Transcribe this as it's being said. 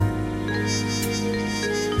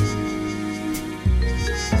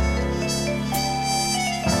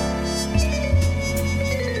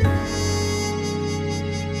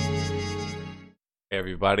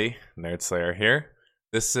everybody, Nerdslayer here.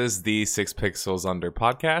 This is the 6 Pixels Under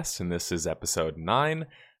podcast, and this is episode 9.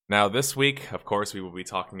 Now, this week, of course, we will be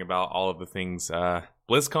talking about all of the things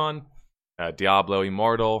BlizzCon, Diablo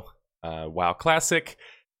Immortal, WoW Classic,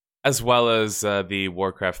 as well as the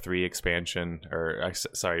Warcraft 3 expansion,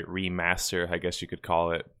 remaster, I guess you could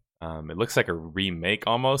call it. It looks like a remake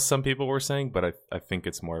almost, some people were saying, but I think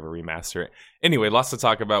it's more of a remaster. Anyway, lots to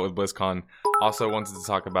talk about with BlizzCon. Also wanted to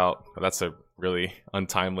talk about, that's a really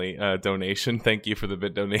untimely donation. Thank you for the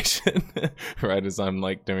bit donation, right as I'm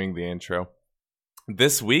doing the intro.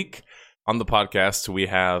 This week on the podcast, we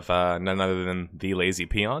have none other than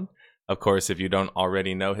theLazyPeon. Of course, if you don't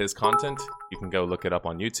already know his content, you can go look it up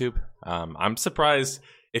on YouTube. I'm surprised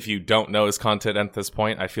if you don't know his content at this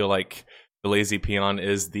point. I feel like theLazyPeon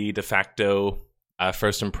is the de facto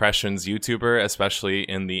first impressions YouTuber, especially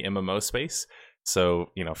in the MMO space.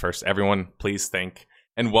 So, first, everyone, please thank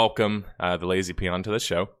and welcome theLazyPeon to the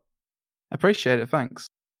show. I appreciate it, thanks.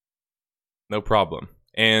 No problem.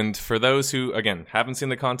 And for those who, again, haven't seen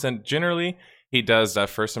the content, generally, he does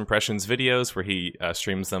first impressions videos where he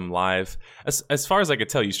streams them live. As far as I could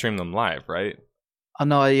tell, you stream them live, right? Oh,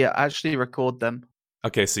 no, I actually record them.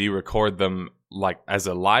 Okay, so you record them as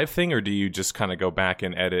a live thing, or do you just kind of go back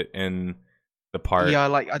and edit in the part?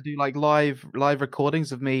 Yeah, I do live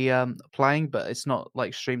recordings of me playing, but it's not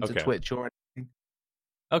streamed to Twitch or anything.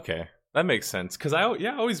 Okay, that makes sense. Because I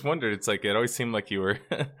always wondered. It's it always seemed like you were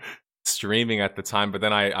streaming at the time, but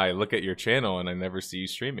then I look at your channel and I never see you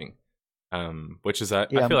streaming. Which is I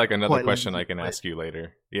feel like another question I can ask you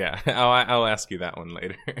later. Yeah, I'll ask you that one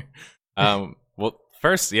later. Well,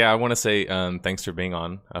 first, I want to say thanks for being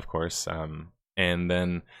on, of course. And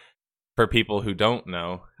then for people who don't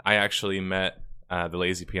know, I actually met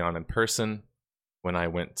theLazyPeon in person when I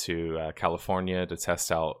went to California to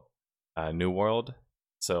test out New World.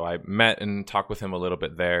 So I met and talked with him a little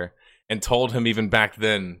bit there and told him even back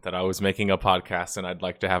then that I was making a podcast and I'd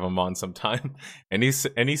like to have him on sometime. And he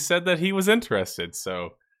said that he was interested.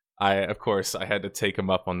 So I had to take him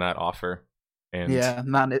up on that offer. And yeah,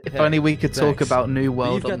 man, if only we could talk about New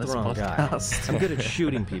World on this podcast. I'm good at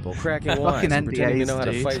shooting people, cracking wise, and pretending to know how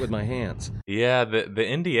to fight with my hands. Yeah, the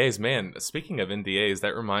NDAs, man. Speaking of NDAs,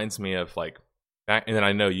 that reminds me of back, and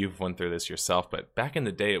I know you've went through this yourself, but back in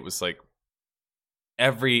the day, it was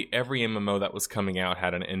every MMO that was coming out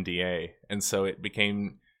had an NDA, and so it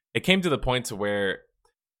came to the point to where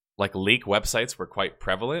leak websites were quite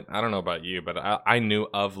prevalent. I don't know about you, but I knew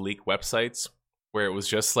of leak websites where it was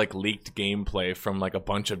just leaked gameplay from a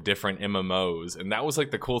bunch of different MMOs. And that was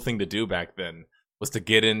the cool thing to do back then, was to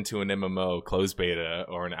get into an MMO closed beta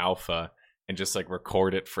or an alpha and just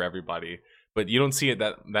record it for everybody. But you don't see it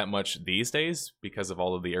that much these days because of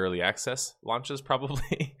all of the early access launches,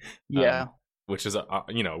 probably. Yeah. Which is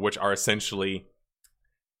which are essentially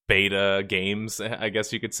beta games, I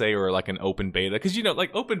guess you could say, or an open beta. Because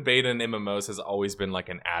open beta in MMOs has always been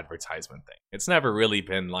an advertisement thing. It's never really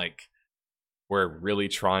been we're really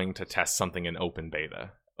trying to test something in open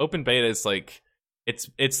beta. Open beta is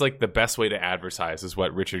it's the best way to advertise, is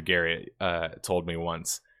what Richard Garriott told me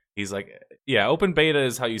once. He's open beta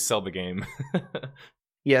is how you sell the game.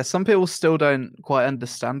 Yeah, some people still don't quite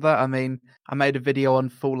understand that. I mean, I made a video on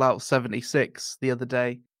Fallout 76 the other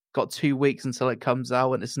day. Got 2 weeks until it comes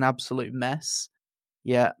out, and it's an absolute mess.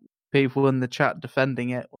 Yeah, people in the chat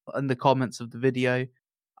defending it, in the comments of the video.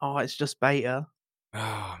 Oh, it's just beta.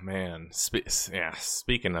 Oh man,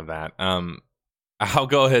 speaking of that, I'll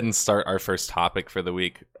go ahead and start our first topic for the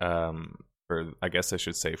week. I guess I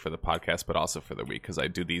should say for the podcast, but also for the week, because I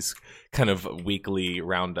do these kind of weekly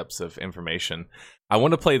roundups of information. I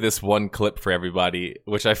want to play this one clip for everybody,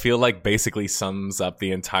 which I feel basically sums up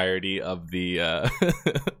the entirety of the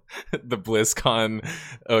the BlizzCon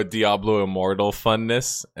Diablo Immortal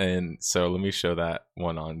funness. And so let me show that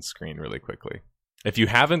one on screen really quickly. If you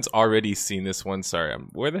haven't already seen this one, sorry,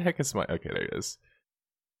 where the heck is my... Okay, there it is.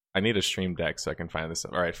 I need a stream deck so I can find this.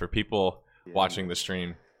 All right, for people watching the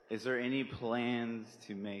stream. Is there any plans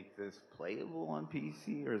to make this playable on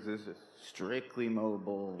PC, or is this just strictly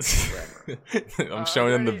mobile forever? I'm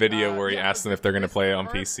showing them the video where he asked them if they're going to play it on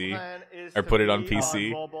PC or put it on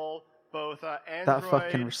PC. Mobile, both Android that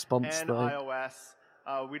fucking response, and though.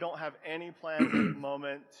 iOS. We don't have any plans at the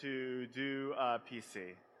moment to do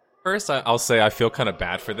PC. First, I'll say I feel kind of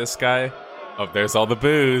bad for this guy. Oh, there's all the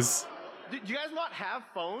booze. Do you guys not have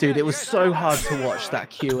phones? Dude, it was so hard to watch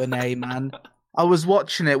that Q&A, man. I was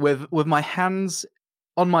watching it with my hands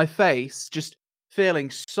on my face, just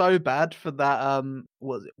feeling so bad for that,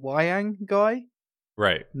 was it Wyang guy?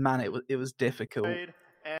 Right. Man, it was difficult.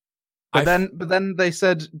 But then they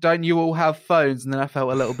said, don't you all have phones? And then I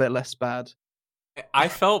felt a little bit less bad. I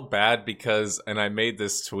felt bad because, and I made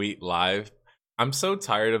this tweet live, I'm so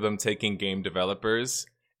tired of them taking game developers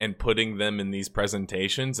and putting them in these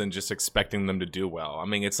presentations and just expecting them to do well. I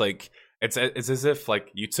mean, it's like, it's as if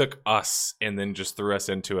like you took us and then just threw us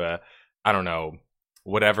into a, I don't know,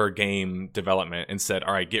 whatever game development and said,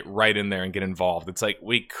 all right, get right in there and get involved. It's like,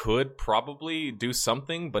 we could probably do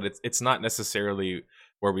something, but it's not necessarily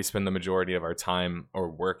where we spend the majority of our time or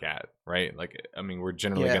work at, right? Like, I mean, we're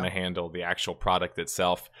generally going to handle the actual product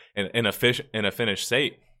itself in a finished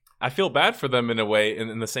state. I feel bad for them in a way,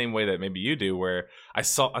 in the same way that maybe you do, where I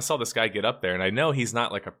saw this guy get up there, and I know he's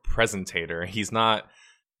not like a presentator. He's not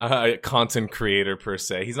a content creator per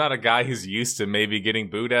se. He's not a guy who's used to maybe getting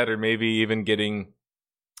booed at or maybe even getting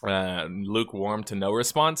lukewarm to no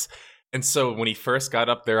response. And so when he first got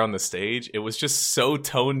up there on the stage, it was just so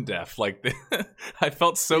tone deaf. Like, I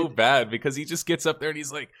felt so bad because he just gets up there and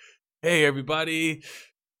he's like, hey, everybody.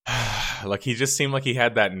 Like, he just seemed like he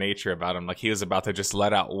had that nature about him. Like, he was about to just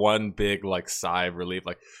let out one big, like, sigh of relief.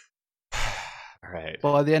 Like, all right.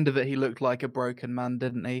 Well, at the end of it, he looked like a broken man,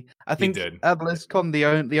 didn't he? I think did. At BlizzCon,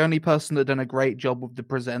 the only person that done a great job with the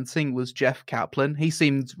presenting was Jeff Kaplan. He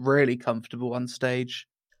seemed really comfortable on stage.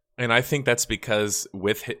 And I think that's because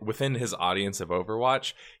within his audience of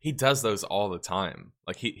Overwatch, he does those all the time.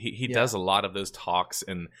 Like, he does a lot of those talks,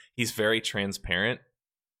 and he's very transparent.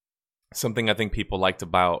 Something I think people liked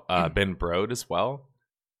about Ben Brode as well.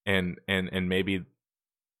 And maybe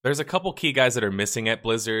there's a couple key guys that are missing at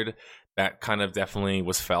Blizzard that kind of definitely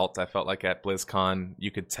was felt. I felt like at BlizzCon,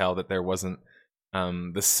 you could tell that there wasn't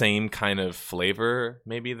the same kind of flavor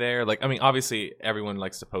maybe there. Like, I mean, obviously everyone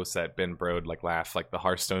likes to post that Ben Brode like laugh, like the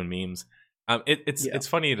Hearthstone memes. It's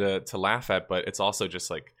funny to laugh at, but it's also just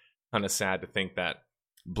like kind of sad to think that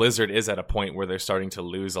Blizzard is at a point where they're starting to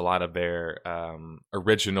lose a lot of their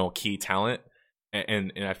original key talent,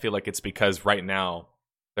 and I feel like it's because right now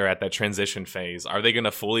they're at that transition phase. Are they going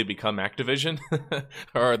to fully become Activision,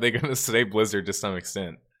 or are they going to stay Blizzard to some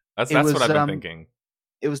extent? That's what I've been thinking.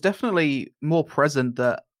 It was definitely more present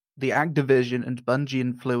that the Activision and Bungie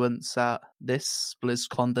influence at this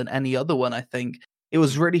BlizzCon than any other one, I think. It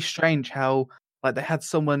was really strange how, like, they had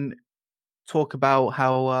someone talk about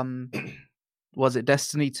how, was it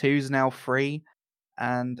Destiny 2 is now free?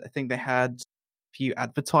 And I think they had a few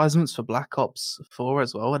advertisements for Black Ops 4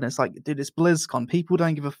 as well. And it's like, dude, it's BlizzCon. People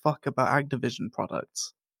don't give a fuck about Activision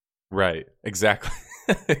products. Right, exactly.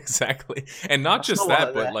 Exactly. And not just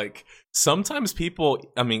that, but like sometimes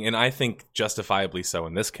people, I mean, and I think justifiably so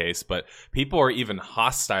in this case, but people are even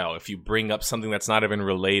hostile if you bring up something that's not even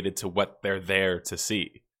related to what they're there to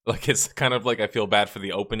see. Like, it's kind of like, I feel bad for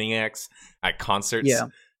the opening acts at concerts. Yeah.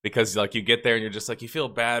 Because like you get there and you're just like, you feel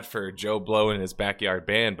bad for Joe Blow and his backyard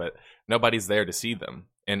band, but nobody's there to see them.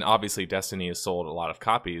 And obviously Destiny has sold a lot of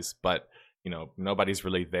copies, but you know, nobody's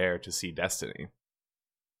really there to see Destiny.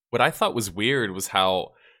 What I thought was weird was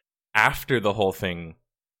how after the whole thing,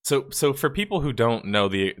 so for people who don't know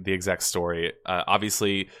the exact story,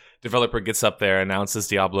 obviously developer gets up there, announces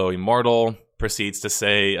Diablo Immortal, proceeds to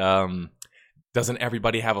say, doesn't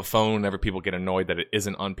everybody have a phone? Whenever people get annoyed that it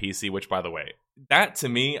isn't on PC, which, by the way, that to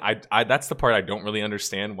me, I that's the part I don't really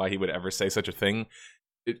understand why he would ever say such a thing.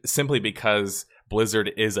 Simply because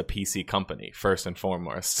Blizzard is a PC company, first and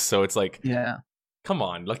foremost. So it's like, yeah. Come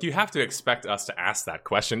on, like, you have to expect us to ask that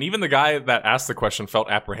question. Even the guy that asked the question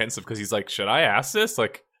felt apprehensive because he's like, should I ask this?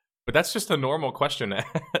 Like, but that's just a normal question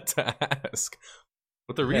to ask.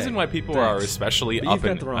 But the reason why people are especially up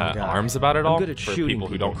in arms about it all, for people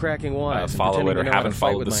who don't follow it or haven't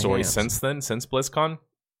followed the story since BlizzCon,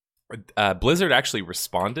 Blizzard actually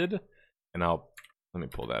responded, and let me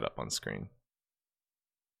pull that up on screen.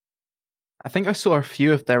 I think I saw a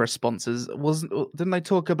few of their responses. Didn't they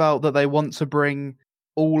talk about that they want to bring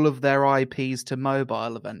all of their IPs to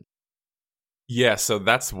mobile events? Yeah, so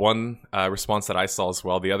that's one response that I saw as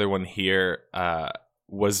well. The other one here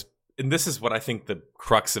was, and this is what I think the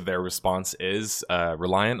crux of their response is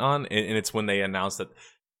reliant on, and it's when they announced that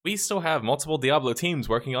we still have multiple Diablo teams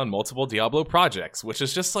working on multiple Diablo projects, which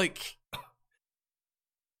is just like,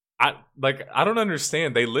 I don't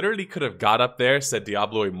understand. They literally could have got up there, said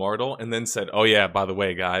Diablo Immortal, and then said, "Oh yeah, by the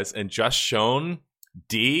way, guys," and just shown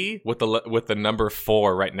D with the number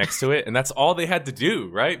 4 right next to it, and that's all they had to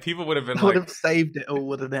do, right? People would have been would have saved it all,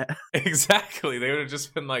 wouldn't it? Exactly. They would have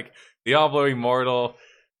just been like, Diablo Immortal,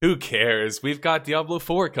 who cares? We've got Diablo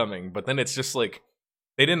 4 coming. But then it's just like,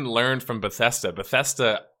 they didn't learn from Bethesda.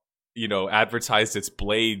 Bethesda, you know, advertised its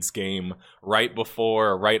Blades game right before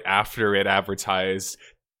or right after it advertised,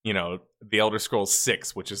 you know, The Elder Scrolls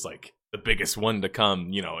 6, which is like the biggest one to come,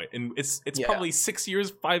 you know, and it's probably 6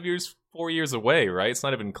 years, 5 years, 4 years away, right? It's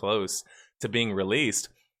not even close. to being released.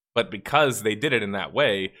 But because they did it in that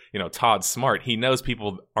way, Todd's smart. He knows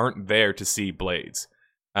people aren't there to see Blades.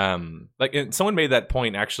 Someone made that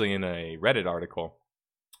point actually in a Reddit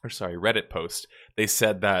post. They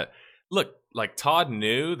said that, look, like Todd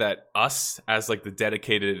knew that us as like the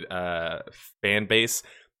dedicated fan base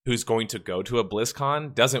who's going to go to a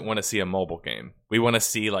BlizzCon doesn't want to see a mobile game. We want to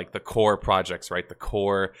see like the core projects, right? The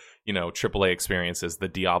core, AAA experiences, the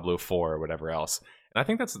Diablo 4 or whatever else. And I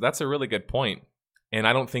think that's a really good point. And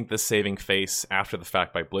I don't think this saving face after the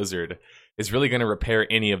fact by Blizzard is really going to repair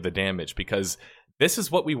any of the damage, because this is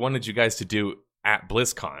what we wanted you guys to do at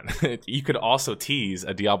BlizzCon. You could also tease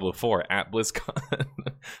a Diablo 4 at BlizzCon.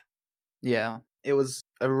 Yeah, it was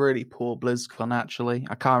a really poor BlizzCon, actually.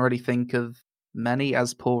 I can't really think of many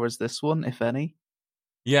as poor as this one, if any.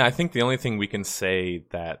 Yeah, I think the only thing we can say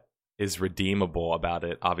that is redeemable about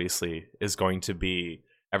it, obviously, is going to be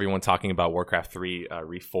everyone talking about Warcraft 3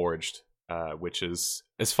 Reforged. Which is,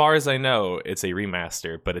 as far as I know, it's a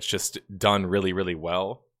remaster, but it's just done really, really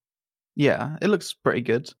well. Yeah, it looks pretty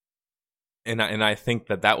good. And I think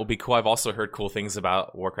that will be cool. I've also heard cool things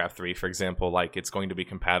about Warcraft 3, for example, like it's going to be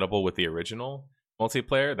compatible with the original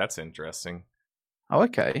multiplayer. That's interesting. Oh,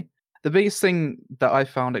 okay. The biggest thing that I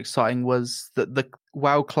found exciting was that the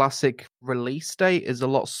WoW Classic release date is a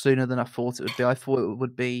lot sooner than I thought it would be. I thought it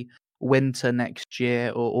would be winter next year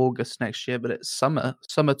or August next year, but it's summer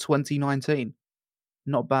 2019.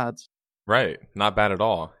 Not bad. Right, not bad at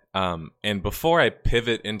all. And before I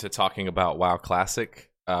pivot into talking about WoW Classic,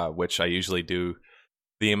 which I usually do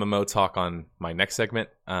the MMO talk on my next segment,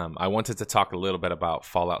 I wanted to talk a little bit about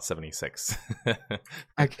Fallout 76.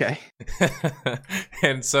 Okay.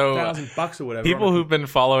 And so $1,000 or whatever. People who've been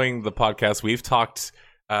following the podcast, we've talked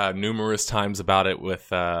numerous times about it with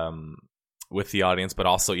the audience, but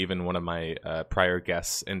also even one of my prior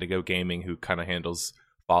guests, Indigo Gaming, who kind of handles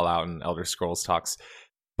Fallout and Elder Scrolls talks.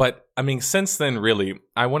 But, I mean, since then, really,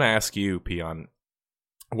 I want to ask you, Peon,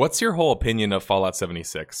 what's your whole opinion of Fallout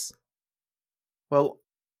 76? Well,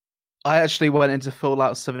 I actually went into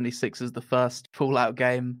Fallout 76 as the first Fallout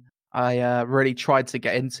game I really tried to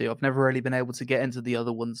get into. I've never really been able to get into the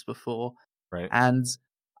other ones before. Right. And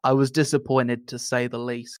I was disappointed, to say the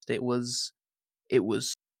least. It was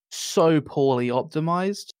so poorly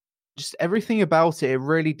optimized. Just everything about it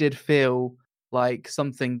really did feel like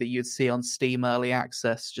something that you'd see on Steam Early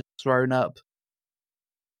Access, just thrown up.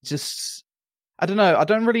 Just, I don't know. I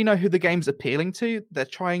don't really know who the game's appealing to. They're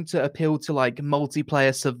trying to appeal to like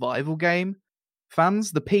multiplayer survival game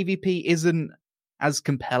fans. The PvP isn't as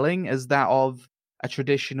compelling as that of a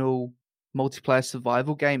traditional multiplayer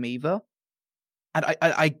survival game either. And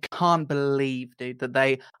I can't believe, dude, that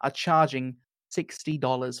they are charging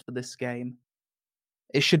 $60 for this game.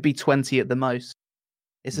 It should be $20 at the most.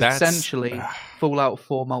 It's essentially Fallout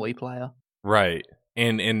 4 multiplayer. Right.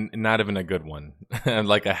 And not even a good one.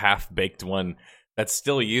 Like a half-baked one that's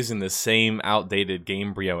still using the same outdated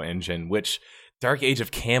Gamebryo engine, which Dark Age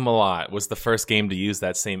of Camelot was the first game to use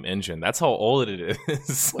that same engine. That's how old it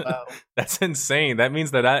is. Wow. That's insane. That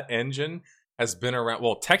means that engine has been around.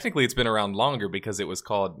 Well, technically it's been around longer because it was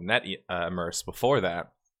called NetImmerse before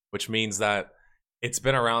that, which means that it's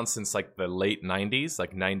been around since like the late 90s,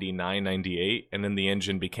 like 99, 98, and then the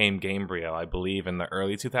engine became Gamebryo, I believe, in the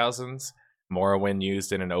early 2000s. Morrowind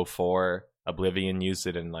used it in 04. Oblivion used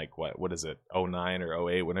it in like, what is it, 09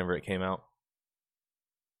 or 08, whenever it came out.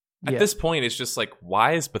 At this point, it's just like,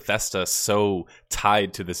 why is Bethesda so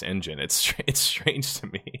tied to this engine? It's strange to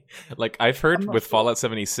me. Like, I've heard with Fallout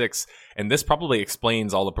 76, and this probably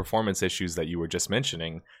explains all the performance issues that you were just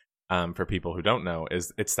mentioning, for people who don't know,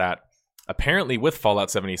 it's that apparently with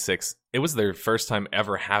Fallout 76, it was their first time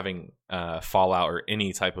ever having Fallout or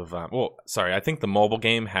any type of... I think the mobile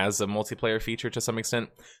game has a multiplayer feature to some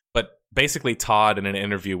extent, but basically Todd, in an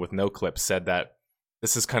interview with NoClip, said that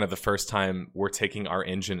this is kind of the first time we're taking our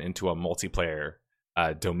engine into a multiplayer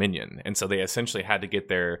dominion. And so they essentially had to get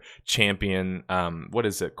their champion,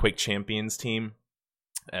 Quake Champions team.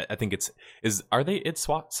 I think are they id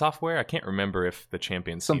Software? I can't remember if the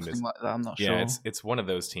Champions team is. Something like that, I'm not sure. Yeah, it's one of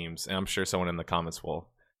those teams, and I'm sure someone in the comments will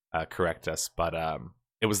correct us, but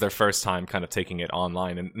it was their first time kind of taking it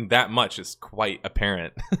online, and that much is quite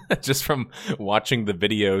apparent just from watching the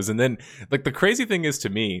videos. And then, like, the crazy thing is, to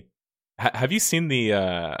me, have you seen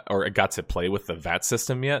or got to play with the VAT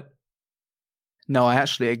system yet? No, I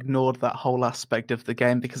actually ignored that whole aspect of the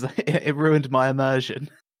game because it ruined my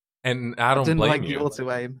immersion. And I don't blame blame you. you.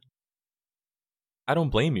 Auto-aim. I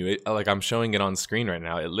don't blame you. Like, I'm showing it on screen right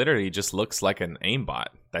now. It literally just looks like an aimbot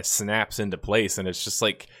that snaps into place, and it's just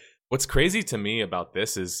like, what's crazy to me about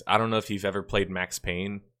this is, I don't know if you've ever played Max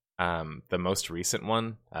Payne, the most recent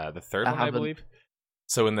one, the third one, I haven't. believe.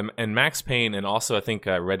 So in Max Payne, and also I think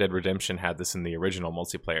Red Dead Redemption had this in the original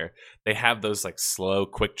multiplayer. They have those like slow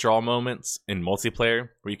quick draw moments in multiplayer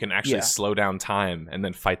where you can actually slow down time and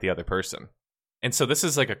then fight the other person. And so this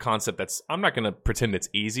is like a concept that's, I'm not going to pretend it's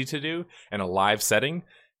easy to do in a live setting.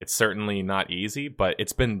 It's certainly not easy, but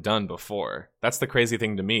it's been done before. That's the crazy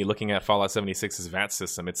thing to me, looking at Fallout 76's VAT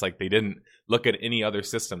system. It's like they didn't look at any other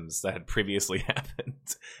systems that had previously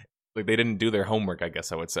happened. Like they didn't do their homework, I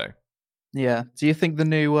guess I would say. Yeah. Do you think the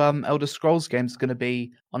new Elder Scrolls game is going to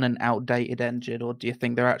be on an outdated engine, or do you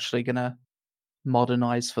think they're actually going to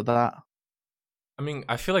modernize for that? I mean,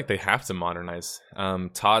 I feel like they have to modernize.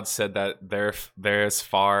 Todd said that they're as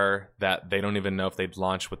far that they don't even know if they'd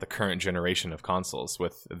launch with the current generation of consoles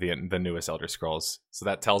with the newest Elder Scrolls. So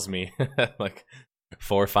that tells me like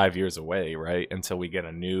 4 or 5 years away, right? Until we get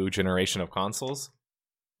a new generation of consoles.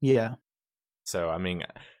 Yeah. So, I mean,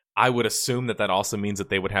 I would assume that also means that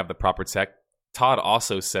they would have the proper tech. Todd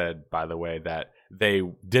also said, by the way, that they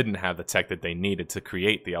didn't have the tech that they needed to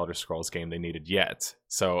create the Elder Scrolls game they needed yet.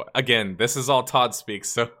 So, again, this is all Todd speaks,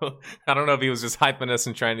 so I don't know if he was just hyping us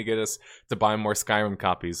and trying to get us to buy more Skyrim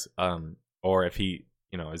copies, or if he,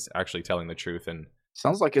 is actually telling the truth. And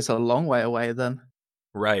sounds like it's a long way away then.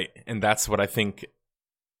 Right, and that's what I think.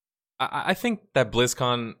 I think that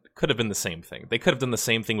BlizzCon could have been the same thing. They could have done the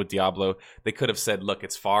same thing with Diablo. They could have said, look,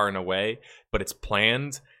 it's far and away, but it's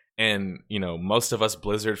planned. And, most of us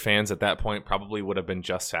Blizzard fans at that point probably would have been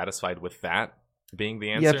just satisfied with that being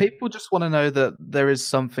the answer. Yeah, people just want to know that there is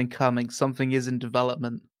something coming. Something is in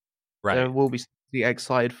development. Right. There will be something to be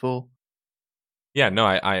excited for. Yeah, no,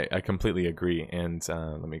 I completely agree. And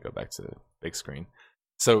let me go back to the big screen.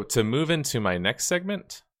 So to move into my next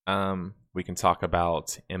segment, we can talk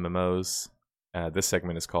about MMOs. This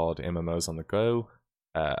segment is called MMOs on the Go.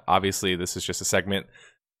 Obviously, this is just a segment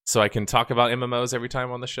so I can talk about MMOs every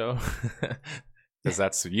time on the show, because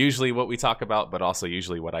that's usually what we talk about, but also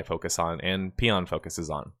usually what I focus on and Peon focuses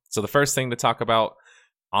on. So the first thing to talk about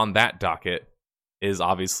on that docket is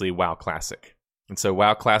obviously WoW Classic. And so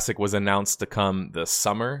WoW Classic was announced to come the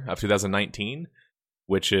summer of 2019,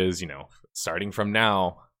 which is, starting from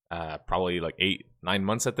now, probably like 8-9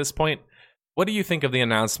 months at this point. What do you think of the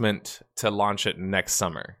announcement to launch it next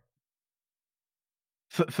summer?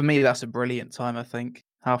 For me, that's a brilliant time, I think,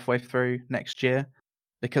 halfway through next year,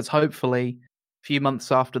 because hopefully a few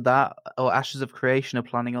months after that, or Ashes of Creation are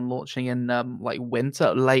planning on launching in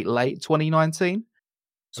winter, late 2019.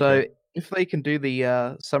 So Okay. If they can do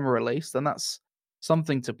the summer release, then that's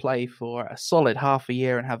something to play for a solid half a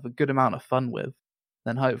year and have a good amount of fun with.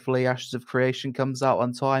 Then hopefully Ashes of Creation comes out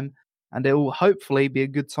on time, and it will hopefully be a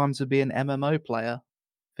good time to be an MMO player.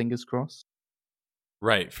 Fingers crossed.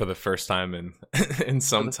 Right, for the first time in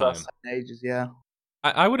some time. First time in ages, yeah.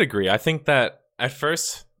 I would agree. I think that at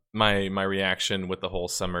first my reaction with the whole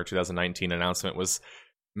summer 2019 announcement was,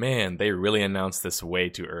 man, they really announced this way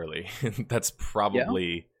too early. That's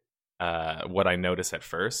probably what I noticed at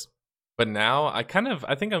first. But now I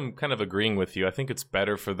think I'm kind of agreeing with you. I think it's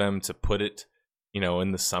better for them to put it,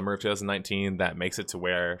 in the summer of 2019. That makes it to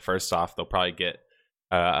where, first off, they'll probably get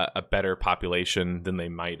a better population than they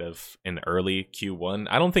might have in early Q1.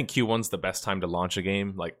 I don't think Q1's the best time to launch a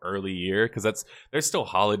game like early year, because there's still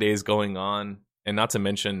holidays going on, and not to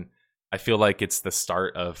mention, I feel like it's the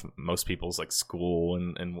start of most people's like school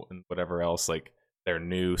and whatever else, like their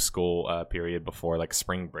new school period before like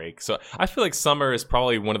spring break. So I feel like summer is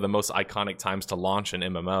probably one of the most iconic times to launch an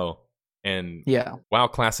MMO, and WoW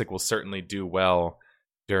Classic will certainly do well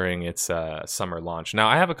during its summer launch. Now,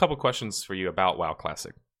 I have a couple questions for you about WoW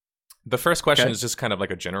Classic. The first question is just kind of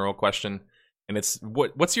like a general question, and it's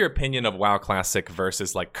what's your opinion of WoW Classic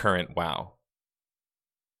versus like current WoW?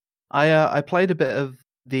 I played a bit of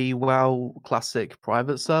the WoW Classic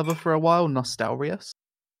private server for a while, Nostalrius,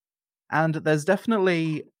 and there's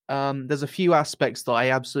definitely there's a few aspects that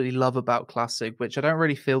I absolutely love about Classic, which I don't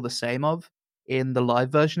really feel the same of in the live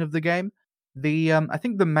version of the game. I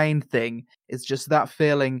think the main thing is just that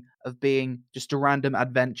feeling of being just a random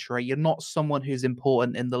adventurer. You're not someone who's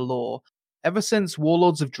important in the lore. Ever since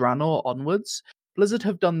Warlords of Draenor onwards, Blizzard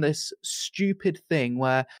have done this stupid thing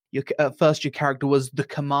where at first your character was the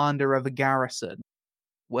commander of a garrison,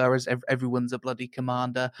 whereas everyone's a bloody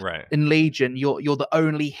commander. Right. In Legion, you're the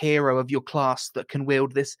only hero of your class that can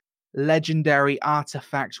wield this legendary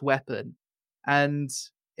artifact weapon. And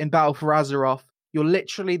in Battle for Azeroth, you're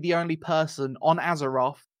literally the only person on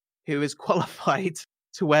Azeroth who is qualified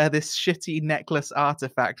to wear this shitty necklace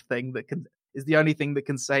artifact thing is the only thing that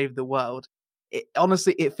can save the world.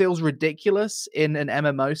 Honestly, it feels ridiculous in an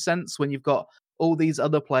MMO sense when you've got all these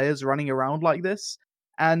other players running around like this.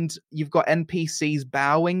 and you've got NPCs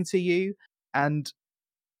bowing to you, and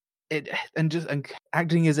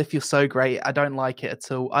acting as if you're so great. I don't like it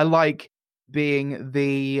at all. I like being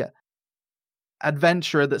the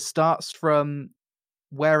adventurer that starts from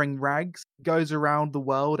wearing rags, goes around the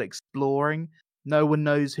world exploring. No one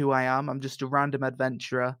knows who I am. I'm just a random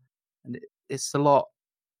adventurer, and it's a lot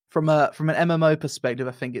from an MMO perspective.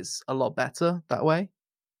 I think it's a lot better that way.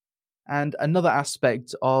 And another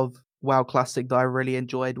aspect of WoW Classic that I really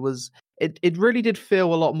enjoyed was it really did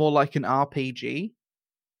feel a lot more like an RPG,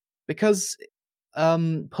 because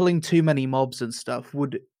pulling too many mobs and stuff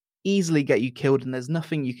would easily get you killed, and there's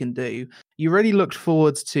nothing you can do. You really looked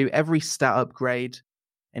forward to every stat upgrade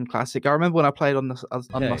in Classic. I remember when I played on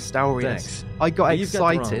Nostalrius, I got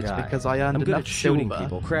excited because I earned enough silver to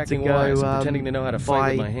go pretending to know how to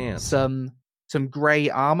fight with my hands. Some grey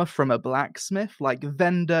armor from a blacksmith, like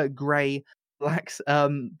vendor grey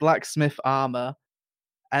blacksmith armor,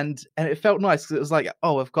 and it felt nice because it was like,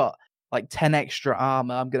 oh, I've got like 10 extra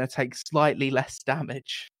armor. I'm going to take slightly less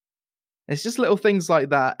damage. It's just little things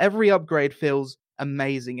like that. Every upgrade feels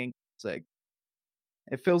amazing in Classic.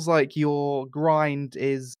 It feels like your grind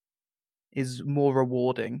is more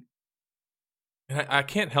rewarding. I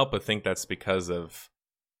can't help but think that's because of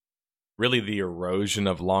really the erosion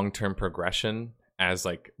of long-term progression as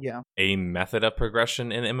like a method of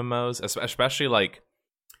progression in MMOs, especially like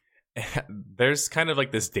there's kind of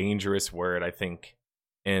like this dangerous word, I think,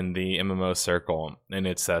 in the MMO circle, and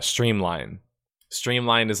it's streamline.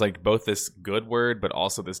 Streamline is like both this good word but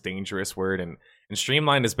also this dangerous word, and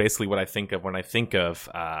streamline is basically what I think of when I think of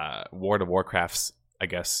World of Warcraft's, I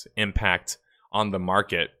guess, impact on the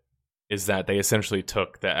market, is that they essentially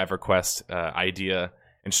took the EverQuest idea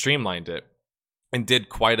and streamlined it and did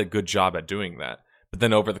quite a good job at doing that. But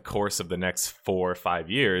then over the course of the next 4 or 5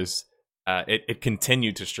 years, it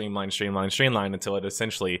continued to streamline until it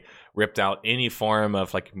essentially ripped out any form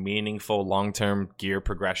of like meaningful long-term gear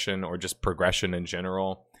progression or just progression in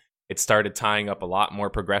general. It started tying up a lot more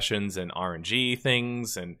progressions and RNG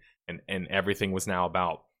things, and everything was now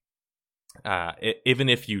about even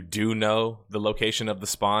if you do know the location of the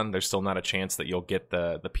spawn, there's still not a chance that you'll get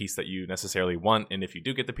the piece that you necessarily want. And if you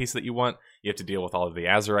do get the piece that you want, you have to deal with all of the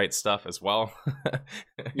Azerite stuff as well.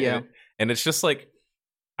 Yeah. And it's just like,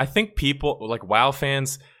 I think people like WoW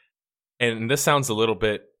fans, and this sounds a little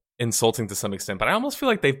bit insulting to some extent, but I almost feel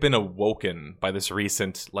like they've been awoken by this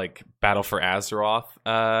recent like Battle for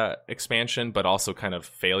Azeroth expansion, but also kind of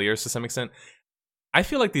failures to some extent. I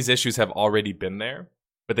feel like these issues have already been there,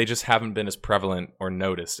 but they just haven't been as prevalent or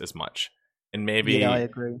noticed as much. And maybe, I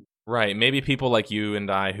agree. Right, maybe people like you and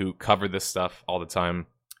I who cover this stuff all the time,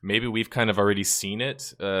 maybe we've kind of already seen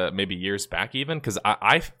it, maybe years back even, because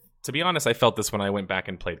I to be honest, I felt this when I went back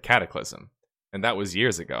and played Cataclysm, and that was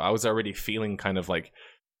years ago. I was already feeling kind of like,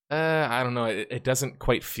 I don't know, it doesn't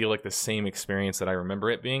quite feel like the same experience that I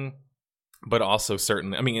remember it being, but also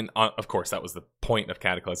certainly, I mean, of course, that was the point of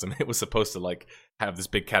Cataclysm. It was supposed to like have this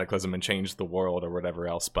big cataclysm and change the world or whatever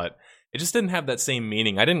else, but it just didn't have that same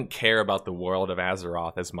meaning. I didn't care about the world of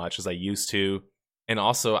Azeroth as much as I used to, and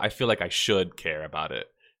also I feel like I should care about it.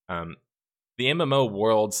 The MMO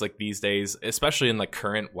worlds like these days, especially in like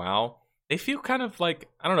current WoW, they feel kind of like,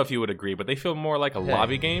 I don't know if you would agree, but they feel more like a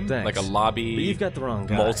lobby game, like a lobby. But you've got the wrong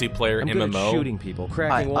guy. Multiplayer I'm MMO. Good at shooting people,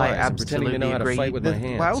 cracking I wires, and pretending to know how to fight with my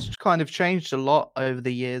hands. WoW's kind of changed a lot over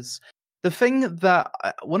the years. The thing that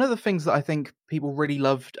one of the things that I think people really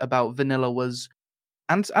loved about Vanilla was,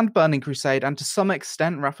 and Burning Crusade, and to some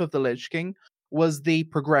extent Wrath of the Lich King, was the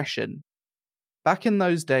progression. Back in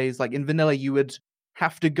those days, like in Vanilla, you would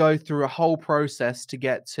have to go through a whole process to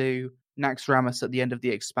get to Naxxramas at the end of the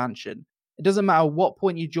expansion. It doesn't matter what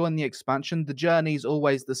point you join the expansion, the journey's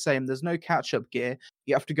always the same. There's no catch-up gear.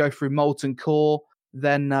 You have to go through Molten Core,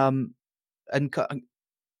 then and can't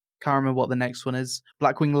remember what the next one is.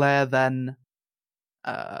 Blackwing Lair, then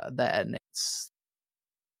it's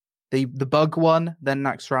the bug one, then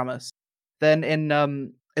Naxxramas. Then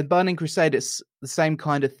in Burning Crusade, it's the same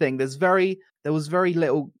kind of thing. There was very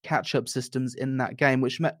little catch-up systems in that game,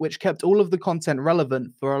 which kept all of the content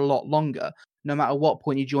relevant for a lot longer, no matter what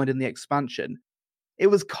point you joined in the expansion. It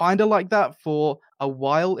was kind of like that for a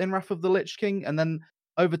while in Wrath of the Lich King, and then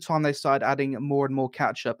over time they started adding more and more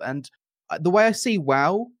catch-up. And the way I see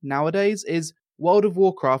WoW nowadays is World of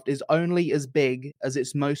Warcraft is only as big as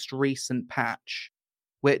its most recent patch,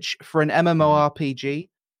 which for an MMORPG,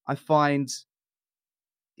 I find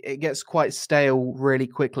it gets quite stale really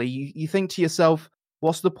quickly. You think to yourself,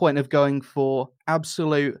 what's the point of going for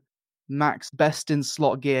absolute max best in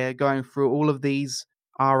slot gear, going through all of these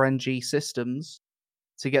RNG systems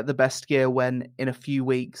to get the best gear when in a few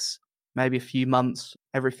weeks maybe a few months,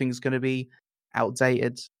 everything's going to be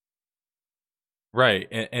outdated. Right,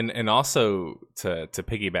 and also to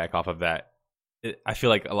piggyback off of that, I feel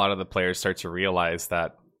like a lot of the players start to realize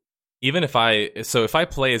that even if I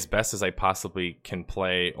play as best as I possibly can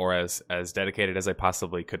play, or as dedicated as I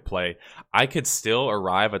possibly could play, I could still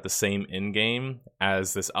arrive at the same end game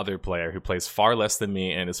as this other player who plays far less than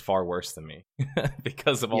me and is far worse than me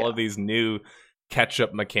because of all of these new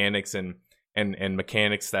catch-up mechanics and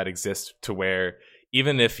mechanics that exist, to where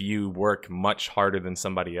even if you work much harder than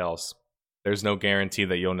somebody else, there's no guarantee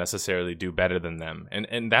that you'll necessarily do better than them.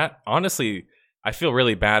 And that, honestly, I feel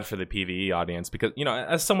really bad for the PvE audience, because, you know,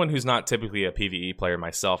 as someone who's not typically a PvE player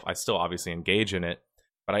myself, I still obviously engage in it,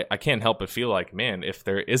 but I can't help but feel like, man, if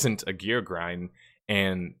there isn't a gear grind,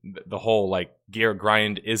 and the whole, like, gear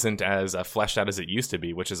grind isn't as fleshed out as it used to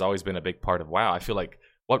be, which has always been a big part of WoW, I feel like,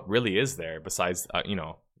 what really is there besides, you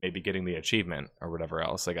know, maybe getting the achievement or whatever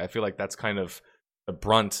else? Like, I feel like that's kind of the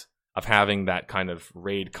brunt of having that kind of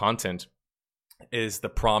raid content, is the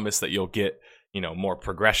promise that you'll get, you know, more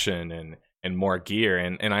progression and more gear.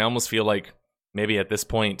 And I almost feel like maybe at this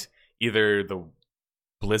point, either the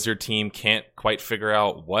Blizzard team can't quite figure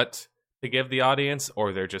out what to give the audience,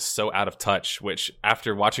 or they're just so out of touch, which,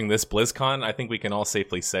 after watching this BlizzCon, I think we can all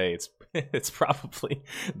safely say it's probably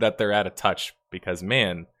that they're out of touch, because,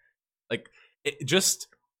 man, like, just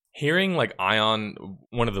hearing, like, Ion,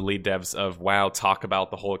 one of the lead devs of WoW, talk about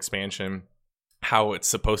the whole expansion, how it's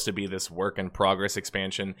supposed to be this work in progress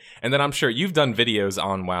expansion, and then I'm sure you've done videos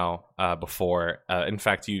on WoW before. In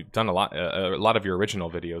fact, you've done a lot of your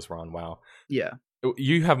original videos were on WoW. Yeah,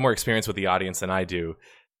 you have more experience with the audience than I do.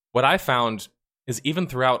 What I found is, even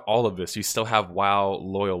throughout all of this, you still have WoW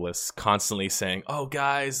loyalists constantly saying, "Oh,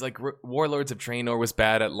 guys, like, Warlords of Draenor was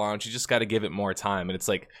bad at launch. You just got to give it more time." And it's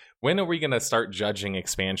like, when are we going to start judging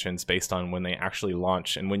expansions based on when they actually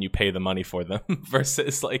launch and when you pay the money for them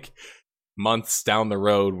versus, like, months down the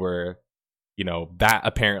road, where, you know, that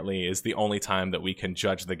apparently is the only time that we can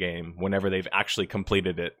judge the game, whenever they've actually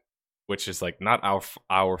completed it, which is, like, not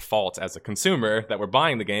our fault as a consumer that we're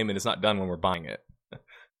buying the game, and it's not done when we're buying it.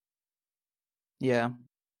 Yeah.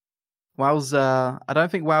 WoW's I don't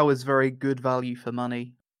think WoW is very good value for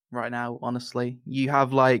money right now, honestly. You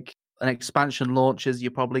have, like, an expansion launches, you're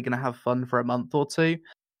probably going to have fun for a month or two,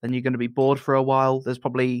 then you're going to be bored for a while. There's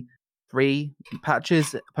probably 3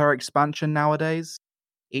 patches per expansion nowadays,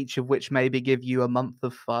 each of which maybe give you a month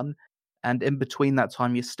of fun, and in between that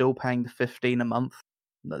time you're still paying the $15 a month,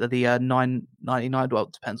 the $9.99, well,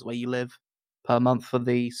 it depends where you live, per month for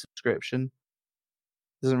the subscription.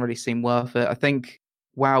 Doesn't really seem worth it. I think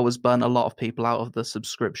WoW has burnt a lot of people out of the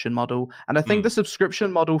subscription model, and I think the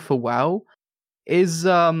subscription model for WoW is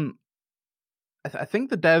I think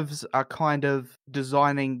the devs are kind of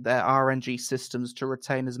designing their RNG systems to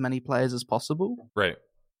retain as many players as possible. Right.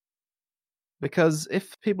 Because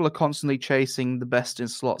if people are constantly chasing the best in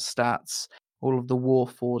slot stats, all of the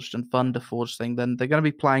Warforged and Thunderforged thing, then they're going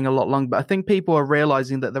to be playing a lot longer. But I think people are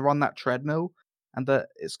realizing that they're on that treadmill and that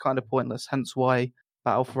it's kind of pointless. Hence why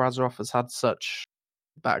Battle for Azeroth has had such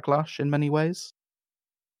backlash in many ways.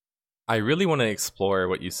 I really want to explore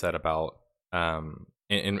what you said about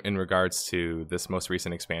in regards to this most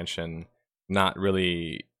recent expansion not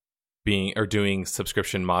really being or doing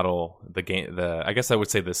subscription model I guess I would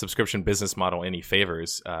say the subscription business model any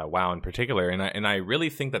favors, WoW in particular, and I really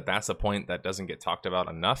think that that's a point that doesn't get talked about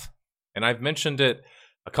enough. And I've mentioned it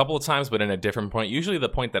a couple of times, but in a different point. Usually the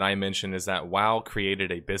point that I mention is that WoW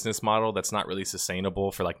created a business model that's not really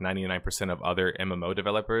sustainable for like 99% of other MMO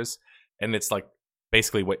developers, and it's like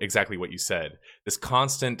basically exactly what you said. This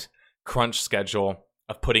constant crunch schedule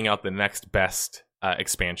of putting out the next best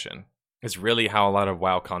expansion is really how a lot of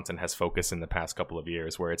WoW content has focused in the past couple of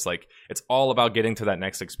years, where it's like it's all about getting to that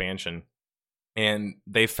next expansion, and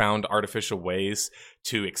they found artificial ways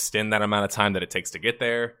to extend that amount of time that it takes to get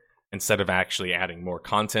there instead of actually adding more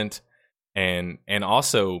content. And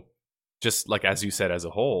also, just like as you said, as a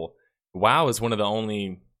whole, WoW is one of the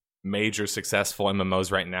only major successful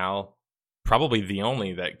MMOs right now, probably the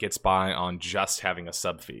only that gets by on just having a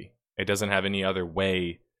sub fee. It doesn't have any other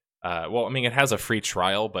way. Well, I mean, it has a free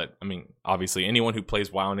trial, but I mean, obviously, anyone who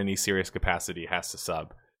plays WoW in any serious capacity has to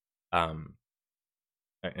sub. I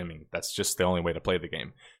mean, that's just the only way to play the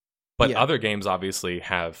game. But other games obviously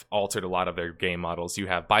have altered a lot of their game models. You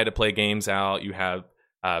have buy-to-play games out. You have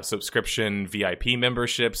subscription VIP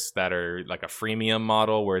memberships that are like a freemium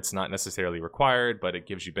model where it's not necessarily required, but it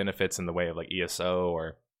gives you benefits in the way of like ESO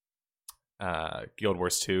or Guild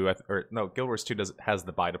Wars 2. Guild Wars 2 has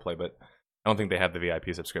the buy-to-play, but I don't think they have the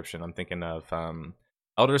VIP subscription. I'm thinking of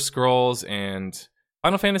Elder Scrolls, and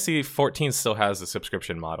Final Fantasy 14 still has the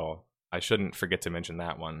subscription model. I shouldn't forget to mention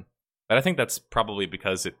that one. But I think that's probably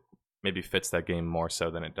because it maybe fits that game more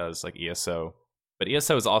so than it does like ESO. But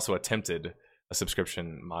ESO has also attempted a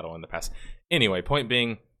subscription model in the past. Anyway, point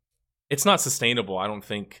being, it's not sustainable, I don't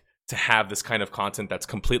think, to have this kind of content that's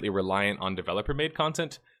completely reliant on developer-made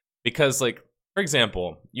content. Because, like, for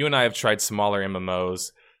example, you and I have tried smaller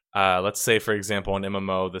MMOs. Let's say, for example, an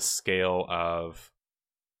MMO the scale of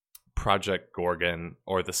Project Gorgon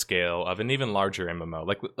or the scale of an even larger MMO.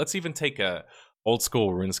 Like, let's even take a old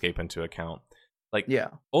school RuneScape into account. Like,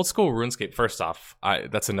 old school RuneScape, first off,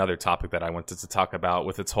 that's another topic that I wanted to talk about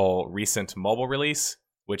with its whole recent mobile release,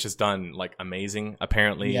 which has done, like, amazing,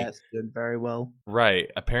 apparently. Yes, did very well.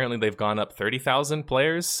 Right. Apparently, they've gone up 30,000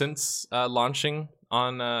 players since launching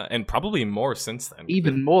on, and probably more since then.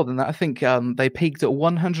 Even more than that. I think they peaked at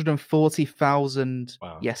 140,000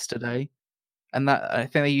 yesterday. And that I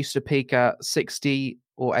think they used to peak at 60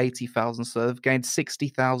 or 80,000, so they've gained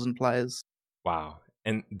 60,000 players. Wow.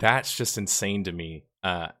 And that's just insane to me.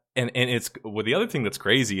 And it's, well, the other thing that's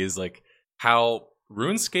crazy is like how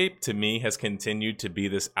RuneScape to me has continued to be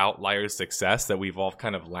this outlier success that we've all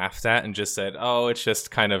kind of laughed at and just said, oh, it's just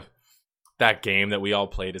kind of that game that we all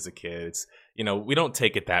played as a kid. It's, you know, we don't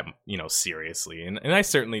take it that, you know, seriously. And I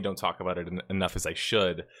certainly don't talk about it enough as I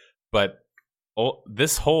should. But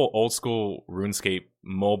this whole old school RuneScape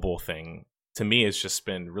mobile thing to me has just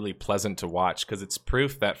been really pleasant to watch because it's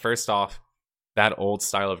proof that, first off, that old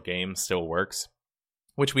style of game still works,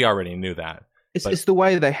 which we already knew that. It's the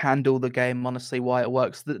way they handle the game, honestly, why it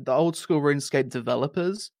works. The old school RuneScape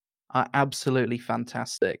developers are absolutely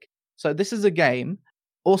fantastic. So this is a game.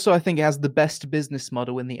 Also, I think it has the best business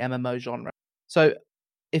model in the MMO genre. So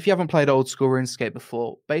if you haven't played old school RuneScape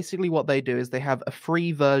before, basically what they do is they have a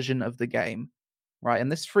free version of the game, right? And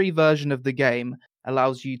this free version of the game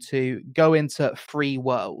allows you to go into free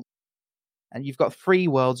worlds. And you've got free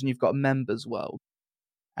worlds and you've got members world.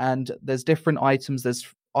 And there's different items. There's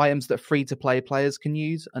items that free-to-play players can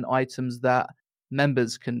use and items that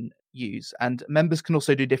members can use. And members can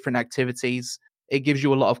also do different activities. It gives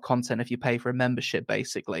you a lot of content if you pay for a membership,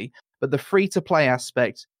 basically. But the free-to-play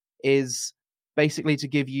aspect is basically to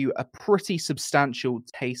give you a pretty substantial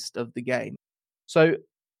taste of the game. So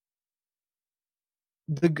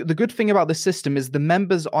the good thing about this system is the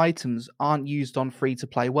members' items aren't used on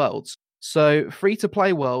free-to-play worlds. So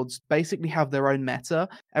free-to-play worlds basically have their own meta.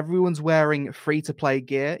 Everyone's wearing free-to-play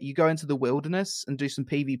gear. You go into the wilderness and do some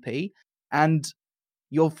PvP, and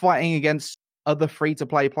you're fighting against other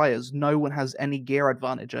free-to-play players. No one has any gear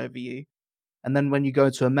advantage over you. And then when you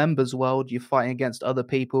go to a members world, you're fighting against other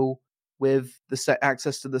people with the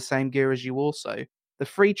access to the same gear as you also. The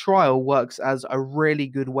free trial works as a really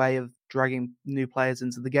good way of dragging new players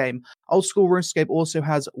into the game. Old School RuneScape also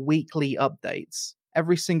has weekly updates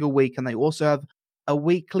every single week, and they also have a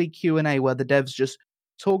weekly Q&A where the devs just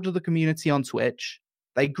talk to the community on Twitch.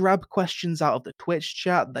 They grab questions out of the Twitch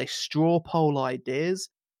chat. They straw poll ideas.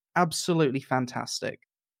 Absolutely fantastic.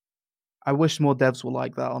 I wish more devs were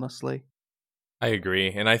like that, honestly. I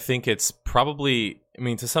agree, and I think it's probably, I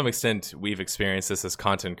mean, to some extent, we've experienced this as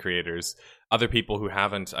content creators. Other people who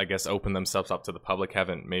haven't, I guess, opened themselves up to the public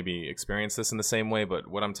haven't maybe experienced this in the same way, but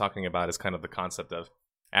what I'm talking about is kind of the concept of,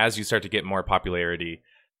 as you start to get more popularity,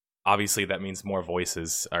 obviously that means more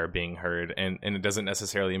voices are being heard, and it doesn't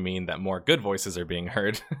necessarily mean that more good voices are being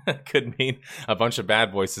heard. It could mean a bunch of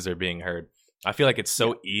bad voices are being heard. I feel like it's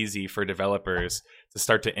so easy for developers to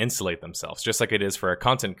start to insulate themselves, just like it is for a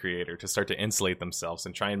content creator to start to insulate themselves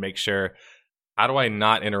and try and make sure, how do I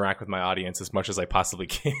not interact with my audience as much as I possibly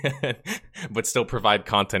can, but still provide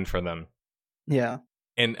content for them? Yeah.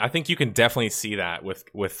 And I think you can definitely see that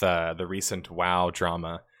with the recent WoW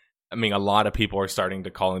drama. I mean, a lot of people are starting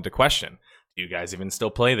to call into question, do you guys even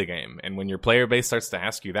still play the game? And when your player base starts to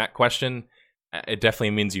ask you that question, it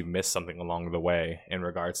definitely means you've missed something along the way in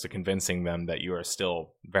regards to convincing them that you are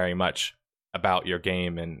still very much about your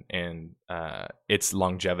game and its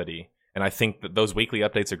longevity. And I think that those weekly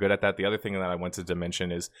updates are good at that. The other thing that I wanted to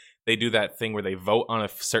mention is they do that thing where they vote on a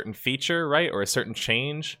certain feature, right? Or a certain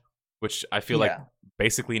change, which I feel like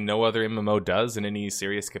basically no other MMO does in any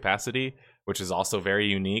serious capacity, which is also very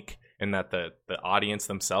unique in that the audience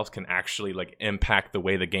themselves can actually like impact the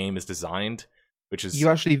way the game is designed, which is... You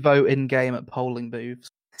actually vote in-game at polling booths.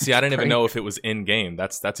 See, I didn't even know if it was in-game.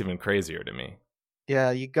 That's even crazier to me.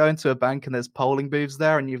 Yeah, you go into a bank and there's polling booths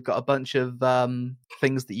there, and you've got a bunch of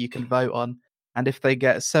things that you can vote on. And if they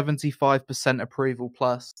get 75% approval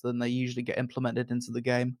plus, then they usually get implemented into the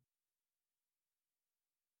game.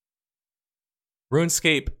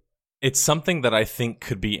 RuneScape, it's something that I think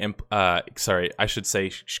could be,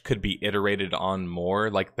 could be iterated on more,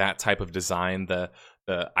 like that type of design, the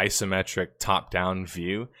the isometric top-down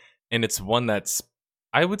view, and it's one that's,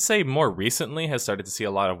 I would say, more recently has started to see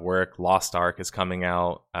a lot of work. Lost Ark is coming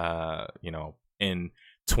out, in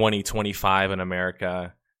 2025 in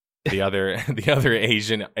America. The other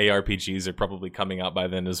Asian ARPGs are probably coming out by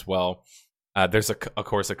then as well. There's of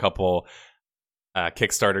course a couple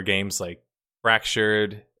Kickstarter games like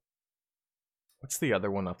Fractured. What's the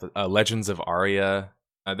other one off the Legends of Aria?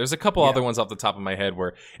 There's a couple other ones off the top of my head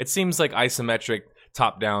where it seems like isometric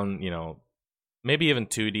top down, maybe even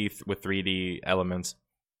 2D with 3D elements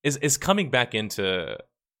is coming back into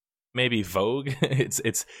maybe vogue.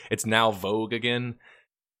 It's now vogue again.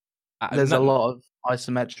 There's a lot of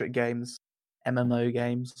isometric games, MMO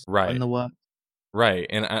games, in the work. Right,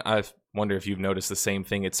 and I wonder if you've noticed the same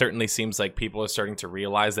thing. It certainly seems like people are starting to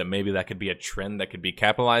realize that maybe that could be a trend that could be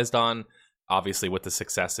capitalized on. Obviously, with the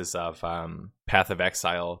successes of Path of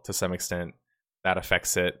Exile, to some extent, that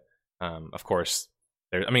affects it. Of course,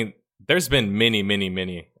 there's been many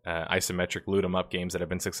isometric loot 'em up games that have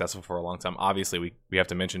been successful for a long time. Obviously, we have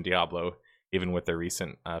to mention Diablo, even with their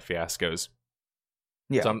recent fiascos.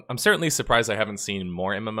 Yeah. So I'm certainly surprised I haven't seen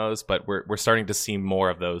more MMOs, but we're starting to see more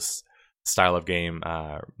of those style of game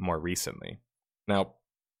more recently. Now,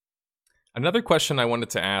 another question I wanted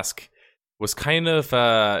to ask was kind of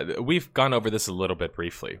we've gone over this a little bit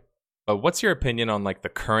briefly, but what's your opinion on like the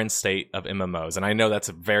current state of MMOs? And I know that's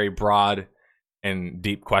a very broad and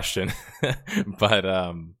deep question,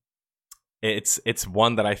 but it's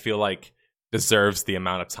one that I feel like deserves the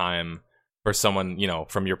amount of time for someone,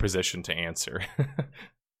 from your position to answer.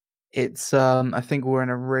 It's I think we're in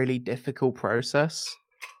a really difficult process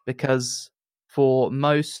because for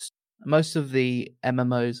most of the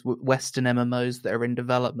MMOs, Western MMOs that are in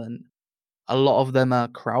development, a lot of them are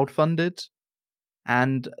crowdfunded,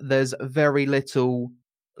 and there's very little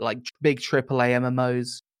like big AAA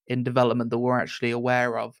MMOs in development that we're actually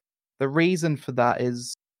aware of. The reason for that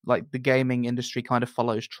is like the gaming industry kind of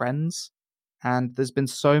follows trends, and there's been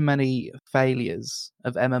so many failures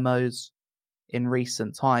of MMOs in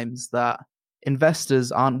recent times that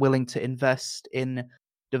investors aren't willing to invest in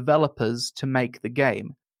developers to make the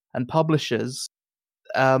game, and publishers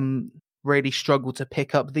really struggle to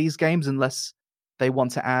pick up these games unless they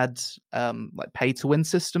want to add like pay to win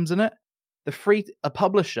systems in it. A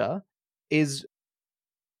publisher is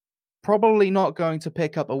probably not going to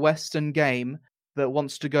pick up a Western game that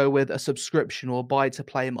wants to go with a subscription or buy to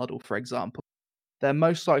play model, for example. They're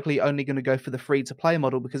most likely only going to go for the free to play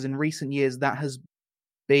model because in recent years that has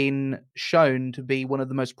been shown to be one of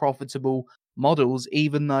the most profitable models,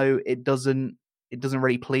 even though it doesn't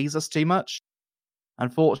really please us too much.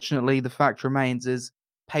 Unfortunately, the fact remains is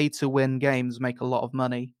pay-to-win games make a lot of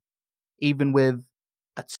money, even with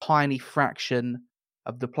a tiny fraction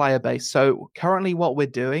of the player base. So currently what we're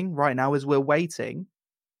doing right now is we're waiting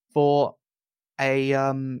for a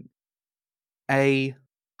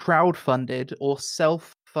crowd-funded or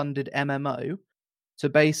self-funded MMO to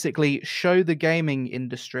basically show the gaming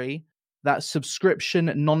industry that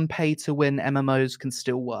subscription, non-pay-to-win MMOs can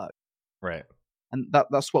still work. Right. And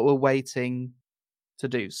that's what we're waiting to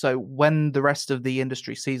do. So when the rest of the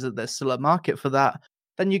industry sees that there's still a market for that,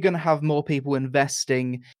 then you're going to have more people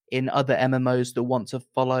investing in other MMOs that want to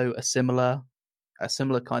follow a similar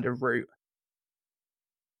kind of route.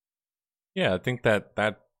 Yeah, I think that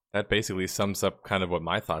basically sums up kind of what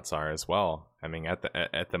my thoughts are as well. I mean,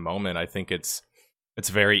 at the moment, I think it's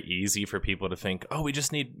very easy for people to think, oh, we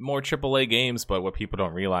just need more AAA games. But what people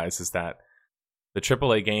don't realize is that the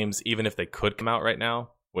AAA games, even if they could come out right now,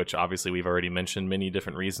 which obviously we've already mentioned many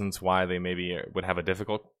different reasons why they maybe would have a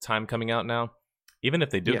difficult time coming out now. Even if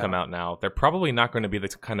they do come out now, they're probably not going to be the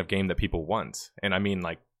kind of game that people want. And I mean,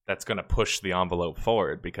 like, that's going to push the envelope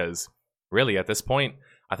forward because really at this point,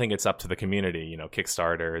 I think it's up to the community,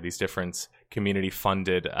 Kickstarter, these different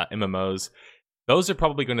community-funded MMOs. Those are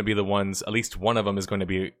probably going to be the ones, at least one of them is going to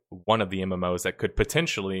be one of the MMOs that could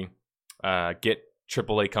potentially get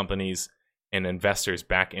AAA companies and investors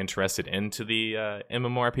back interested into the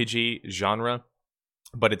MMORPG genre.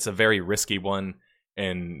 But it's a very risky one,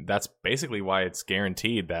 and that's basically why it's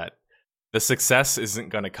guaranteed that the success isn't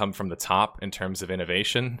going to come from the top in terms of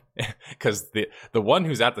innovation. Because the one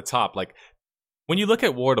who's at the top, like, when you look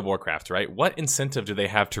at World of Warcraft, right, what incentive do they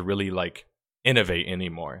have to really, like, innovate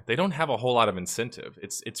anymore? They don't have a whole lot of incentive.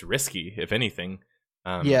 It's risky, if anything.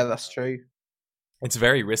 Yeah, that's true. It's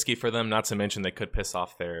very risky for them, not to mention they could piss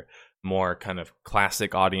off their more kind of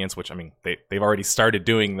classic audience, which, I mean, they've already started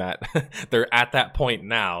doing that. They're at that point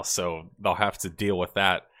now, so they'll have to deal with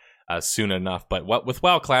that soon enough. But with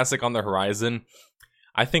WoW Classic on the horizon,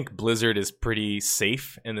 I think Blizzard is pretty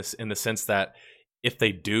safe in the sense that if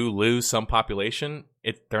they do lose some population,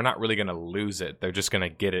 they're not really going to lose it. They're just going to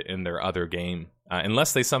get it in their other game,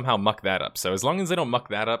 unless they somehow muck that up. So as long as they don't muck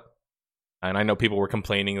that up, and I know people were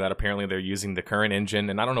complaining that apparently they're using the current engine,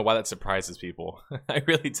 and I don't know why that surprises people. I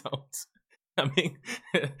really don't. I mean,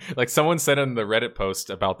 like someone said in the Reddit post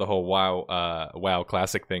about the whole WoW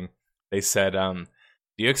Classic thing, they said,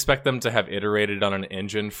 do you expect them to have iterated on an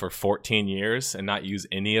engine for 14 years and not use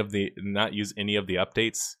any of the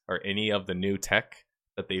updates or any of the new tech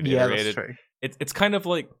that they've iterated? That's true. It's kind of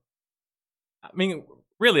like, I mean,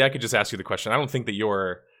 really, I could just ask you the question. I don't think that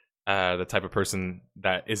you're the type of person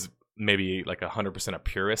that is maybe like 100% a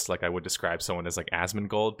purist, like I would describe someone as like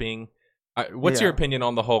Asmongold being. What's your opinion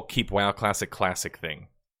on the whole keep WoW classic thing?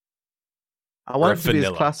 I want it to be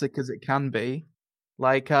as classic as it can be.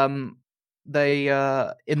 Like, they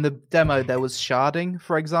in the demo there was sharding,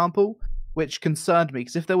 for example, which concerned me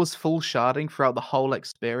because if there was full sharding throughout the whole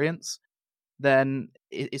experience, then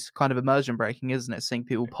it's kind of immersion breaking, isn't it? Seeing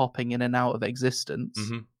people popping in and out of existence.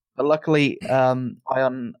 Mm-hmm. But luckily,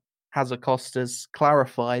 Ion Hazakostas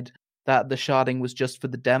clarified that the sharding was just for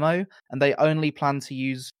the demo, and they only plan to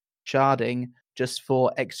use sharding just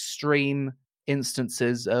for extreme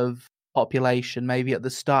instances of population, maybe at the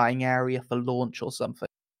starting area for launch or something.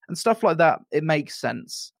 And stuff like that, it makes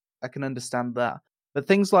sense. I can understand that. But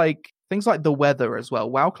things like the weather as well.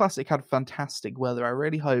 WoW Classic had fantastic weather. I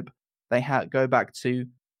really hope they go back to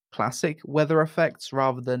classic weather effects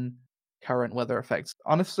rather than current weather effects.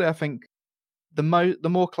 Honestly, I think the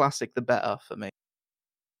more classic, the better for me.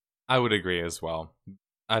 I would agree as well.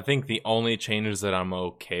 I think the only changes that I'm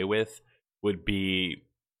okay with would be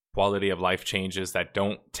quality of life changes that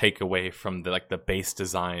don't take away from the base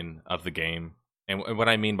design of the game. And what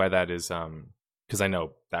I mean by that is, because I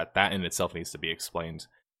know that in itself needs to be explained.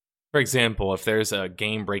 For example, if there's a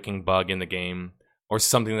game-breaking bug in the game or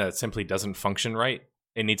something that simply doesn't function right,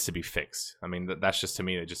 it needs to be fixed. I mean, that's just, to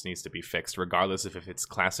me, it just needs to be fixed, regardless if it's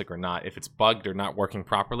classic or not. If it's bugged or not working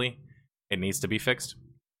properly, it needs to be fixed.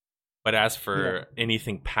 But as for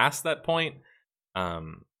anything past that point,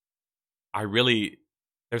 there's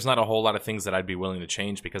not a whole lot of things that I'd be willing to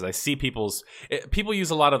change, because I see people use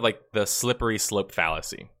a lot of like the slippery slope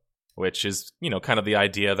fallacy, which is, kind of the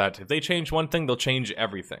idea that if they change one thing, they'll change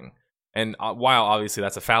everything. And while obviously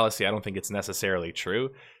that's a fallacy, I don't think it's necessarily true.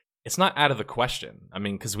 It's not out of the question. I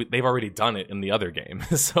mean, because they've already done it in the other game.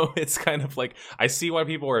 So it's kind of like, I see why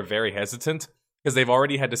people are very hesitant, because they've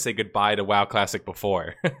already had to say goodbye to WoW Classic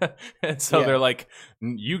before. And so they're like,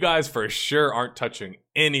 you guys for sure aren't touching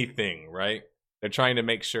anything, right? They're trying to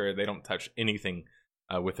make sure they don't touch anything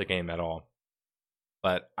with the game at all.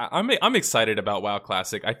 But I'm excited about WoW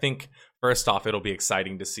Classic. I think, first off, it'll be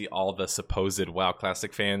exciting to see all the supposed WoW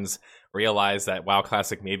Classic fans realize that WoW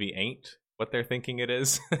Classic maybe ain't what they're thinking it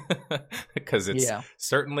is. Because it's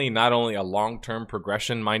certainly not only a long-term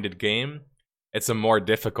progression-minded game, it's a more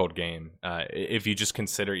difficult game. If you just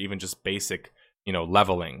consider even just basic,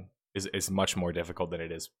 leveling is much more difficult than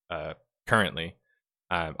it is currently.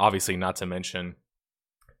 Obviously, not to mention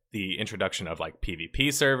the introduction of like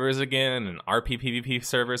PvP servers again and RP PvP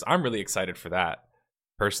servers. I'm really excited for that,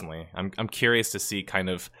 personally. I'm curious to see kind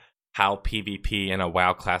of how PvP in a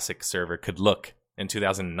WoW Classic server could look in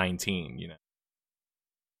 2019,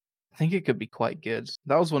 I think it could be quite good.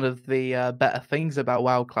 That was one of the better things about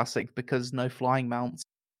WoW Classic, because no flying mounts.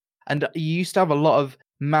 And you used to have a lot of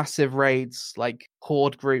massive raids, like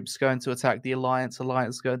Horde groups going to attack the Alliance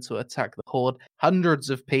going to attack the Horde, hundreds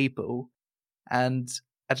of people. And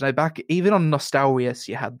I don't know, back even on Nostalrius,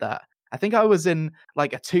 you had that. I think I was in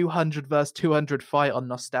like a 200 versus 200 fight on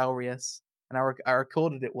Nostalrius, and I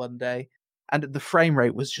recorded it one day, and the frame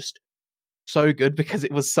rate was just so good because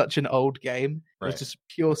it was such an old game. Right. It was just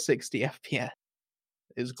pure 60 FPS.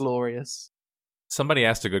 It was glorious. Somebody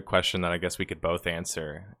asked a good question that I guess we could both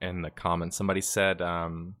answer in the comments. Somebody said,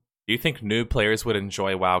 do you think new players would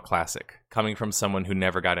enjoy WoW Classic, coming from someone who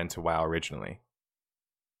never got into WoW originally?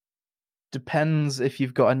 Depends if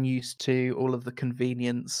you've gotten used to all of the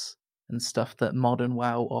convenience and stuff that modern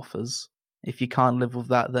WoW offers. If you can't live with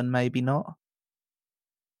that, then maybe not.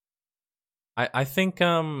 I think,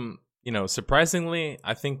 surprisingly,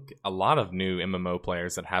 I think a lot of new MMO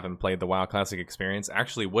players that haven't played the WoW Classic experience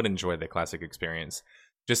actually would enjoy the Classic experience,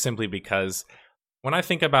 just simply because when I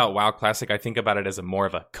think about WoW Classic, I think about it as more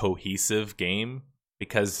of a cohesive game,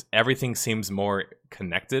 because everything seems more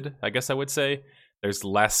connected, I guess I would say. There's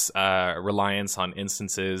less reliance on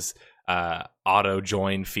instances,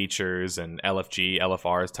 auto-join features, and LFG,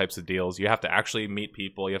 LFRs types of deals. You have to actually meet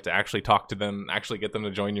people, you have to actually talk to them, actually get them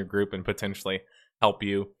to join your group and potentially help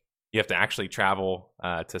you. You have to actually travel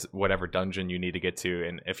to whatever dungeon you need to get to.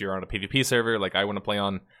 And if you're on a PvP server, like I want to play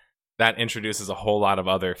on, that introduces a whole lot of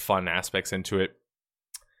other fun aspects into it.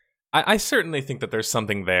 I certainly think that there's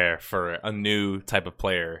something there for a new type of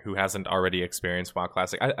player who hasn't already experienced WoW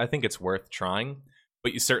Classic. I think it's worth trying,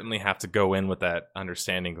 but you certainly have to go in with that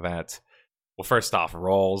understanding that, well, first off,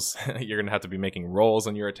 rolls. You're going to have to be making rolls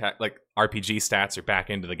on your attack. Like, RPG stats are back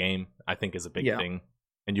into the game, I think is a big thing.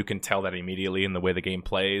 And you can tell that immediately in the way the game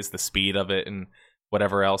plays, the speed of it, and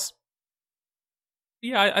whatever else.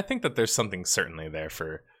 Yeah, I think that there's something certainly there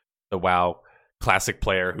for the WoW Classic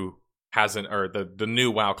player who hasn't, or the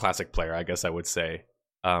new WoW Classic player, I guess I would say.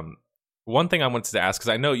 One thing I wanted to ask, because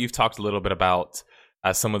I know you've talked a little bit about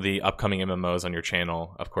some of the upcoming MMOs on your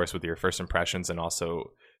channel, of course, with your first impressions, and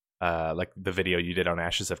also like the video you did on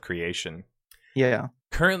Ashes of Creation. Yeah.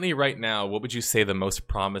 Currently, right now, what would you say the most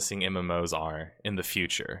promising MMOs are in the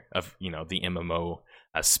future of, the MMO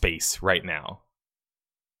space right now?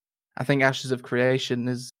 I think Ashes of Creation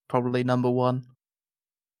is probably number one.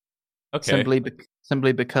 Okay.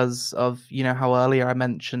 Simply because of, how earlier I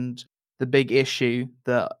mentioned the big issue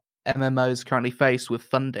that MMOs currently face with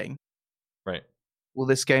funding. Right. Well,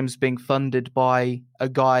 this game's being funded by a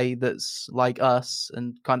guy that's like us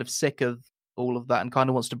and kind of sick of all of that and kind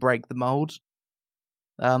of wants to break the mold.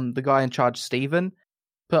 The guy in charge, Steven,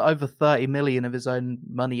 put over 30 million of his own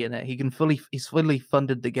money in it. He's fully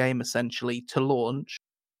funded the game essentially to launch,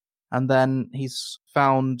 and then he's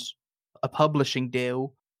found a publishing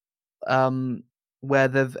deal where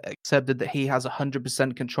they've accepted that he has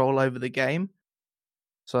 100% control over the game.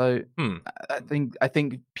 So I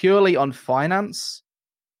think purely on finance,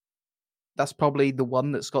 that's probably the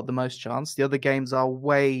one that's got the most chance. The other games are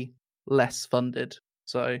way less funded.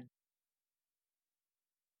 So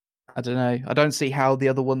I don't know. I don't see how the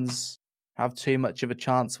other ones have too much of a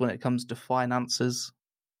chance when it comes to finances.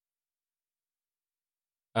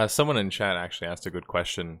 Someone in chat actually asked a good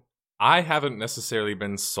question. I haven't necessarily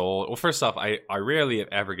been sold. Well, first off, I rarely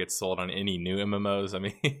ever get sold on any new MMOs. I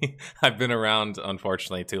mean, I've been around,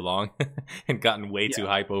 unfortunately, too long and gotten way too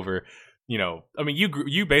hype over, I mean,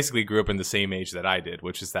 you basically grew up in the same age that I did,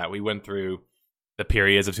 which is that we went through the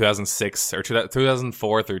periods of 2006 or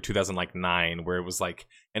 2004 through 2009, where it was like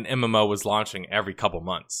an MMO was launching every couple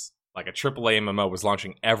months. Like a AAA MMO was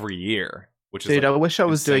launching every year. Which is, dude, I wish I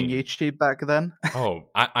was doing YouTube back then. Oh,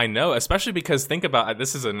 I know, especially because think about,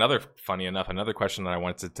 this is another question that I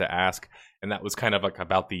wanted to ask, and that was kind of like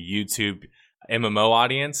about the YouTube MMO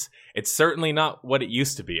audience. It's certainly not what it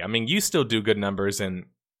used to be. I mean, you still do good numbers, and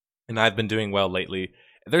I've been doing well lately.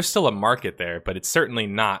 There's still a market there, but it's certainly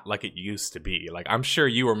not like it used to be. Like, I'm sure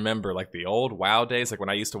you remember like the old WoW days, like when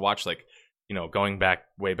I used to watch like, going back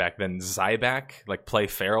way back then, Zyback, like play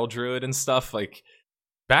Feral Druid and stuff. Like,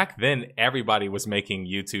 back then, everybody was making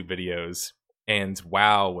YouTube videos, and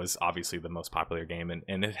WoW was obviously the most popular game,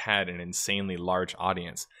 and it had an insanely large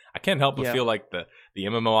audience. I can't help but feel like the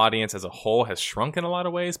MMO audience as a whole has shrunk in a lot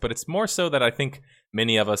of ways, but it's more so that I think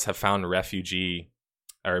many of us have found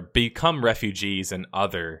become refugees in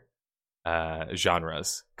other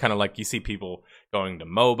genres. Kind of like you see people going to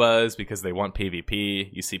MOBAs because they want PvP.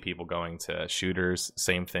 You see people going to shooters,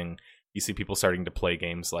 same thing. You see people starting to play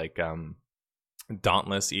games like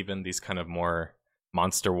Dauntless, even these kind of more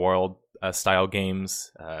Monster World style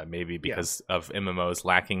games, maybe because of MMOs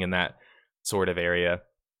lacking in that sort of area.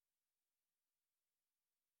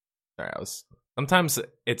 Sorry, sometimes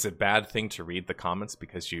it's a bad thing to read the comments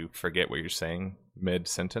because you forget what you're saying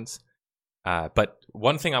mid-sentence. But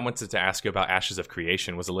one thing I wanted to ask you about Ashes of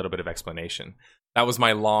Creation was a little bit of explanation. That was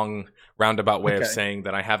my long roundabout way of saying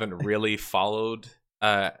that I haven't really followed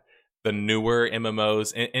the newer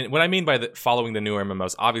MMOs. And what I mean by following the newer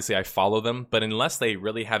MMOs, obviously I follow them, but unless they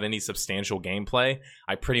really have any substantial gameplay,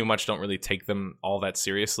 I pretty much don't really take them all that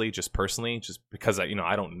seriously, just personally, just because I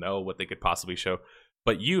don't know what they could possibly show.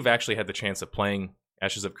 But you've actually had the chance of playing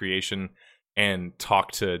Ashes of Creation and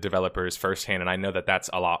talk to developers firsthand, and I know that that's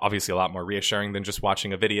obviously a lot more reassuring than just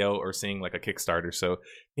watching a video or seeing like a Kickstarter. So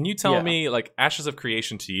can you tell me, like, Ashes of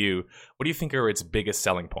Creation to you, what do you think are its biggest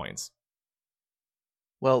selling points?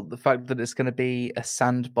 Well, the fact that it's going to be a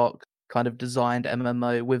sandbox kind of designed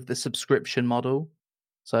MMO with the subscription model.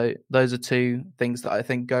 So those are two things that I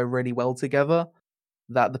think go really well together,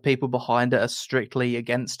 that the people behind it are strictly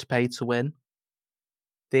against pay to win.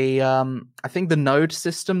 I think the node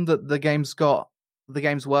system that the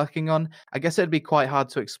game's working on, I guess it'd be quite hard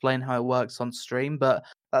to explain how it works on stream, but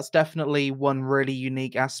that's definitely one really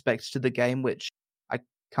unique aspect to the game, which I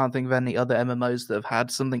can't think of any other MMOs that have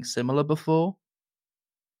had something similar before.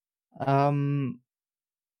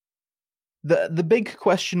 The big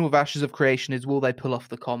question with Ashes of Creation is, will they pull off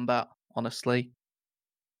the combat, honestly?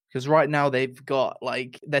 Because right now they've got,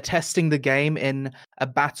 like, they're testing the game in a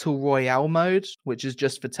battle royale mode, which is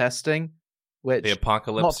just for testing. Which the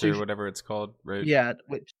Apocalypse or whatever it's called, right? Yeah,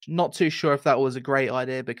 which not too sure if that was a great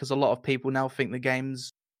idea, because a lot of people now think the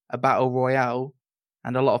game's a battle royale,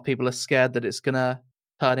 and a lot of people are scared that it's gonna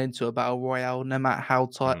turn into a battle royale, no matter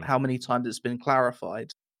how many times it's been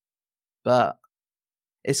clarified. But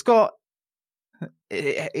it's got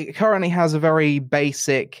it currently has a very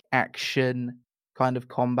basic action kind of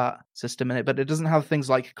combat system in it, but it doesn't have things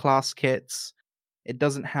like class kits. It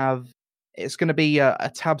doesn't have. It's going to be a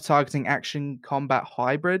tab targeting action combat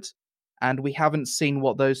hybrid, and we haven't seen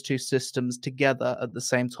what those two systems together at the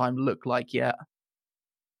same time look like yet.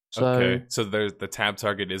 Okay, so the tab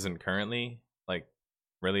target isn't currently like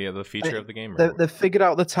really the feature of the game. They've figured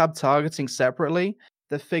out the tab targeting separately.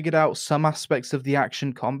 They've figured out some aspects of the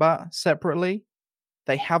action combat separately.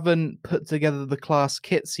 They haven't put together the class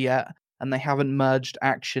kits yet, and they haven't merged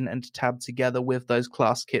action and tab together with those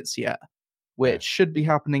class kits yet, which should be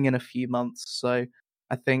happening in a few months. So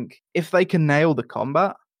I think if they can nail the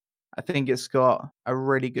combat, I think it's got a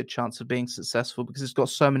really good chance of being successful, because it's got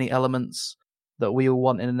so many elements that we all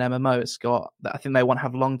want in an MMO. It's got that I think they want to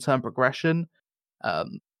have long-term progression,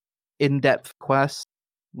 in-depth quests,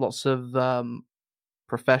 lots of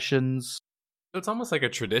professions. So it's almost like a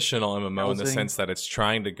traditional MMO in the sense that it's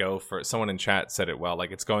trying to go for, someone in chat said it well,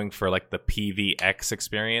 like it's going for like the PvX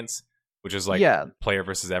experience, which is like player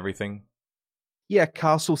versus everything. Yeah,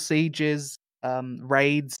 castle sieges,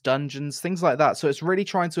 raids, dungeons, things like that. So it's really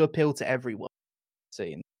trying to appeal to everyone.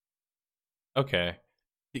 Okay.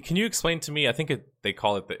 Can you explain to me, I think they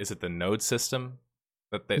call it, is it the node system?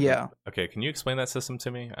 Okay, can you explain that system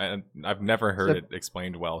to me? I've never heard it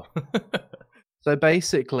explained well. So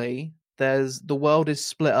basically, the world is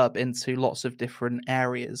split up into lots of different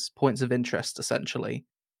areas, points of interest, essentially.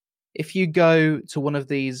 If you go to one of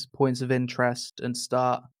these points of interest and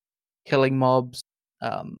start killing mobs,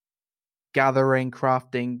 gathering,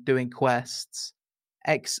 crafting, doing quests,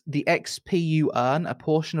 the XP you earn, a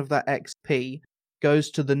portion of that XP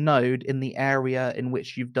goes to the node in the area in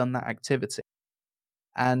which you've done that activity.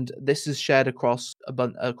 And this is shared across a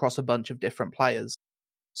bunch of different players.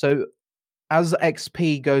 So as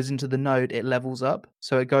XP goes into the node, it levels up.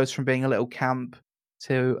 So it goes from being a little camp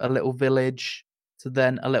to a little village to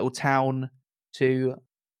then a little town to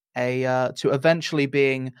eventually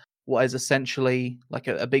being what is essentially like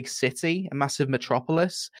a big city, a massive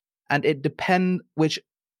metropolis. And it depends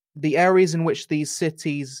the areas in which these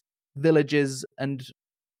cities, villages, and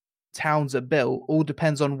towns are built all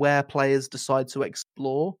depends on where players decide to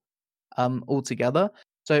explore altogether.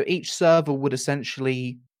 So each server would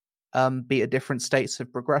essentially be at different states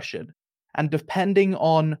of progression. And depending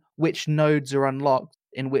on which nodes are unlocked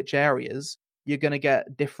in which areas, you're going to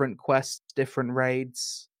get different quests, different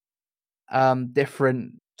raids,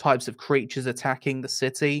 different types of creatures attacking the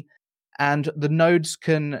city. And the nodes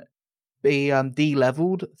can be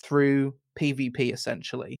de-leveled through PvP,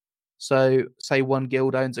 essentially. So, say one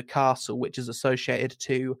guild owns a castle which is associated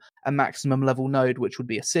to a maximum level node, which would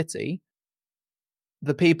be a city.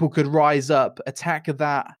 The people could rise up, attack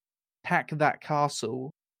that castle,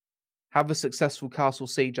 have a successful castle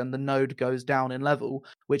siege, and the node goes down in level,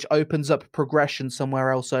 which opens up progression somewhere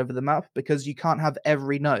else over the map, because you can't have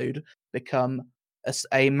every node become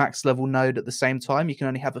a max level node at the same time. You can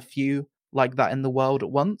only have a few like that in the world at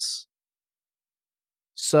once.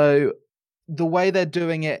 So the way they're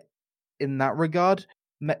doing it in that regard,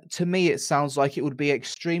 to me, it sounds like it would be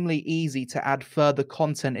extremely easy to add further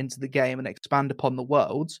content into the game and expand upon the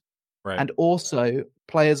world. Right. And also,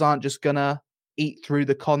 players aren't just going to eat through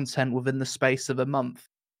the content within the space of a month,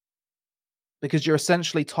 because you're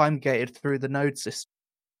essentially time gated through the node system.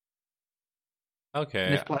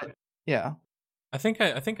 Okay. Yeah. I think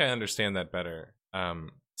I understand that better.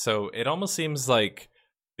 So it almost seems like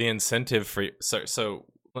the incentive for so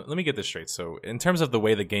let me get this straight. So in terms of the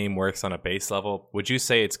way the game works on a base level, would you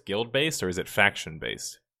say it's guild based or is it faction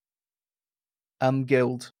based?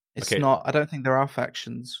 Guild. It's not. I don't think there are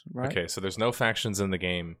factions, right? Okay, so there's no factions in the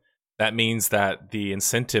game. That means that the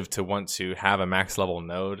incentive to want to have a max level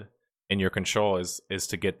node in your control is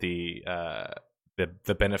to get the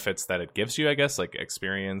benefits that it gives you, I guess, like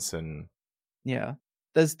experience and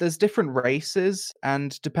there's different races,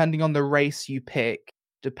 and depending on the race you pick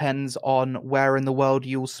depends on where in the world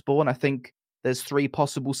you'll spawn. I think there's 3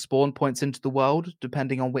 possible spawn points into the world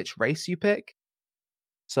depending on which race you pick.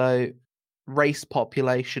 So race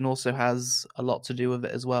population also has a lot to do with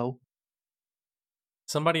it as well.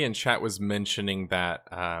 Somebody in chat was mentioning that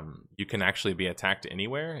you can actually be attacked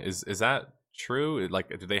anywhere. Is that true? Like,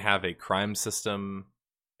 do they have a crime system,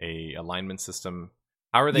 a alignment system?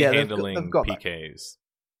 How are they handling they've got PKs?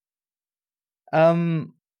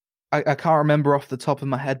 I can't remember off the top of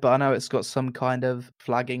my head, but I know it's got some kind of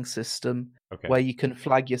flagging system where you can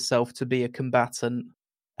flag yourself to be a combatant,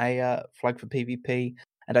 a flag for PvP.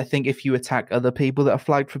 And I think if you attack other people that are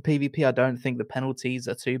flagged for PvP, I don't think the penalties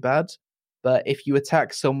are too bad. But if you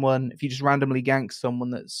attack someone, if you just randomly gank someone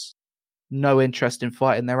that's no interest in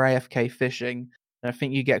fighting, they're AFK fishing, then I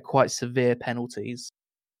think you get quite severe penalties.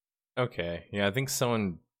 Okay, yeah, I think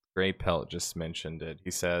someone, Grey Pelt, just mentioned it. He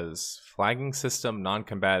says, flagging system,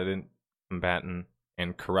 non-combatant, combatant,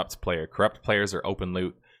 and corrupt player. Corrupt players are open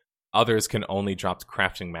loot. Others can only drop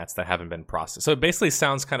crafting mats that haven't been processed. So it basically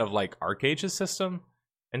sounds kind of like Arcage's system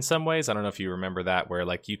in some ways. I don't know if you remember that, where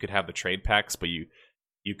like you could have the trade packs, but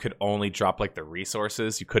you could only drop like the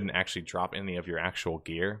resources. You couldn't actually drop any of your actual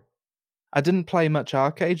gear. I didn't play much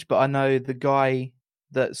Arcage, but I know the guy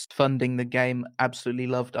that's funding the game absolutely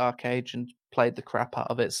loved Arcage and played the crap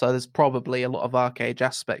out of it. So there's probably a lot of Arcage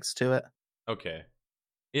aspects to it. Okay.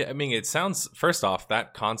 Yeah, I mean, it sounds, first off,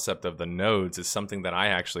 that concept of the nodes is something that I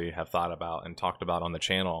actually have thought about and talked about on the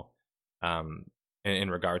channel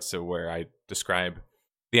in regards to where I describe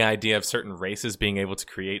the idea of certain races being able to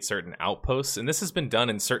create certain outposts. And this has been done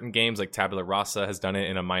in certain games, like Tabula Rasa has done it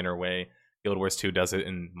in a minor way. Guild Wars 2 does it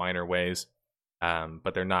in minor ways,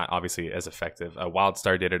 but they're not obviously as effective.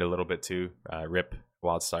 WildStar did it a little bit too, RIP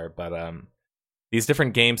WildStar. But these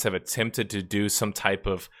different games have attempted to do some type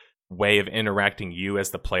of way of interacting you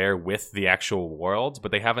as the player with the actual world, but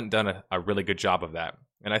they haven't done a really good job of that.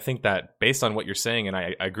 And I think that based on what you're saying, and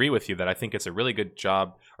I agree with you, that I think it's a really good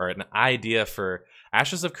job or an idea for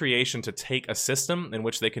Ashes of Creation to take a system in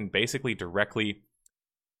which they can basically directly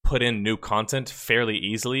put in new content fairly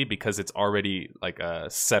easily because it's already like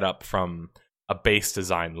set up from a base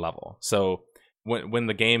design level. So when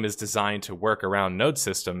the game is designed to work around node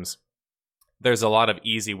systems, there's a lot of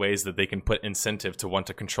easy ways that they can put incentive to want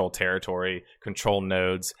to control territory, control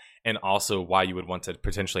nodes, and also why you would want to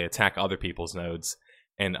potentially attack other people's nodes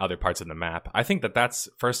and other parts of the map. I think that's,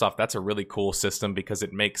 first off, that's a really cool system because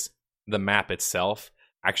it makes the map itself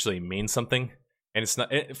actually mean something. And it's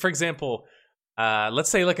not, for example, let's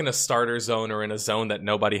say like in a starter zone or in a zone that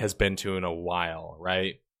nobody has been to in a while,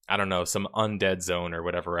 right? I don't know, some undead zone or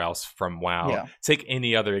whatever else from WoW. Yeah. Take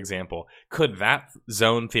any other example. Could that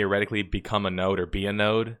zone theoretically become a node or be a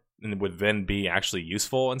node and would then be actually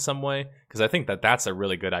useful in some way? Because I think that's a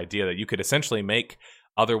really good idea, that you could essentially make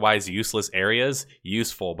otherwise useless areas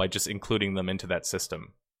useful by just including them into that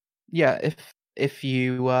system. Yeah, if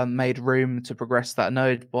you made room to progress that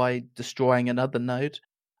node by destroying another node.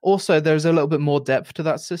 Also, there's a little bit more depth to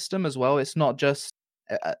that system as well. It's not just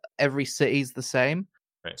every city's the same.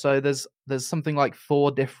 Right. So there's something like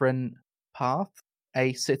 4 different paths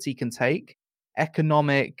a city can take: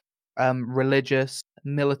 economic, religious,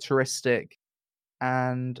 militaristic,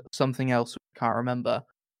 and something else I can't remember.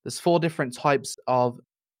 There's 4 different types of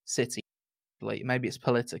city. Like maybe it's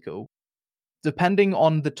political. Depending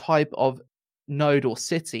on the type of node or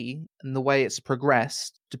city and the way it's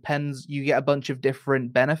progressed, depends, you get a bunch of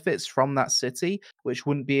different benefits from that city which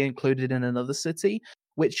wouldn't be included in another city,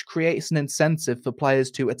 which creates an incentive for players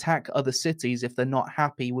to attack other cities if they're not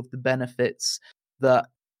happy with the benefits that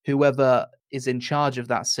whoever is in charge of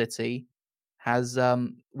that city has,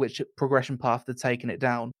 which progression path they're taking it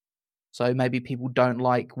down. So maybe people don't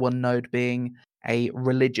like one node being a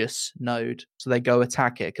religious node, so they go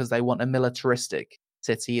attack it because they want a militaristic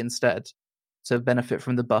city instead to benefit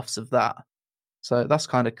from the buffs of that. So that's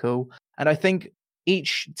kind of cool. And I think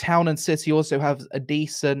each town and city also has a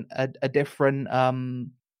different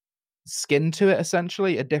skin to it,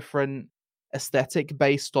 essentially, a different aesthetic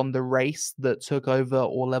based on the race that took over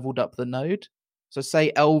or leveled up the node. So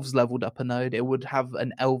say elves leveled up a node, it would have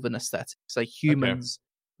an elven aesthetic. Say humans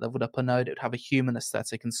leveled up a node, it would have a human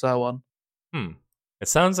aesthetic, and so on. It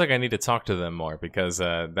sounds like I need to talk to them more, because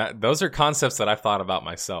those are concepts that I've thought about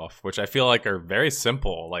myself, which I feel like are very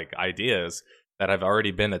simple, like ideas that have already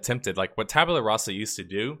been attempted. Like what Tabula Rasa used to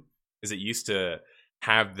do is it used to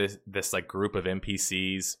have this like group of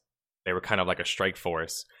NPCs. They were kind of like a strike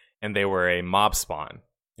force, and they were a mob spawn.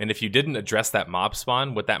 And if you didn't address that mob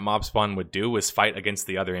spawn, what that mob spawn would do was fight against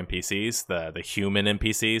the other NPCs, the human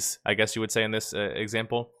NPCs, I guess you would say in this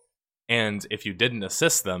example. And if you didn't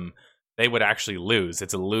assist them, they would actually lose.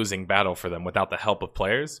 It's a losing battle for them without the help of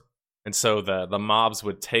players. And so the mobs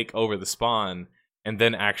would take over the spawn and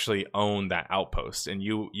then actually own that outpost. And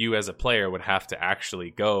you as a player would have to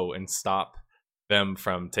actually go and stop them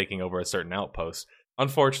from taking over a certain outpost.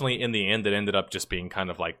 unfortunately, in the end, it ended up just being kind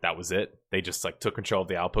of like that was it. They just like took control of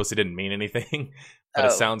the outpost. It didn't mean anything. But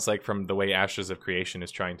it sounds like from the way Ashes of Creation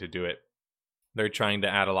is trying to do it, they're trying to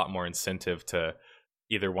add a lot more incentive to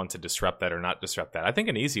either want to disrupt that or not disrupt that. I think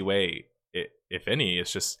an easy way, if any,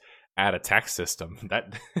 is just add a tax system.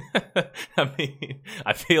 That I mean,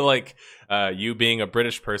 I feel like you being a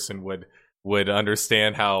British person would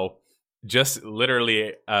understand how just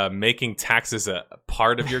literally making taxes a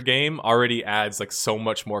part of your game already adds like so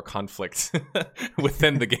much more conflict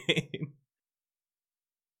within the game.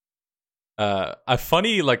 A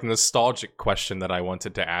funny, like, nostalgic question that I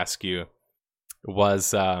wanted to ask you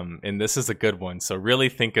was, and this is a good one, so really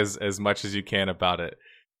think as much as you can about it.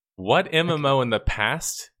 What MMO in the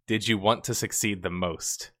past did you want to succeed the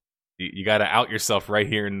most? You got to out yourself right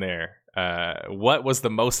here and there. What was the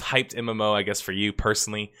most hyped MMO, I guess, for you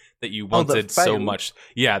personally, that you wanted so much?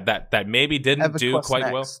 Yeah, that maybe didn't do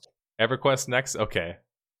quite well. EverQuest Next? Okay.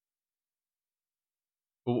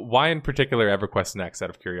 Why in particular EverQuest Next, out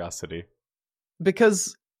of curiosity?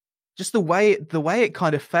 Because just the way it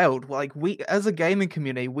kind of failed. Like, we, as a gaming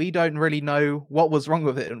community, we don't really know what was wrong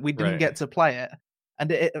with it, and we didn't get to play it.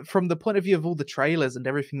 And from the point of view of all the trailers and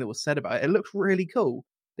everything that was said about it, it looked really cool.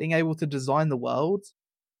 Being able to design the world,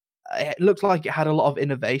 it looked like it had a lot of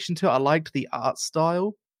innovation to it. I liked the art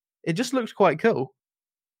style. It just looked quite cool.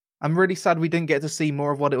 I'm really sad we didn't get to see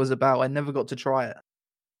more of what it was about. I never got to try it.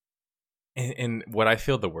 And what I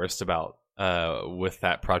feel the worst about with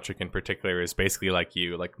that project in particular is basically like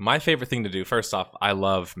you. Like, my favorite thing to do, first off, I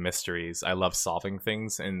love mysteries. I love solving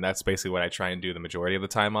things, and that's basically what I try and do the majority of the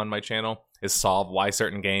time on my channel, is solve why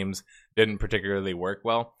certain games didn't particularly work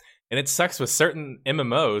well. And it sucks with certain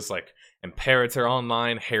MMOs like Imperator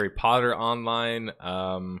Online, Harry Potter Online,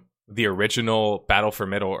 the original Battle for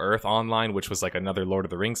Middle-earth Online, which was like another Lord of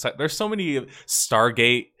the Rings site. There's so many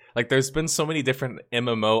Stargate. Like, there's been so many different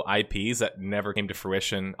MMO IPs that never came to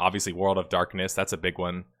fruition. Obviously, World of Darkness, that's a big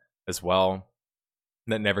one as well,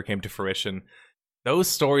 that never came to fruition. Those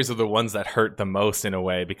stories are the ones that hurt the most in a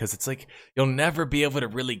way, because it's like, you'll never be able to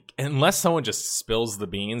really, unless someone just spills the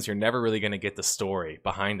beans, you're never really going to get the story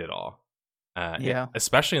behind it all.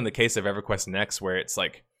 Especially in the case of EverQuest Next, where it's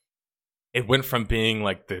like, it went from being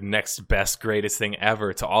like the next best, greatest thing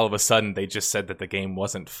ever to all of a sudden they just said that the game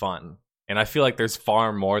wasn't fun. And I feel like there's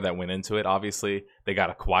far more that went into it. Obviously, they got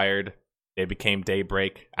acquired. They became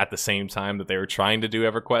Daybreak at the same time that they were trying to do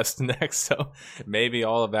EverQuest Next. So maybe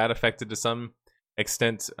all of that affected to some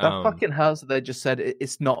extent. That fucking hurts that they just said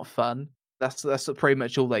it's not fun. That's pretty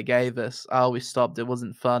much all they gave us. Oh, we stopped. It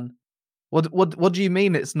wasn't fun. What do you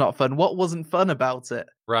mean it's not fun? What wasn't fun about it?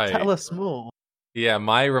 Right. Tell us more. Yeah,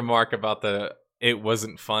 my remark about the "it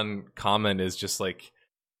wasn't fun" comment is just like,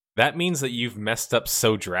 that means that you've messed up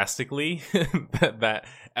so drastically that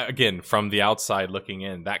again, from the outside looking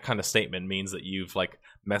in, that kind of statement means that you've like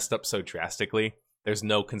messed up so drastically. There's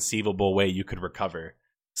no conceivable way you could recover.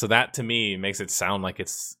 So that to me makes it sound like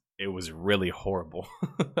it was really horrible.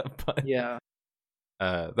 But, yeah,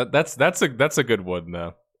 that's a good one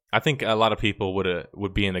though. I think a lot of people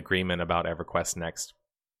would be in agreement about EverQuest Next.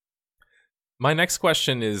 My next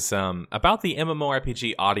question is about the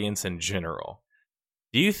MMORPG audience in general.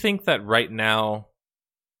 Do you think that right now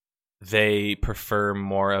they prefer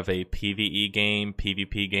more of a PvE game,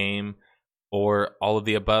 PvP game, or all of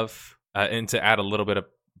the above? And to add a little bit of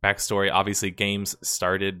backstory, obviously games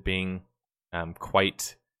started being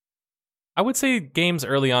quite... I would say games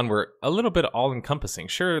early on were a little bit all-encompassing.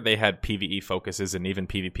 Sure, they had PvE focuses and even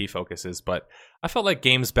PvP focuses, but I felt like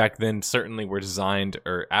games back then certainly were designed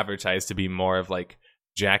or advertised to be more of like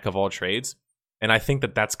jack of all trades. And I think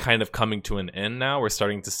that that's kind of coming to an end now. We're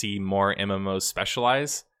starting to see more MMOs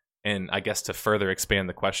specialize. And I guess to further expand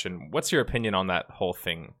the question, what's your opinion on that whole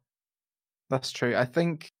thing? That's true. I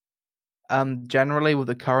think generally with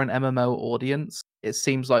the current MMO audience, it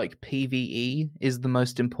seems like PvE is the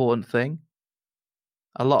most important thing.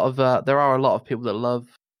 There are a lot of people that love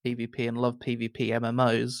PvP and love PvP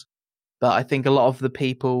MMOs, but I think a lot of the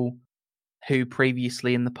people who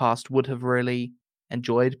previously in the past would have really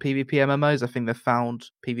enjoyed PvP MMOs, I think they've found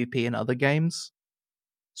PvP in other games.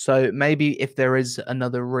 So maybe if there is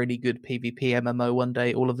another really good PvP MMO one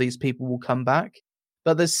day, all of these people will come back.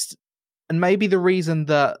 And maybe the reason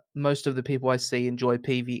that most of the people I see enjoy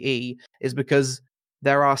PvE is because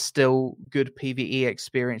there are still good PvE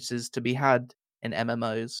experiences to be had in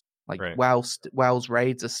MMOs. Like, right. WoW's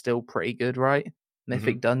raids are still pretty good, right?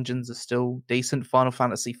 Mythic Dungeons are still decent. Final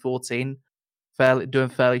Fantasy XIV doing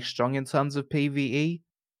fairly strong in terms of PvE.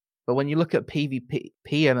 But when you look at PvP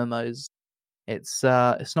MMOs, it's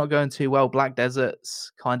not going too well. Black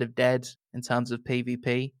Desert's kind of dead in terms of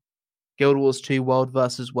PvP. Guild Wars 2 World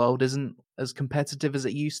versus World isn't as competitive as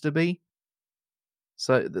it used to be.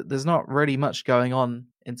 So there's not really much going on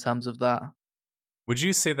in terms of that. Would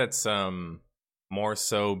you say that's more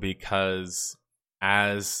so because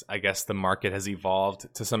as I guess the market has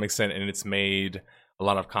evolved to some extent and it's made a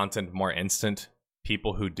lot of content more instant,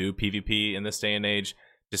 people who do PvP in this day and age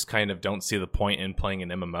just kind of don't see the point in playing an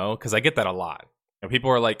MMO? Because I get that a lot. And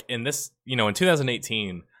people are like, in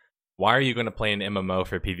 2018, why are you going to play an MMO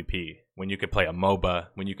for PvP when you could play a MOBA,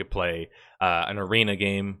 when you could play an arena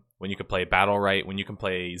game, when you could play Battle Right, when you can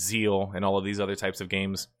play Zeal and all of these other types of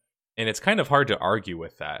games? And it's kind of hard to argue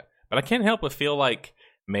with that. But I can't help but feel like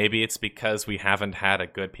maybe it's because we haven't had a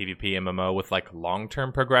good PvP MMO with like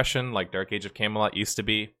long-term progression like Dark Age of Camelot used to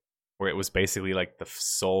be, where it was basically like the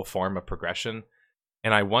sole form of progression.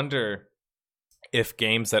 And I wonder if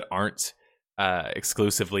games that aren't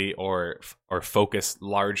exclusively or focused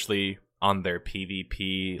largely on their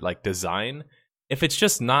PvP like design, if it's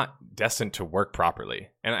just not destined to work properly.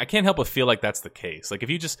 And I can't help but feel like that's the case. Like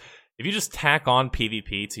if you just tack on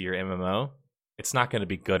PvP to your MMO, it's not going to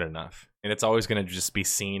be good enough. And it's always going to just be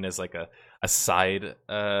seen as like a side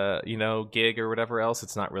gig or whatever else.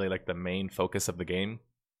 It's not really like the main focus of the game.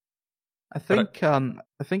 I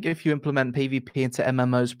think if you implement PvP into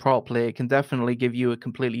MMOs properly, it can definitely give you a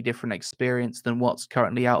completely different experience than what's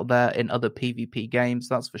currently out there in other PvP games.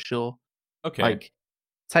 That's for sure. Okay. Like,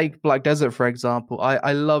 take Black Desert, for example.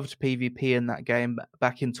 I loved PvP in that game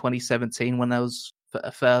back in 2017 when there was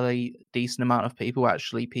a fairly decent amount of people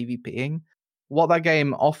actually PvPing. What that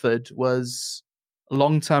game offered was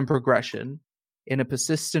long-term progression in a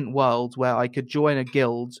persistent world where I could join a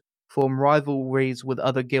guild, form rivalries with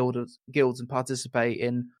other guilds and participate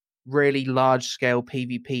in really large-scale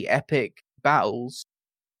PvP epic battles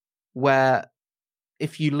where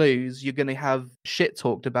if you lose, you're going to have shit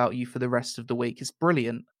talked about you for the rest of the week. It's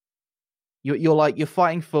brilliant. You're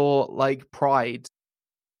fighting for like pride,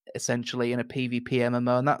 essentially, in a PvP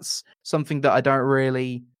MMO, and that's something that I don't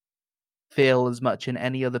really feel as much in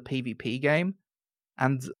any other PvP game.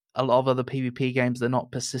 And a lot of other PvP games, they're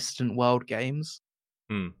not persistent world games.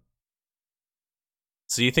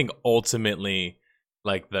 So you think ultimately,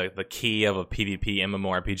 like the key of a PvP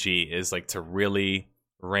MMORPG is like to really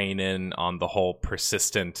rein in on the whole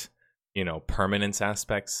persistent, permanence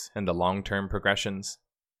aspects and the long-term progressions?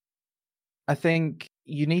 I think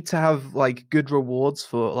you need to have like good rewards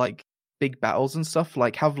for like big battles and stuff,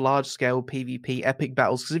 like have large-scale PvP epic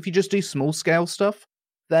battles, because if you just do small-scale stuff,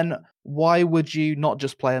 then why would you not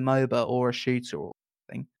just play a MOBA or a shooter or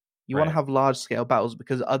something? You want to have large-scale battles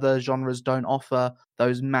because other genres don't offer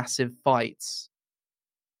those massive fights.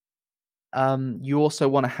 You also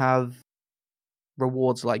want to have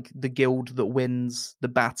rewards like the guild that wins the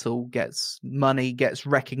battle gets money, gets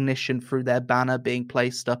recognition through their banner being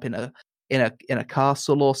placed up in a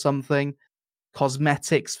castle or something,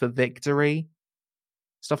 cosmetics for victory,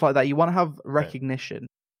 stuff like that. You want to have recognition.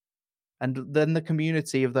 And then the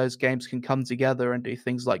community of those games can come together and do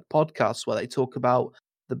things like podcasts where they talk about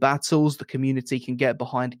the battles. The community can get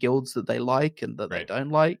behind guilds that they like and that they don't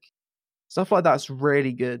like. Stuff like that's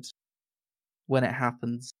really good when it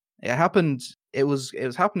happens. It happened. It was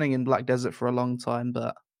happening in Black Desert for a long time,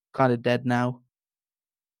 but kind of dead now.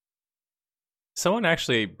 Someone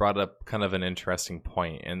actually brought up kind of an interesting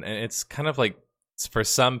point, and it's kind of like for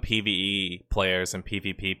some PvE players and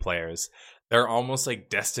PvP players, they're almost like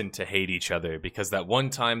destined to hate each other because that one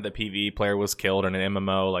time the PvE player was killed in an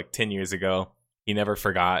MMO like 10 years ago, he never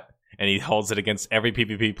forgot, and he holds it against every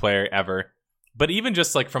PvP player ever. But even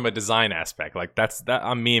just like from a design aspect, like that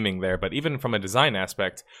I'm memeing there, but even from a design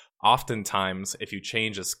aspect, oftentimes if you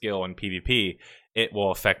change a skill in PvP, it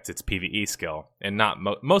will affect its PvE skill. And not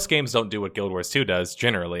most games don't do what Guild Wars 2 does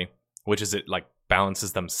generally, which is it like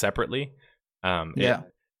balances them separately.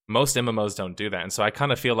 Most MMOs don't do that. And so I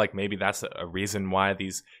kind of feel like maybe that's a reason why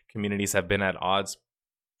these communities have been at odds.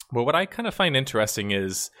 But what I kind of find interesting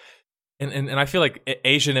is, and I feel like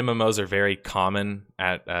Asian MMOs are very common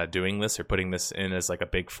at doing this or putting this in as like a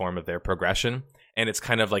big form of their progression. And it's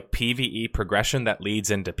kind of like PvE progression that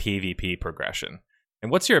leads into PvP progression.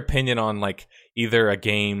 And what's your opinion on like either a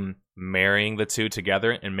game marrying the two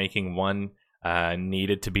together and making one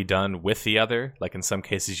needed to be done with the other? Like in some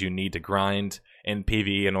cases you need to grind in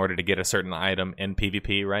PvE in order to get a certain item in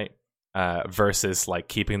PvP, right? Versus like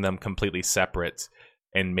keeping them completely separate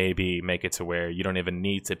and maybe make it to where you don't even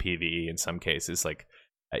need to PvE in some cases. Like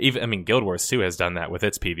Guild Wars 2 has done that with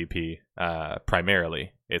its PvP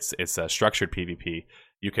primarily. It's a structured PvP.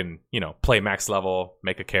 You can, play max level,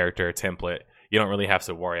 make a character, template, you don't really have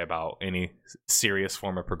to worry about any serious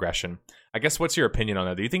form of progression. I guess what's your opinion on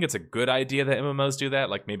that? Do you think it's a good idea that MMOs do that,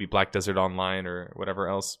 like maybe Black Desert Online or whatever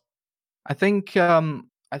else? I think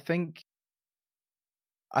PvPers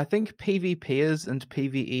and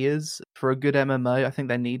PvEers for a good MMO, I think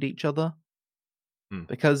they need each other.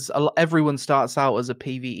 Because everyone starts out as a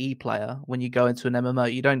PvE player when you go into an MMO.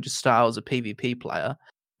 You don't just start out as a PvP player.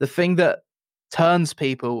 The thing that turns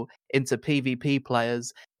people into PvP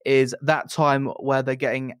players is that time where they're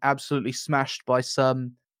getting absolutely smashed by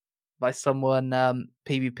someone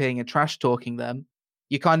PvPing and trash talking them.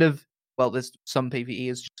 You kind of, there's some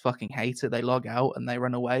PvEers just fucking hate it. They log out and they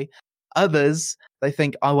run away. Others, they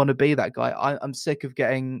think, I want to be that guy. I'm sick of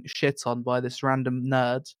getting shit on by this random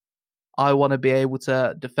nerd. I want to be able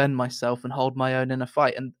to defend myself and hold my own in a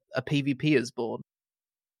fight, and a PvP is born.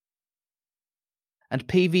 And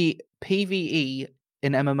PvE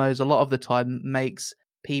in MMOs a lot of the time makes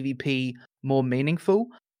PvP more meaningful.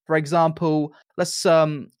 For example, let's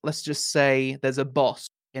just say there's a boss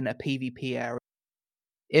in a PvP area.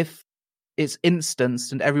 If it's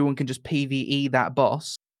instanced and everyone can just PvE that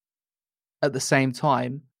boss at the same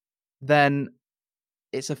time, then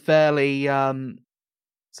it's a fairly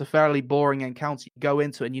boring encounter. You go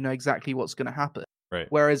into it and you know exactly what's going to happen. Right.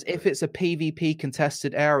 Whereas if it's a PvP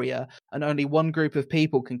contested area and only one group of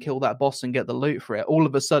people can kill that boss and get the loot for it, all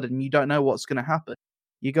of a sudden you don't know what's going to happen.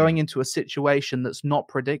 You're going into a situation that's not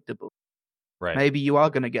predictable. Right. Maybe you are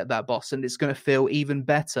going to get that boss, and it's going to feel even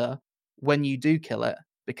better when you do kill it,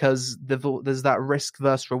 because there's that risk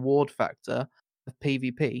versus reward factor of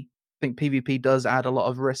PvP. I think PvP does add a lot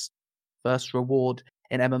of risk versus reward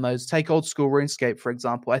in MMOs. Take old school RuneScape, for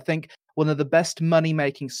example. I think one of the best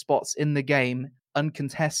money-making spots in the game,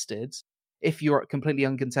 uncontested, if you're completely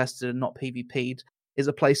uncontested and not PvP'd, is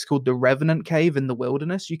a place called the Revenant Cave in the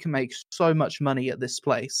wilderness. You can make so much money at this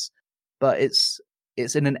place, but it's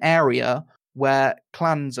in an area where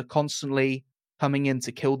clans are constantly coming in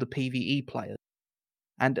to kill the PvE players.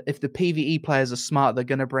 And if the PvE players are smart, they're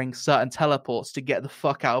going to bring certain teleports to get the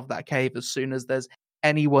fuck out of that cave as soon as there's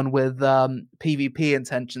anyone with PvP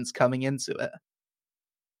intentions coming into it.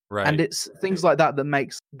 Right. And it's things like that that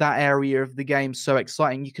makes that area of the game so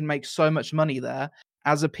exciting. You can make so much money there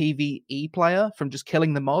as a PvE player from just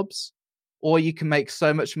killing the mobs, or you can make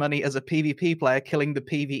so much money as a PvP player killing the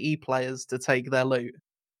PvE players to take their loot.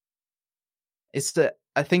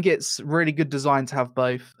 I think it's really good design to have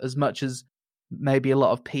both, as much as maybe a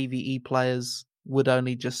lot of PvE players would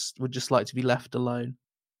just like to be left alone.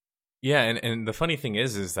 Yeah, and the funny thing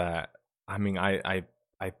is that, I mean, I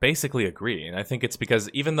basically agree. And I think it's because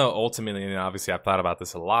even though ultimately, and obviously I've thought about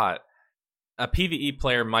this a lot, a PvE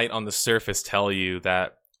player might on the surface tell you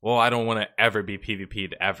that, well, I don't want to ever be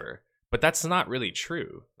PvP'd ever. But that's not really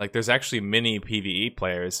true. Like, there's actually many PvE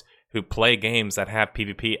players who play games that have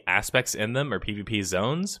PvP aspects in them or PvP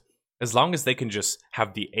zones. As long as they can just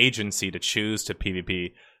have the agency to choose to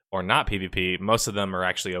PvP or not PvP, most of them are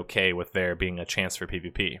actually okay with there being a chance for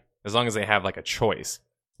PvP, as long as they have like a choice.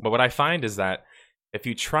 But what I find is that if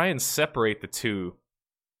you try and separate the two,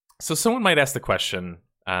 so someone might ask the question,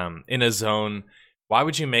 in a zone, why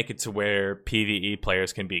would you make it to where PvE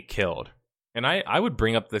players can be killed? And I would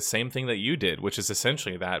bring up the same thing that you did, which is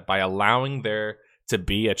essentially that by allowing there to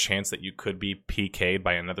be a chance that you could be PK'd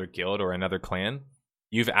by another guild or another clan,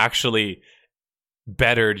 you've actually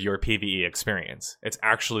bettered your PvE experience. It's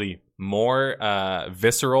actually more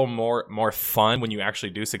visceral, more fun when you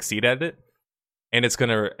actually do succeed at it. And it's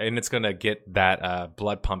gonna get that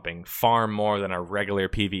blood pumping far more than a regular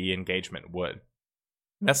PvE engagement would.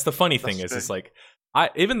 That's the funny thing is, it's like,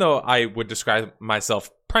 even though I would describe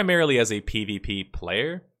myself primarily as a PvP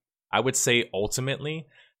player, I would say ultimately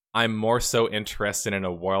I'm more so interested in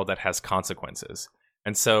a world that has consequences.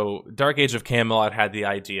 And so Dark Age of Camelot had the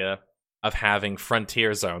idea of having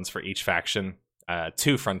frontier zones for each faction,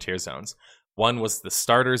 2 frontier zones. One was the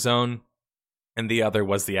starter zone, and the other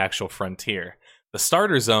was the actual frontier. The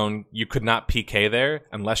starter zone, you could not PK there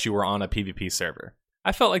unless you were on a PvP server.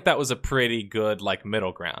 I felt like that was a pretty good like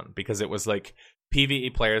middle ground, because it was like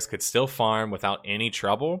PvE players could still farm without any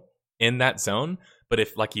trouble in that zone. But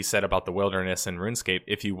if, like you said about the wilderness and RuneScape,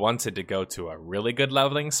 if you wanted to go to a really good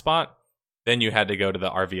leveling spot, then you had to go to the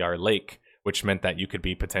RVR lake, which meant that you could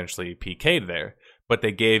be potentially PK'd there. But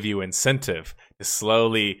they gave you incentive to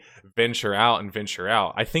slowly venture out and venture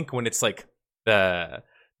out. I think when it's like the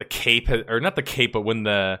cape, or not the cape, but when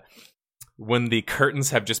the curtains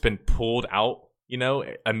have just been pulled out, you know,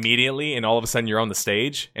 immediately, and all of a sudden you're on the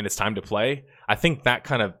stage and it's time to play, I think that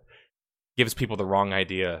kind of gives people the wrong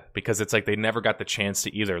idea, because it's like they never got the chance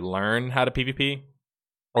to either learn how to PvP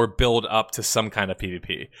or build up to some kind of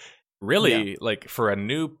PvP. really, like, for a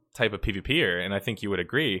new type of PvPer, and I think you would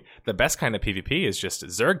agree, the best kind of PvP is just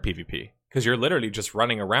Zerg PvP, because you're literally just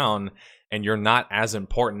running around and you're not as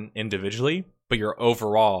important individually, but your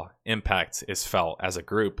overall impact is felt as a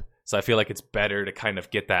group. So I feel like it's better to kind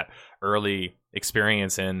of get that early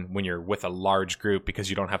experience in when you're with a large group, because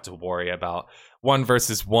you don't have to worry about 1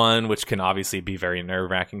 versus 1, which can obviously be very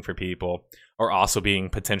nerve-wracking for people, or also being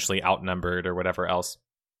potentially outnumbered or whatever else.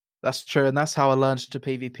 That's true, and that's how I learned to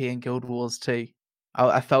PvP in Guild Wars too.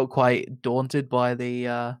 I felt quite daunted by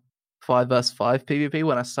the 5 vs 5 PvP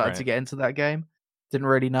when I started to get into that game. Didn't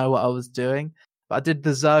really know what I was doing. But I did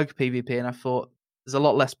the Zerg PvP and I thought there's a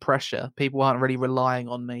lot less pressure. People aren't really relying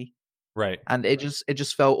on me. Right. And it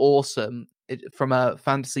just felt awesome from a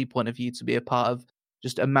fantasy point of view to be a part of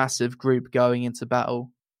just a massive group going into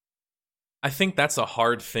battle. I think that's a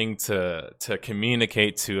hard thing to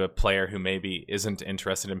communicate to a player who maybe isn't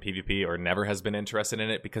interested in PvP or never has been interested in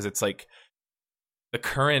it, because it's like the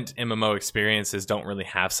current MMO experiences don't really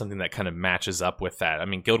have something that kind of matches up with that. I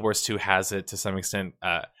mean, Guild Wars 2 has it to some extent.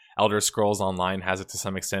 Elder Scrolls Online has it to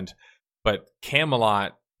some extent. But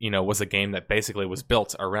Camelot, was a game that basically was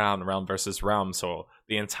built around Realm versus Realm. So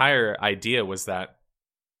the entire idea was that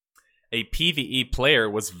a PvE player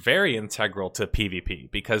was very integral to PvP,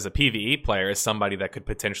 because a PvE player is somebody that could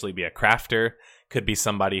potentially be a crafter, could be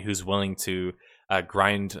somebody who's willing to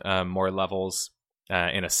grind more levels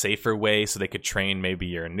in a safer way, so they could train maybe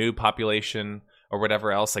your new population or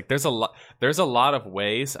whatever else. Like there's a lot of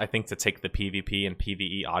ways, I think, to take the PvP and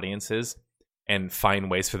PvE audiences and find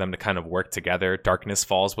ways for them to kind of work together. Darkness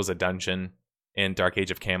Falls was a dungeon in Dark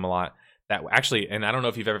Age of Camelot that actually, and I don't know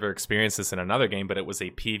if you've ever experienced this in another game, but it was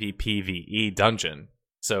a PvPvE dungeon.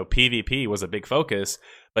 So PvP was a big focus,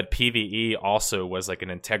 but PvE also was like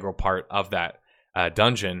an integral part of that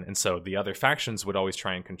dungeon. And so the other factions would always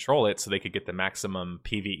try and control it so they could get the maximum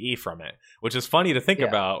PvE from it, which is funny to think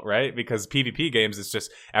about, right? Because PvP games, it's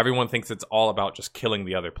just, everyone thinks it's all about just killing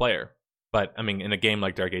the other player. But I mean, in a game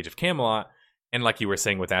like Dark Age of Camelot, and like you were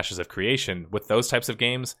saying with Ashes of Creation, with those types of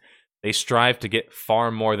games, they strive to get far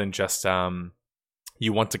more than just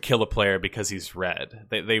you want to kill a player because he's red.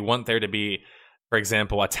 They want there to be, for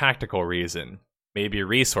example, a tactical reason, maybe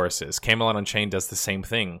resources. Camelot Unchained does the same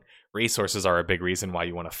thing. Resources are a big reason why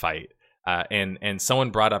you want to fight. And someone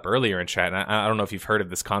brought up earlier in chat, and I don't know if you've heard of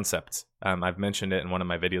this concept. I've mentioned it in one of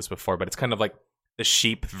my videos before, but it's kind of like the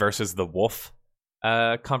sheep versus the wolf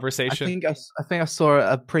conversation. I think I saw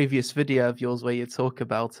a previous video of yours where you talk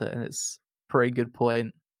about it, and it's a pretty good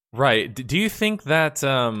point. Right. Do you think that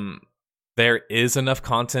there is enough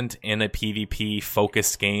content in a PvP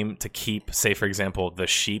focused game to keep, say, for example, the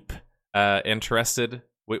sheep interested?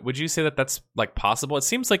 Would you say that that's like possible? It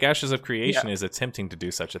seems like Ashes of Creation is attempting to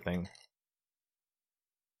do such a thing.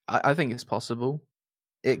 I think it's possible.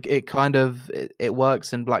 It kind of it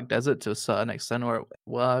works in Black Desert to a certain extent, or it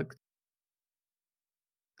works.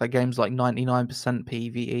 That game's like 99%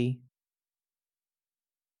 PvE.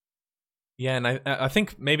 Yeah, and I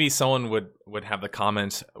think maybe someone would have the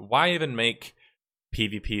comment, why even make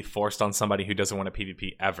PvP forced on somebody who doesn't want to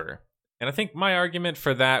PvP ever? And I think my argument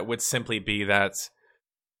for that would simply be that,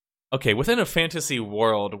 okay, within a fantasy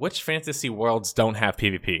world, which fantasy worlds don't have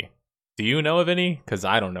PvP? Do you know of any? Because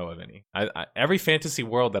I don't know of any. Every fantasy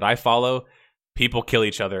world that I follow, people kill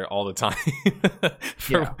each other all the time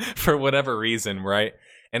for whatever reason, right?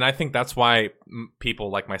 And I think that's why people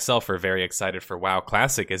like myself are very excited for WoW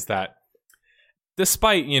Classic, is that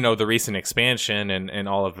despite, the recent expansion and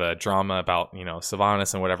all of the drama about,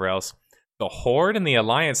 Sylvanas and whatever else, the Horde and the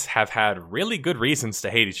Alliance have had really good reasons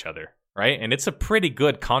to hate each other, right? And it's a pretty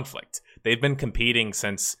good conflict. They've been competing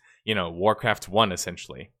since, Warcraft 1,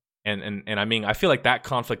 essentially. And I mean, I feel like that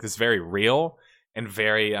conflict is very real and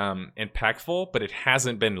very impactful, but it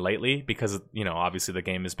hasn't been lately because, obviously the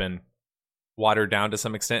game has been watered down to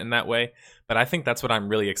some extent in that way. But I think that's what I'm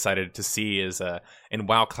really excited to see is in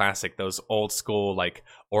WoW Classic, those old school like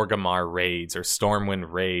Orgrimmar raids or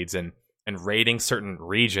Stormwind raids and raiding certain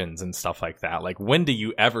regions and stuff like that. Like, when do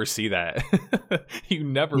you ever see that? You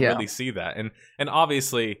never really see that. And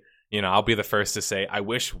obviously, I'll be the first to say I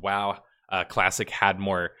wish WoW Classic had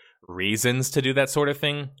more reasons to do that sort of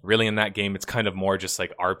thing. Really, in that game, it's kind of more just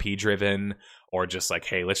like RP driven, or just like,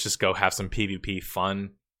 hey, let's just go have some PvP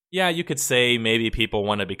fun. Yeah, you could say maybe people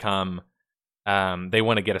want to become, they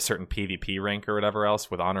want to get a certain PvP rank or whatever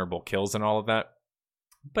else with honorable kills and all of that.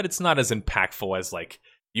 But it's not as impactful as like,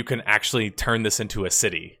 you can actually turn this into a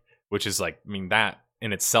city, which is like, I mean, that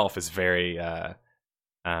in itself is very, I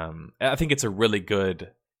think it's a really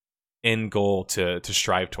good end goal to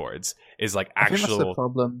strive towards, is like actual. I think that's the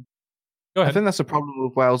problem. Go ahead. I think that's a problem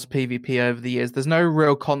with WoW's PvP over the years. There's no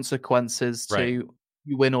real consequences to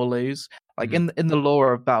you win or lose. Like in the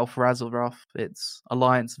lore of Battle for Azeroth, it's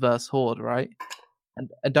Alliance versus Horde, right? And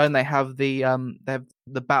don't they have the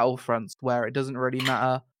battlefronts where it doesn't really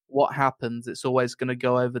matter what happens, it's always going to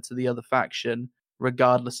go over to the other faction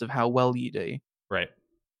regardless of how well you do. Right.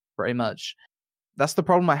 Pretty much. That's the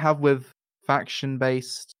problem I have with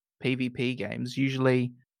faction-based PvP games.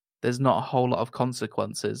 Usually there's not a whole lot of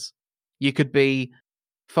consequences. You could be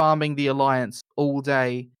farming the Alliance all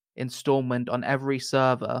day in Stormwind on every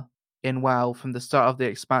server in WoW from the start of the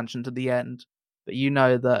expansion to the end, but you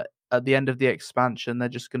know that at the end of the expansion they're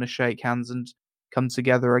just going to shake hands and come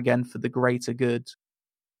together again for the greater good.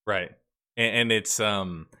 Right. And it's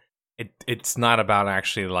it's not about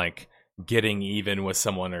actually like getting even with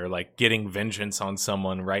someone or like getting vengeance on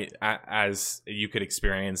someone, right? As you could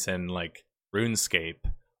experience in like RuneScape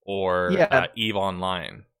or EVE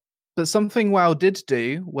Online. But something WoW did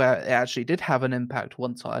do, where it actually did have an impact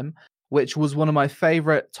one time, which was one of my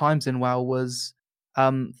favorite times in WoW, was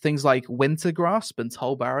things like Wintergrasp and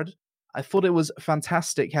Tolbarad. I thought it was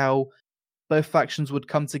fantastic how both factions would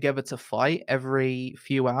come together to fight every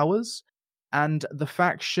few hours, and the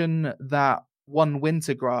faction that won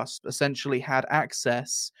Wintergrasp essentially had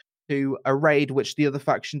access to a raid which the other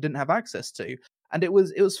faction didn't have access to. And it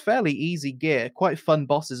was fairly easy gear, quite fun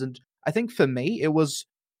bosses, and I think for me it was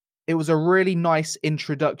a really nice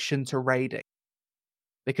introduction to raiding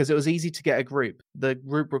because it was easy to get a group. The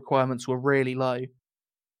group requirements were really low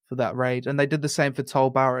for that raid, and they did the same for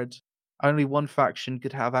Tolbarad. Only one faction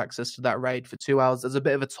could have access to that raid for 2 hours. There's a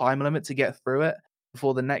bit of a time limit to get through it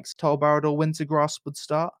before the next Tolbarad or Wintergrasp would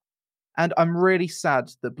start. And I'm really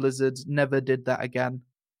sad that Blizzard never did that again,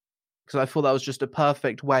 because I thought that was just a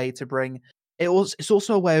perfect way to bring... It's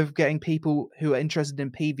also a way of getting people who are interested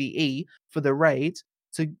in PvE for the raid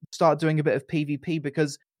to start doing a bit of PvP,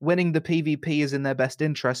 because winning the PvP is in their best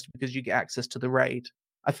interest because you get access to the raid.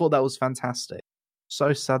 I thought that was fantastic.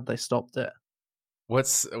 So sad they stopped it.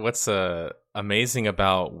 What's amazing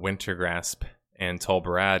about Wintergrasp and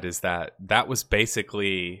Tolbarad is that was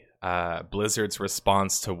basically Blizzard's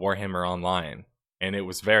response to Warhammer Online, and it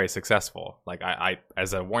was very successful. Like I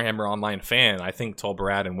as a Warhammer Online fan, I think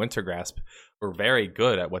Tolbarad and Wintergrasp were very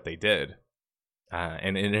good at what they did.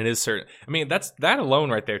 And it is certain. I mean, that alone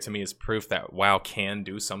right there to me is proof that WoW can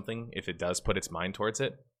do something if it does put its mind towards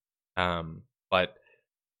it. But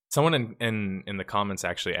someone in the comments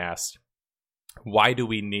actually asked, why do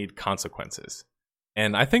we need consequences?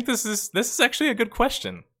 And I think this is actually a good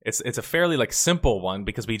question. It's a fairly like simple one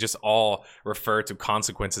because we just all refer to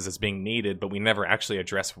consequences as being needed, but we never actually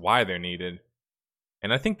address why they're needed.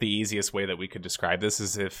 And I think the easiest way that we could describe this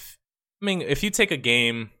is if you take a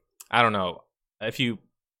game, I don't know, if you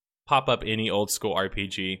pop up any old school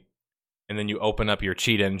RPG and then you open up your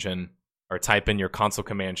cheat engine or type in your console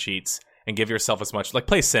command sheets and give yourself as much, like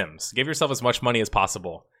play Sims, give yourself as much money as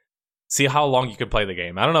possible. See how long you can play the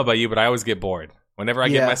game. I don't know about you, but I always get bored. Whenever I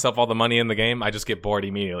give myself all the money in the game, I just get bored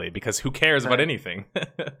immediately because who cares about anything?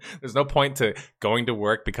 There's no point to going to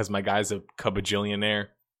work because my guy's a kabajillionaire,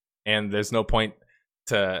 and there's no point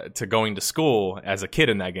to going to school as a kid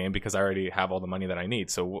in that game because I already have all the money that I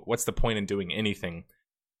need. So what's the point in doing anything?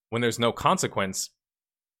 When there's no consequence,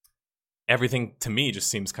 everything to me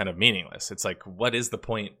just seems kind of meaningless. It's like, what is the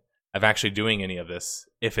point of actually doing any of this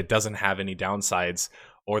if it doesn't have any downsides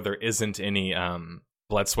or there isn't any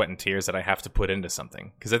blood, sweat, and tears that I have to put into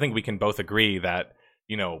something? Because I think we can both agree that,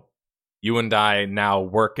 you know, you and I now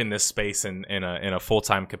work in this space in a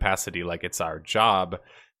full-time capacity, like it's our job.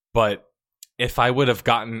 But if I would have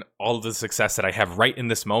gotten all of the success that I have right in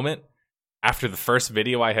this moment, after the first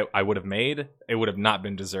video I would have made, it would have not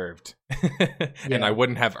been deserved. And I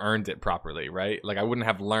wouldn't have earned it properly, right? Like I wouldn't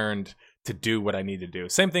have learned to do what I need to do.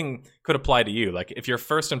 Same thing could apply to you. Like if your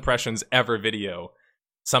first impressions ever video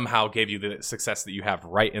somehow gave you the success that you have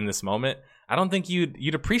right in this moment, I don't think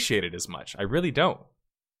you'd appreciate it as much. I really don't.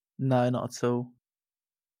 No, not at all.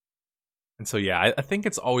 And so, yeah, I think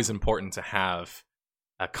it's always important to have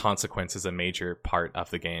a consequence as a major part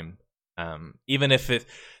of the game. Even if it,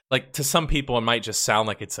 like, to some people, it might just sound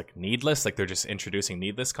like it's like needless, like they're just introducing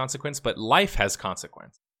needless consequence, but life has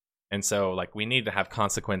consequence. And so, like, we need to have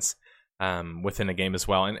consequence within a game as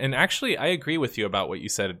well. And actually, I agree with you about what you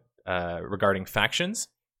said regarding factions.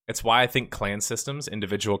 It's why I think clan systems,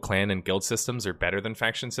 individual clan and guild systems are better than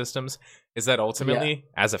faction systems, is that ultimately,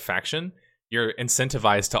 as a faction, you're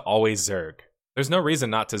incentivized to always Zerg. There's no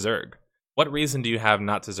reason not to Zerg. What reason do you have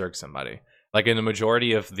not to Zerg somebody? Like in the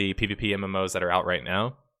majority of the PvP MMOs that are out right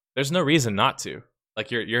now, there's no reason not to.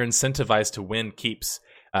 Like you're incentivized to win keeps.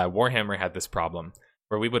 Warhammer had this problem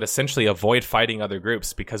where we would essentially avoid fighting other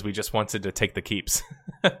groups because we just wanted to take the keeps.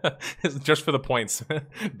 Just for the points,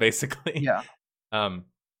 basically. Yeah. Um,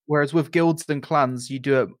 Whereas with guilds and clans, you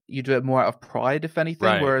do it more out of pride, if anything.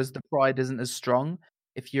 Right. Whereas the pride isn't as strong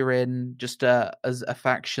if you're in just as a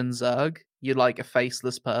faction Zerg. You're like a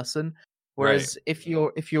faceless person. Whereas if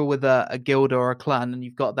you're with a guild or a clan and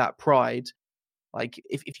you've got that pride, like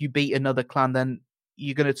if you beat another clan, then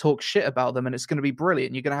you're going to talk shit about them and it's going to be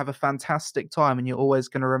brilliant. You're going to have a fantastic time and you're always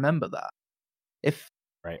going to remember that.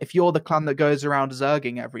 If you're the clan that goes around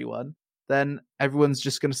zerging everyone, then everyone's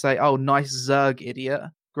just going to say, "Oh, nice zerg, idiot!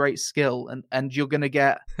 Great skill," and you're going to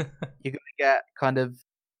get kind of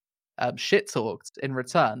shit talked in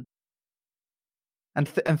return. And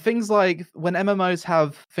things like when MMOs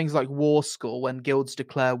have things like war score, when guilds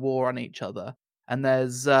declare war on each other, and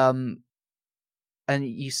there's and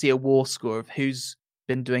you see a war score of who's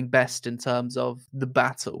been doing best in terms of the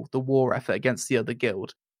battle, the war effort against the other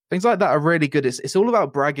guild. Things like that are really good. It's all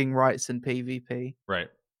about bragging rights in PvP. Right.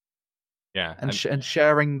 Yeah. And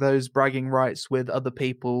sharing those bragging rights with other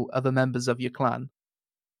people, other members of your clan.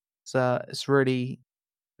 So it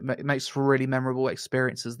makes for really memorable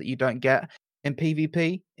experiences that you don't get in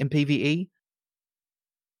PvP, in PvE.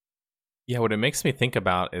 Yeah, what it makes me think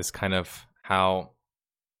about is kind of how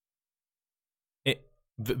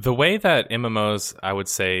the way that MMOs, I would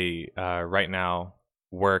say, right now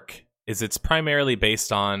work is it's primarily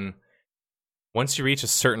based on once you reach a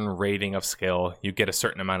certain rating of skill, you get a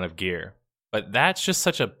certain amount of gear. But that's just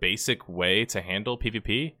such a basic way to handle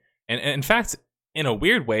PvP. And in fact, in a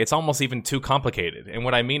weird way, it's almost even too complicated. And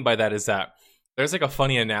what I mean by that is that there's like a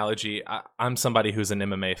funny analogy. I'm somebody who's an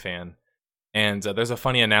MMA fan. And there's a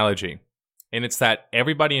funny analogy. And it's that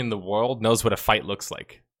everybody in the world knows what a fight looks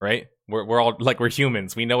like, right? We're all like, we're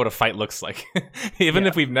humans. We know what a fight looks like. Even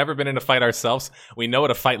if we've never been in a fight ourselves, we know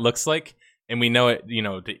what a fight looks like. And we know it,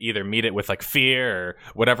 to either meet it with like fear or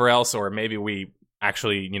whatever else, or maybe we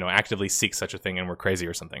actually, actively seek such a thing and we're crazy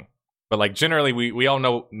or something. But like generally, we all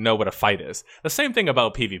know what a fight is. The same thing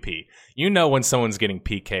about PvP. You know when someone's getting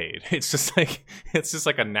PK'd. It's just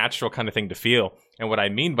like a natural kind of thing to feel. And what I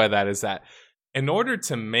mean by that is that in order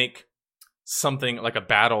to make something like a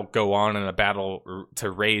battle go on and a battle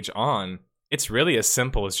to rage on, it's really as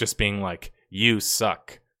simple as just being like, you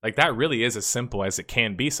suck. Like that really is as simple as it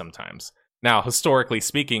can be sometimes. Now, historically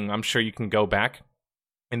speaking, I'm sure you can go back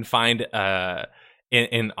and find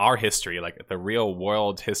in our history, like the real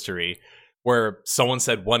world history, where someone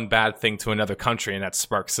said one bad thing to another country and that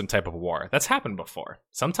sparks some type of war. That's happened before.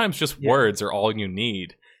 Sometimes just words are all you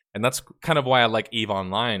need. And that's kind of why I like EVE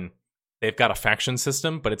Online. They've got a faction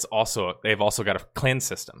system, but they've also got a clan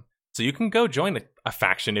system. So you can go join a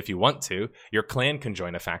faction if you want to. Your clan can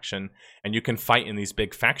join a faction, and you can fight in these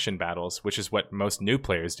big faction battles, which is what most new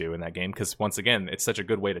players do in that game, because once again, it's such a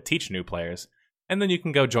good way to teach new players. And then you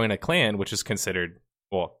can go join a clan, which is considered,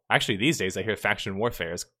 well, actually these days I hear faction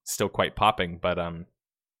warfare is still quite popping, but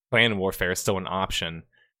clan warfare is still an option,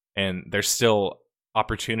 and there's still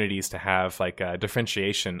opportunities to have like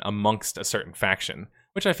differentiation amongst a certain faction,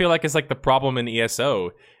 which I feel like is like the problem in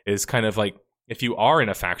ESO is kind of like, if you are in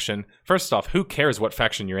a faction, first off, who cares what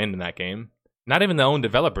faction you're in that game? Not even the own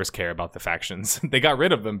developers care about the factions. They got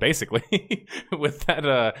rid of them, basically, with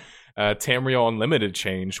that Tamriel Unlimited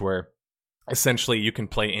change, where essentially you can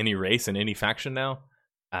play any race in any faction now,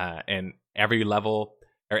 and every level,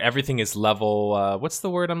 or everything is level, what's the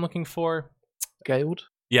word I'm looking for? Scaled?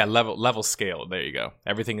 Yeah, level scaled, there you go.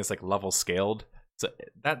 Everything is like level scaled. So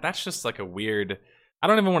that's just like a weird... I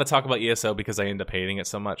don't even want to talk about ESO because I end up hating it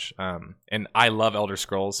so much. And I love Elder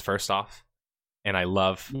Scrolls, first off. And I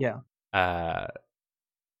love... I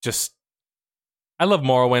love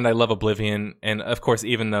Morrowind, I love Oblivion. And of course,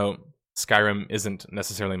 even though Skyrim isn't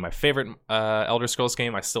necessarily my favorite Elder Scrolls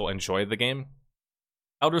game, I still enjoy the game.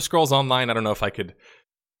 Elder Scrolls Online, I don't know if I could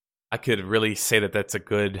really say that that's a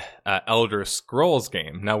good Elder Scrolls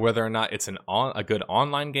game. Now, whether or not it's a good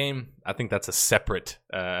online game, I think that's a separate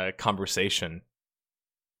conversation.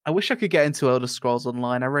 I wish I could get into Elder Scrolls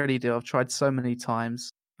Online. I really do. I've tried so many times.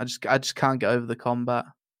 I just can't get over the combat.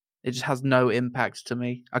 It just has no impact to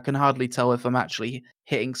me. I can hardly tell if I'm actually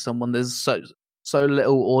hitting someone. There's so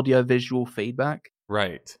little audio-visual feedback.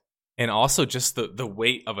 Right. And also just the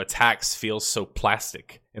weight of attacks feels so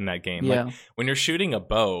plastic in that game. Yeah. Like when you're shooting a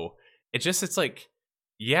bow, it's like,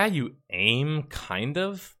 yeah, you aim kind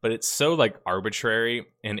of, but it's so like arbitrary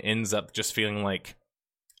and ends up just feeling like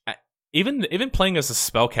even playing as a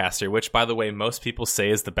spellcaster, which by the way most people say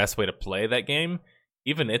is the best way to play that game,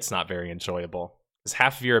 even it's not very enjoyable. Because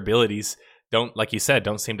half of your abilities don't, like you said,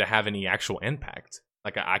 don't seem to have any actual impact.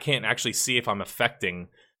 Like I can't actually see if I'm affecting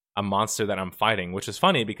a monster that I'm fighting, which is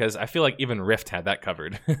funny because I feel like even Rift had that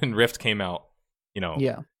covered. And Rift came out,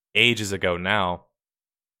 ages ago now.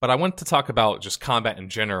 But I want to talk about just combat in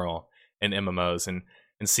general in MMOs and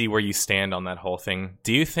see where you stand on that whole thing.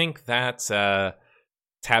 Do you think that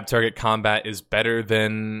tab target combat is better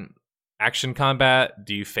than action combat?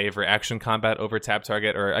 Do you favor action combat over tab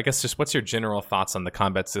target? Or I guess just what's your general thoughts on the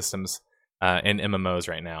combat systems in MMOs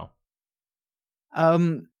right now?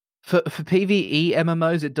 For PvE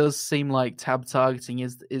MMOs, it does seem like tab targeting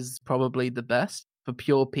is probably the best for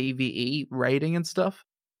pure PvE raiding and stuff,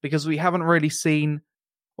 because we haven't really seen.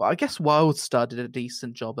 Well, I guess WildStar did a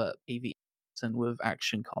decent job at PvE and with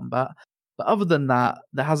action combat, but other than that,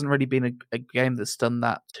 there hasn't really been a game that's done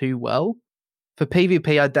that too well. For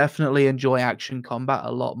PvP, I definitely enjoy action combat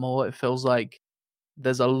a lot more. It feels like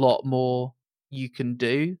there's a lot more you can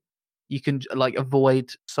do. You can like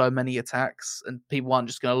avoid so many attacks, and people aren't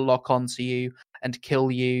just going to lock onto you and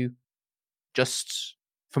kill you just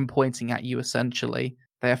from pointing at you. Essentially,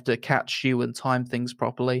 they have to catch you and time things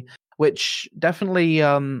properly, which definitely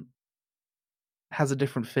has a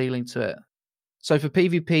different feeling to it. So for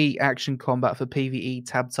PvP action combat, for PvE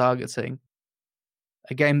tab targeting,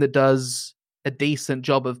 a game that does a decent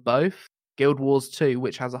job of both, Guild Wars 2,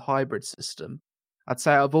 which has a hybrid system. I'd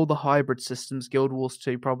say out of all the hybrid systems, Guild Wars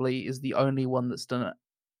 2 probably is the only one that's done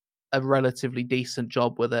a relatively decent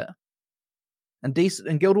job with it. And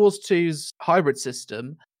Guild Wars 2's hybrid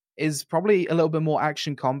system is probably a little bit more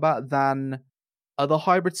action combat than other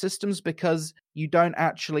hybrid systems, because you don't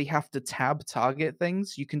actually have to tab target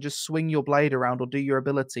things. You can just swing your blade around or do your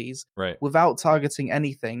abilities without targeting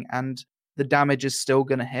anything, and the damage is still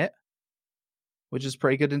going to hit, which is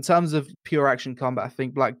pretty good. In terms of pure action combat, I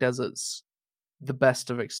think Black Desert's the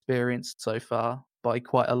best I've experienced so far by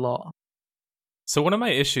quite a lot. So one of my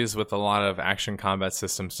issues with a lot of action combat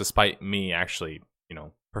systems, despite me actually,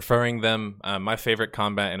 preferring them, my favorite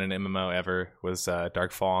combat in an MMO ever was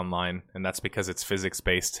Darkfall Online, and that's because it's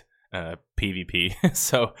physics-based PvP.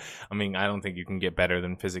 So, I mean, I don't think you can get better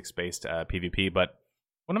than physics-based PvP, but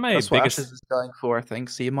one of my that's biggest... what Ashes is going for, I think,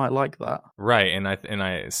 so you might like that. Right, and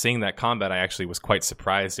I seeing that combat, I actually was quite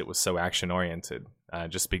surprised it was so action-oriented,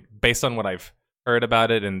 based on what I've heard about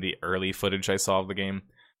it and the early footage I saw of the game.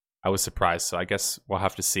 I was surprised, so I guess we'll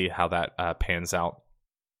have to see how that pans out.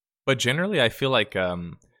 But generally, I feel like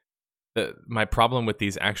my problem with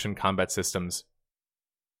these action combat systems,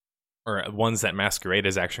 or ones that masquerade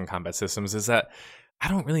as action combat systems, is that I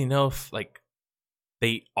don't really know if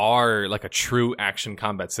they are like a true action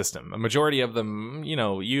combat system. A majority of them,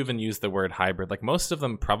 you even use the word hybrid. Like most of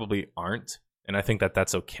them probably aren't, and I think that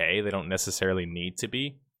that's okay. They don't necessarily need to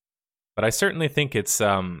be. But I certainly think it's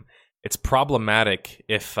problematic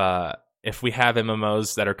if we have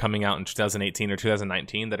MMOs that are coming out in 2018 or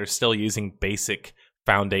 2019 that are still using basic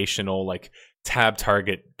foundational tab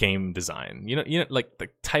target game design. Like the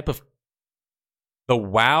type of the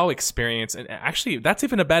WoW experience, and actually that's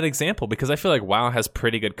even a bad example because I feel like WoW has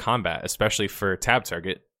pretty good combat, especially for tab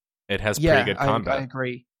target. It has pretty good combat. I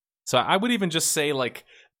agree. So I would even just say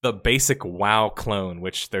the basic WoW clone,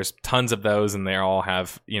 which there's tons of those, and they all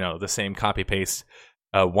have the same copy paste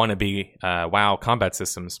wannabe WoW combat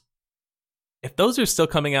systems. If those are still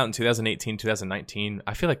coming out in 2018, 2019,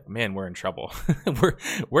 I feel like, man, we're in trouble.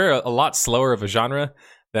 we're a lot slower of a genre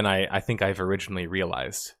than I think I've originally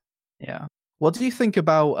realized. Yeah. What do you think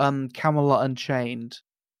about Camelot Unchained?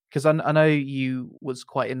 Because I know you was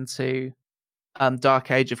quite into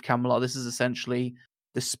Dark Age of Camelot. This is essentially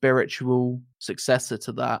the spiritual successor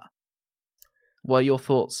to that. What are your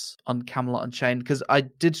thoughts on Camelot Unchained? Because I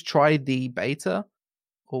did try the beta,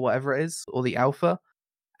 or whatever it is, or the alpha,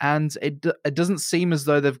 and it doesn't seem as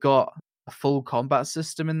though they've got a full combat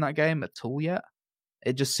system in that game at all yet.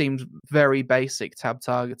 It just seems very basic tab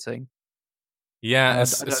targeting. Yeah,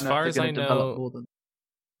 as far as I know,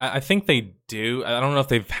 I think they do. I don't know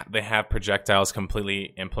if they have projectiles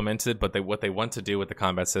completely implemented, but what they want to do with the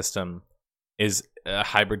combat system is a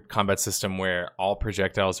hybrid combat system where all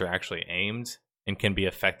projectiles are actually aimed and can be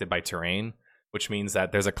affected by terrain, which means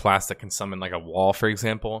that there's a class that can summon a wall, for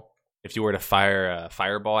example. If you were to fire a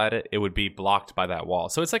fireball at it, it would be blocked by that wall.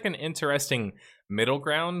 So it's an interesting middle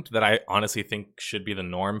ground that I honestly think should be the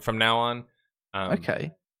norm from now on.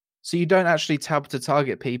 Okay. So you don't actually tab to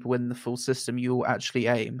target people in the full system, you'll actually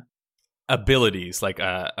aim? Abilities,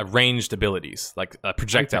 ranged abilities,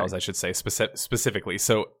 projectiles, okay. I should say, specifically.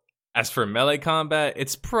 So as for melee combat,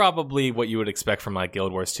 it's probably what you would expect from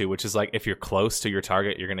Guild Wars 2, which is if you're close to your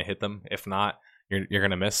target, you're going to hit them. If not, you're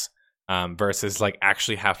going to miss. Versus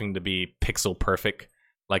actually having to be pixel perfect,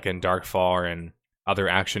 like in Darkfall or in other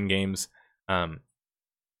action games.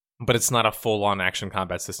 but it's not a full-on action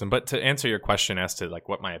combat system. But to answer your question as to like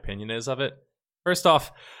what my opinion is of it, first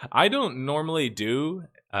off, I don't normally do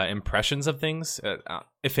impressions of things.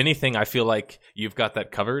 If anything, I feel like you've got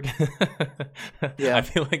that covered. Yeah. I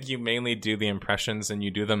feel like you mainly do the impressions, and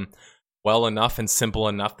you do them well enough and simple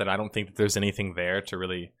enough that I don't think that there's anything there to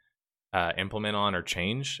really implement on or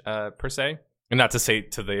change per se. And not to say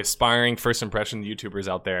to the aspiring first impression YouTubers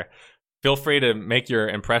out there, feel free to make your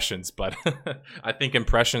impressions, but I think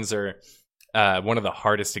impressions are one of the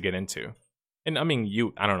hardest to get into. And I mean,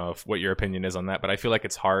 I don't know what your opinion is on that, but I feel like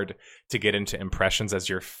it's hard to get into impressions as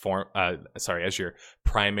your as your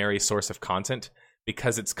primary source of content,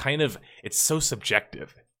 because it's so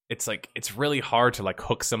subjective. It's like, it's really hard to like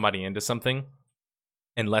hook somebody into something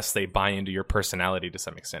unless they buy into your personality to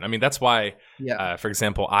some extent. I mean, that's why, for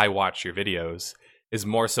example, I watch your videos is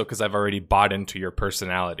more so because I've already bought into your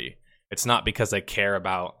personality. It's not because I care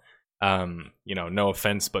about, no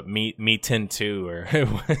offense, but me 10-2 or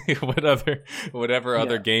whatever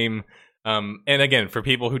other game. And again, for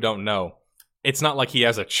people who don't know, it's not like he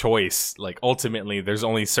has a choice. Like, ultimately, there's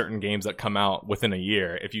only certain games that come out within a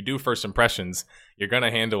year. If you do first impressions, you're going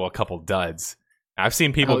to handle a couple duds. I've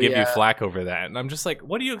seen people give you flack over that, and I'm just like,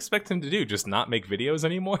 what do you expect him to do? Just not make videos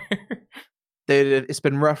anymore? Dude, it's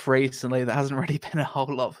been rough recently. There hasn't really been a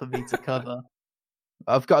whole lot for me to cover.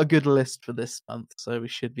 I've got a good list for this month, so we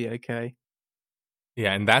should be okay.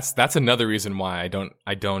 Yeah, and that's another reason why I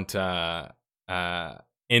don't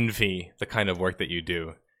envy the kind of work that you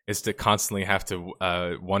do, is to constantly have to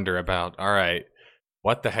wonder about, all right,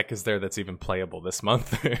 what the heck is there that's even playable this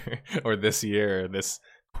month or this year or this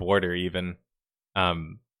quarter even.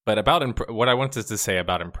 But about what I wanted to say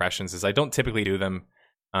about impressions is I don't typically do them.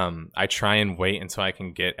 I try and wait until I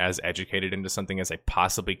can get as educated into something as I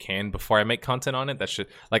possibly can before I make content on it. That should,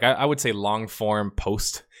 like, I would say long form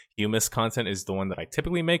post-humus content is the one that I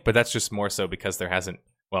typically make, but that's just more so because there hasn't,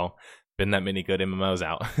 been that many good MMOs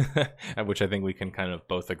out, which I think we can kind of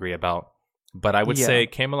both agree about. But I would say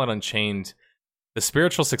Camelot Unchained, the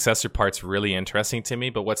spiritual successor part's really interesting to me,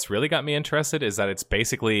 but what's really got me interested is that it's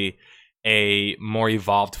basically a more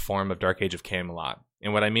evolved form of Dark Age of Camelot.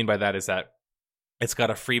 And what I mean by that is that it's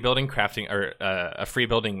got a free building crafting, or a free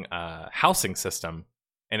building housing system,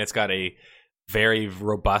 and it's got a very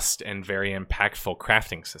robust and very impactful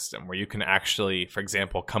crafting system where you can actually, for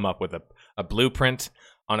example, come up with a blueprint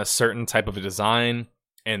on a certain type of a design,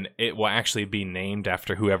 and it will actually be named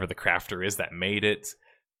after whoever the crafter is that made it.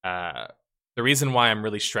 The reason why I'm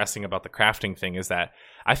really stressing about the crafting thing is that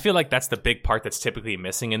I feel like that's the big part that's typically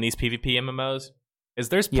missing in these PvP MMOs, is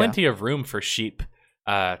there's plenty of room for sheep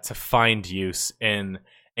to find use in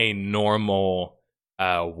a normal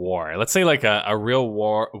war. Let's say like a real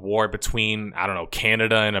war between, I don't know,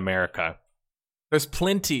 Canada and America. There's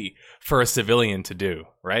plenty for a civilian to do,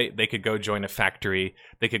 right? They could go join a factory.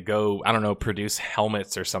 They could go, I don't know, produce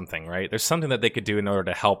helmets or something, right? There's something that they could do in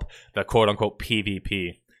order to help the quote-unquote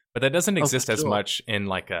PvP. But that doesn't exist as much in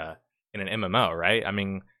like in an MMO, right? I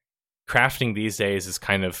mean, crafting these days is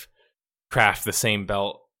kind of craft the same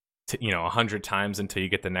belt 100 times until you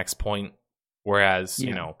get the next point. Whereas,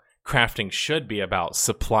 crafting should be about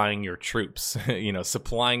supplying your troops,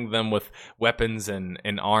 supplying them with weapons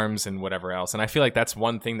and arms and whatever else. And I feel like that's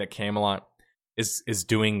one thing that Camelot is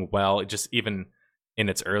doing well, just even in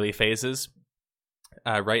its early phases.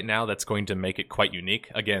 Right now, that's going to make it quite unique.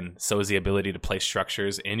 Again, so is the ability to place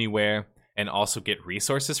structures anywhere and also get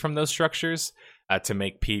resources from those structures to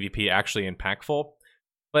make PvP actually impactful.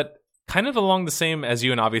 But kind of along the same as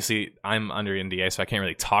you, and obviously I'm under NDA, so I can't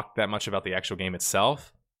really talk that much about the actual game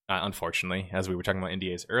itself, unfortunately, as we were talking about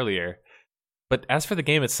NDAs earlier. But as for the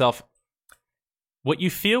game itself, what you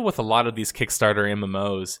feel with a lot of these Kickstarter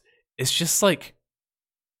MMOs is just like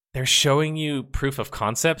they're showing you proof of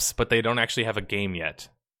concepts, but they don't actually have a game yet.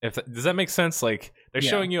 Does that make sense? Like, they're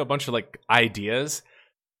showing you a bunch of like ideas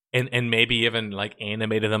and maybe even like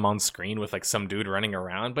animated them on screen with like some dude running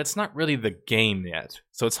around, but it's not really the game yet.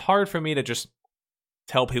 So it's hard for me to just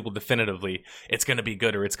tell people definitively it's going to be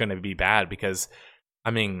good or it's going to be bad, because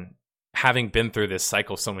I mean, having been through this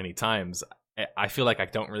cycle so many times, I feel like I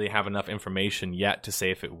don't really have enough information yet to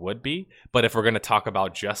say if it would be. But if we're going to talk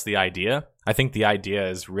about just the idea, I think the idea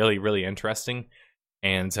is really, really interesting.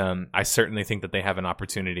 And I certainly think that they have an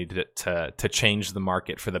opportunity to change the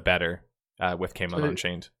market for the better with Camelot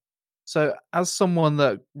Unchained. So as someone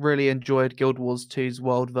that really enjoyed Guild Wars 2's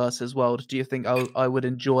World versus World, do you think I would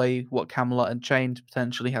enjoy what Camelot Unchained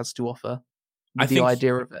potentially has to offer? The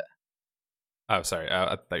idea of it. Oh, sorry.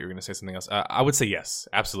 I thought you were going to say something else. I would say yes,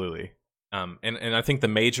 absolutely. And I think the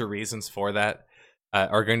major reasons for that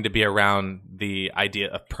are going to be around the idea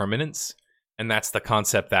of permanence. and that's the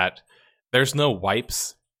concept that there's no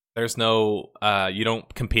wipes. There's no, you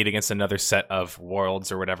don't compete against another set of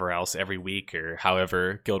worlds or whatever else every week or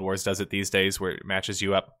however Guild Wars does it these days where it matches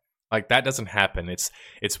you up. Like, that doesn't happen. It's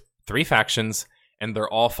 3 factions, and they're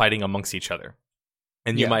all fighting amongst each other.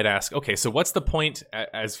 And you might ask, okay, so what's the point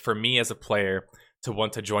as for me as a player to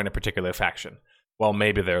want to join a particular faction? Well,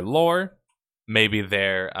 maybe their lore, maybe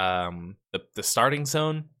their the starting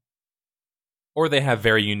zone, or they have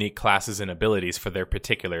very unique classes and abilities for their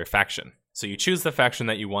particular faction. So you choose the faction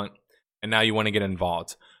that you want, and now you want to get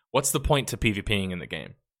involved. What's the point to PvPing in the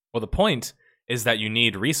game? Well, the point is that you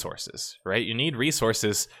need resources, right? You need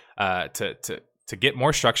resources to get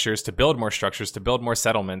more structures, to build more structures, to build more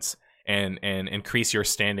settlements, and increase your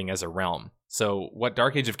standing as a realm. So what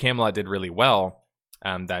Dark Age of Camelot did really well,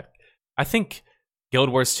 that I think Guild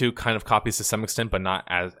Wars 2 kind of copies to some extent, but not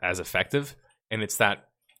as effective, and it's that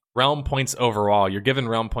realm points overall. You're given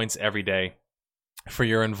realm points every day for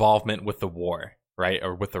your involvement with the war, right?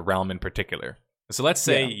 Or with the realm in particular. So let's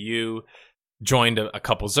say you joined a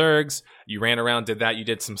couple Zergs, you ran around, did that, you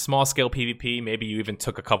did some small scale PvP, maybe you even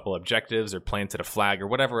took a couple objectives or planted a flag or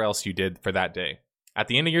whatever else you did for that day. At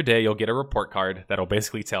the end of your day, you'll get a report card that'll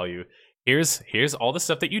basically tell you, here's all the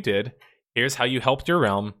stuff that you did, here's how you helped your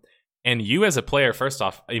realm, and you as a player, first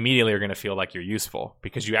off, immediately are going to feel like you're useful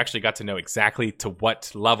because you actually got to know exactly to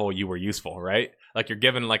what level you were useful, right? Like, you're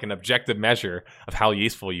given like an objective measure of how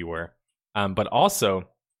useful you were. But also,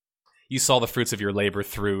 you saw the fruits of your labor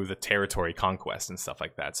through the territory conquest and stuff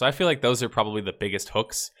like that. So I feel like those are probably the biggest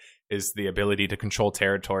hooks, is the ability to control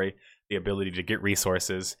territory, the ability to get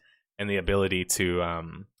resources, and the ability to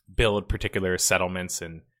build particular settlements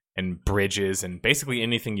and bridges and basically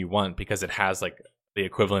anything you want, because it has like the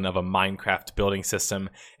equivalent of a Minecraft building system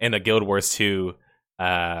and a Guild Wars 2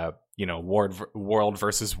 world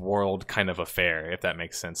versus world kind of affair, if that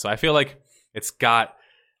makes sense. So I feel like it's got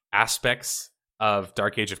aspects of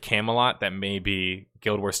Dark Age of Camelot that maybe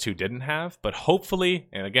Guild Wars 2 didn't have, but hopefully,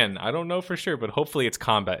 and again, I don't know for sure, but hopefully its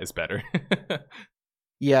combat is better.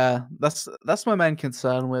 Yeah, that's my main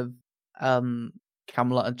concern with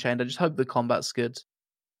Camelot Unchained. I just hope the combat's good,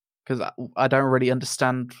 because I don't really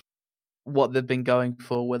understand what they've been going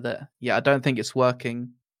for with it. Yeah, I don't think it's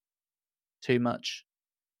working too much.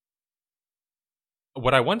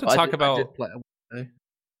 What I want to talk about...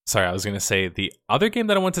 Sorry, I was going to say the other game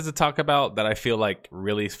that I wanted to talk about that I feel like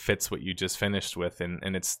really fits what you just finished with,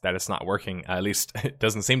 and it's that it's not working, at least it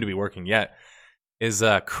doesn't seem to be working yet, is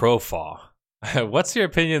Crowfall. What's your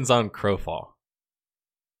opinions on Crowfall?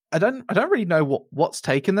 I don't really know what's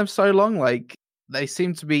taken them so long. Like, they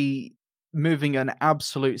seem to be moving at an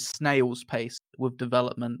absolute snail's pace with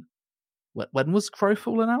development. When was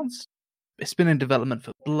Crowfall announced? It's been in development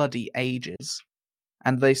for bloody ages,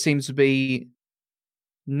 and they seem to be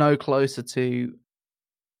no closer to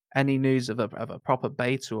any news of a proper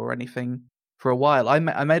beta or anything for a while. I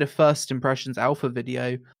made a first impressions alpha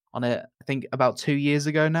video on it, I think about 2 years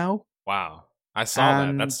ago now. Wow, I saw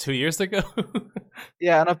that. That's 2 years ago.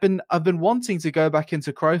 Yeah, and I've been wanting to go back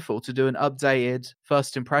into Crowfall to do an updated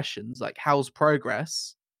first impressions, like how's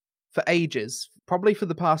progress, for ages, probably for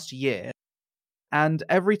the past year. And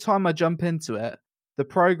every time I jump into it, the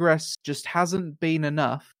progress just hasn't been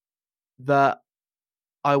enough that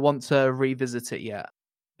I want to revisit it yet,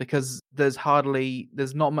 because there's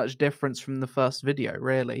not much difference from the first video,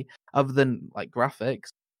 really, other than like graphics.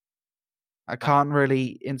 I can't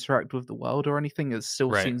really interact with the world or anything. It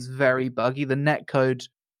still seems very buggy. The netcode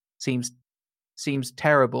seems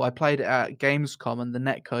terrible. I played it at Gamescom and the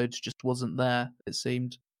netcode just wasn't there, it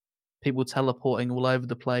seemed. People teleporting all over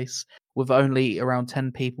the place with only around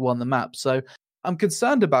 10 people on the map. So I'm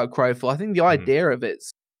concerned about Crowfall. I think the idea of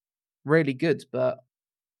it's really good, but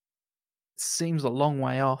it seems a long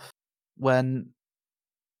way off when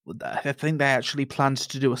I think they actually planned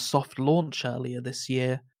to do a soft launch earlier this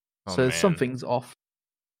year. So something's off.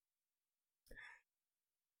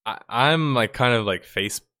 I'm like kind of like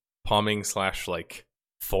face palming / like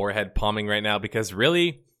forehead palming right now, because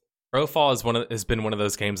really Crowfall has been one of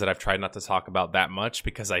those games that I've tried not to talk about that much,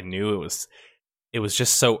 because I knew it was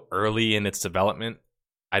just so early in its development.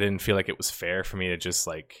 I didn't feel like it was fair for me to just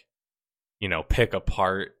like, pick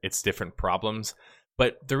apart its different problems.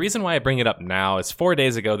 But the reason why I bring it up now is 4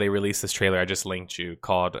 days ago they released this trailer I just linked you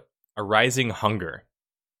called A Rising Hunger.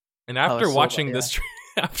 And after watching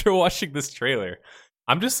this trailer,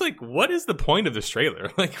 I'm just like, what is the point of this trailer?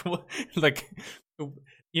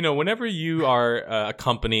 Whenever you are a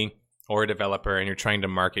company or a developer and you're trying to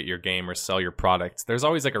market your game or sell your product, there's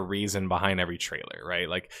always like a reason behind every trailer, right?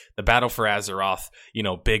 Like the Battle for Azeroth,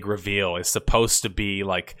 big reveal is supposed to be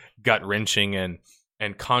like gut-wrenching and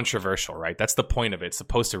and controversial, right? That's the point of it. It's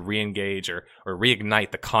supposed to re-engage or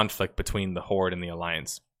reignite the conflict between the Horde and the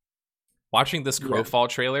Alliance. Watching this Crowfall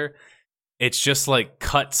trailer, it's just like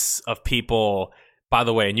cuts of people, by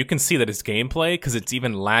the way, and you can see that it's gameplay because it's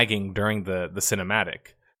even lagging during the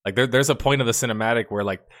cinematic. Like there's a point of the cinematic where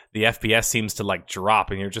like the FPS seems to like drop,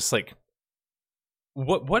 and you're just like,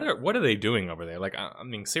 what are they doing over there? Like, I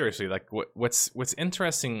mean, seriously, like what's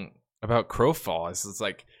interesting about Crowfall is it's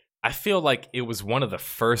like, I feel like it was one of the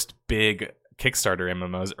first big Kickstarter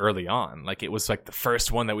MMOs early on. Like, it was like the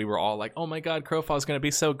first one that we were all like, oh my god, Crowfall is going to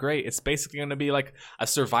be so great. It's basically going to be like a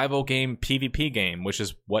survival game, PvP game, which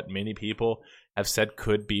is what many people have said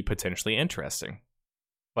could be potentially interesting.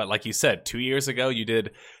 But like you said, 2 years ago, you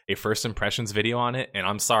did a first impressions video on it, and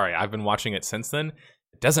I'm sorry, I've been watching it since then.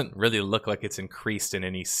 It doesn't really look like it's increased in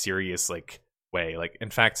any serious like way. Like,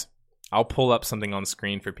 in fact, I'll pull up something on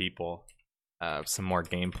screen for people, some more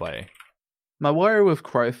gameplay. My worry with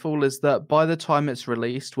Crowfall is that by the time it's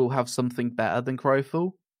released, we'll have something better than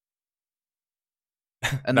Crowfall.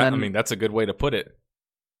 And I mean, that's a good way to put it.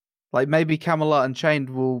 Like, maybe Camelot Unchained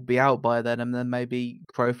will be out by then, and then maybe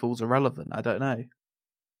Crowfall's irrelevant. I don't know.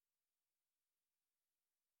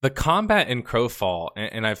 The combat in Crowfall,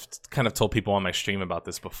 and I've kind of told people on my stream about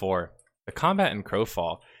this before, the combat in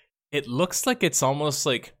Crowfall, it looks like it's almost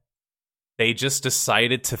like they just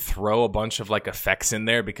decided to throw a bunch of like effects in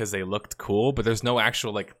there because they looked cool, but there's no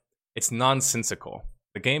actual, like, it's nonsensical.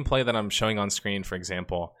 The gameplay that I'm showing on screen, for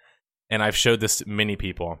example, and I've showed this to many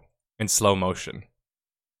people in slow motion.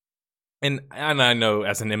 And I know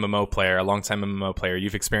as an MMO player, a longtime MMO player,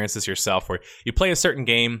 you've experienced this yourself where you play a certain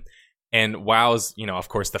game, and WoW's, you know, of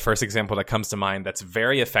course, the first example that comes to mind that's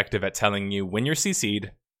very effective at telling you when you're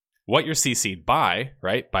CC'd, what you're CC'd by,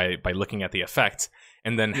 right? By looking at the effect,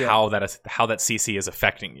 and then how that CC is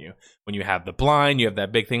affecting you. When you have the blind, you have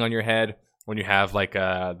that big thing on your head. When you have like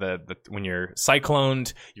when you're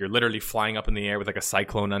cycloned, you're literally flying up in the air with like a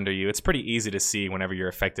cyclone under you. It's pretty easy to see whenever you're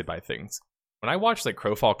affected by things. When I watch like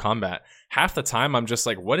Crowfall combat, half the time I'm just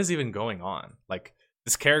like, what is even going on? Like,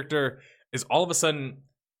 this character is all of a sudden,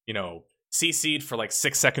 you know, CC'd for like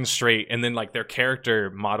 6 seconds straight, and then like their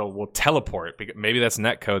character model will teleport. Maybe that's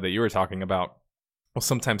netcode that you were talking about. Will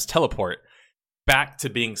sometimes teleport back to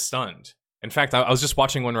being stunned. In fact, I was just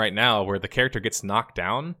watching one right now where the character gets knocked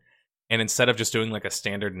down, and instead of just doing like a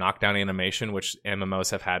standard knockdown animation, which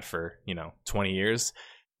MMOs have had for, 20 years,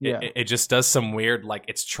 it just does some weird, like,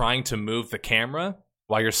 it's trying to move the camera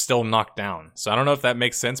while you're still knocked down. So I don't know if that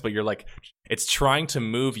makes sense, but you're like, it's trying to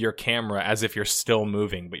move your camera as if you're still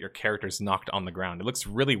moving, but your character's knocked on the ground. It looks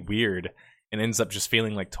really weird and ends up just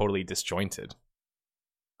feeling like totally disjointed.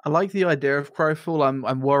 I like the idea of Crowfall.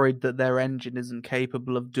 I'm worried that their engine isn't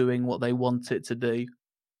capable of doing what they want it to do.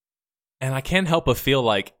 And I can't help but feel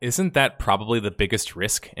like, isn't that probably the biggest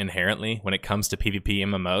risk inherently when it comes to PvP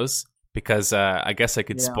MMOs? Because I guess I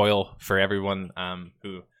could spoil for everyone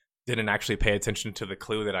who didn't actually pay attention to the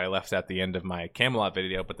clue that I left at the end of my Camelot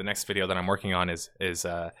video, but the next video that I'm working on is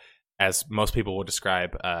as most people will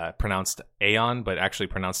describe, pronounced Aeon, but actually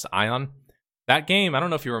pronounced Ion. That game, I don't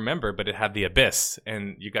know if you remember, but it had the Abyss,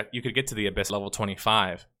 and you could get to the Abyss level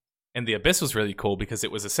 25. And the Abyss was really cool because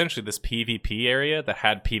it was essentially this PvP area that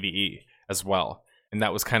had PvE as well. And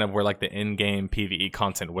that was kind of where like the in-game PvE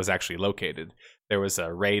content was actually located. There was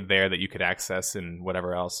a raid there that you could access and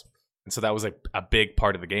whatever else. And so that was a big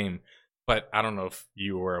part of the game. But I don't know if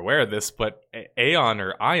you were aware of this, but Aeon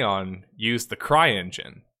or Ion used the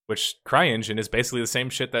CryEngine, which CryEngine is basically the same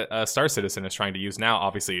shit that Star Citizen is trying to use now.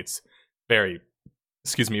 Obviously, it's very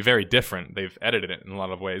different. They've edited it in a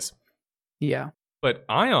lot of ways. Yeah. But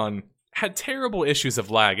Ion had terrible issues of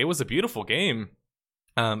lag. It was a beautiful game,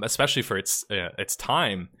 especially for its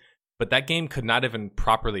time. But that game could not even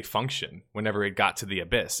properly function whenever it got to the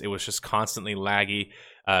Abyss. It was just constantly laggy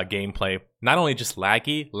gameplay. Not only just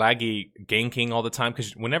laggy ganking all the time,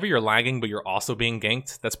 because whenever you're lagging but you're also being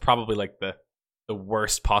ganked, that's probably like the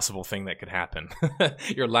worst possible thing that could happen.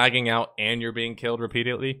 You're lagging out and you're being killed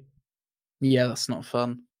repeatedly. Yeah, that's not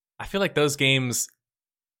fun. I feel like those games,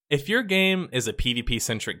 if your game is a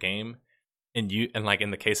PvP-centric game, and like in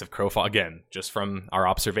the case of Crowfall, again, just from our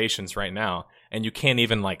observations right now, and you can't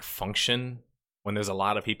even like function when there's a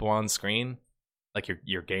lot of people on screen, like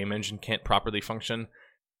your game engine can't properly function,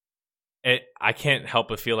 I can't help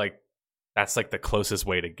but feel like that's like the closest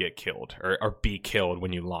way to get killed or be killed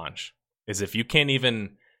when you launch, is if you can't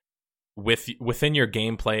even, within your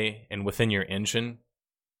gameplay and within your engine,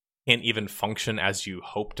 can't even function as you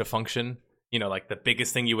hope to function. Like the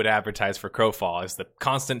biggest thing you would advertise for Crowfall is the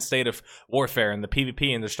constant state of warfare and the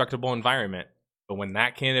PvP and destructible environment. But when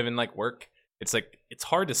that can't even like work, it's like it's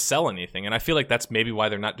hard to sell anything. And I feel like that's maybe why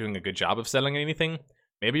they're not doing a good job of selling anything.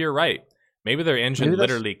 Maybe you're right. Maybe their engine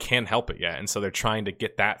literally can't help it yet, and so they're trying to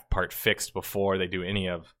get that part fixed before they do any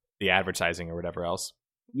of the advertising or whatever else.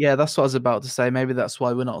 Yeah, that's what I was about to say. Maybe that's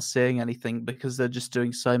why we're not seeing anything, because they're just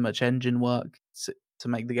doing so much engine work to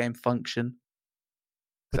make the game function.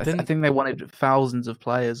 I think they wanted thousands of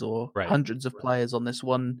players or hundreds of players on this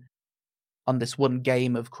one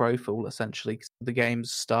game of Crowfall, essentially, because the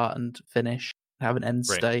games start and finish, have an end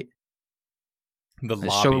state. The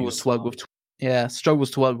lobbies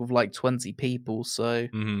struggles to work with like 20 people. So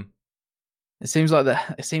it seems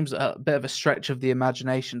a bit of a stretch of the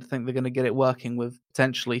imagination to think they're going to get it working with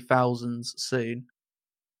potentially thousands soon.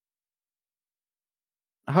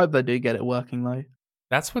 I hope they do get it working though.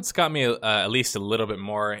 That's what's got me at least a little bit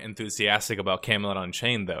more enthusiastic about Camelot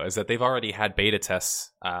Unchained, though, is that they've already had beta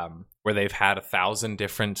tests where they've had 1,000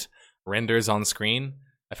 different renders on screen.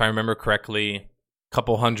 If I remember correctly, a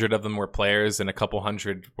couple hundred of them were players and a couple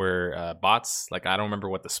hundred were bots. Like, I don't remember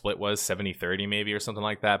what the split was, 70-30 maybe or something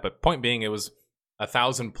like that. But point being, it was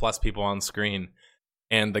 1,000 plus people on screen.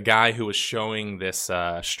 And the guy who was showing this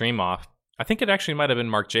stream off, I think it actually might have been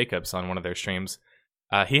Mark Jacobs on one of their streams.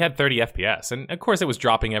 He had 30 FPS, and of course it was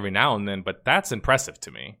dropping every now and then, but that's impressive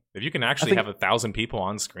to me. If you can actually have 1,000 people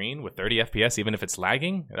on screen with 30 FPS, even if it's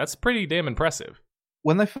lagging, that's pretty damn impressive.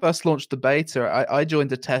 When they first launched the beta, I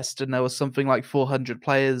joined a test, and there was something like 400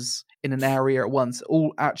 players in an area at once,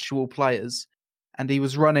 all actual players, and he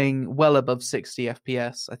was running well above 60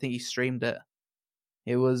 FPS. I think he streamed it.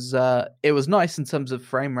 It was nice in terms of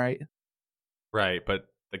frame rate. Right, but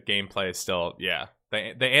the gameplay is still,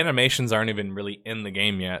 The animations aren't even really in the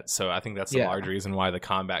game yet, so I think that's the large reason why the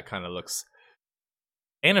combat kind of looks...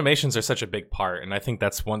 Animations are such a big part, and I think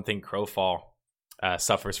that's one thing Crowfall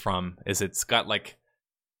suffers from, is it's got like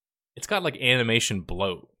animation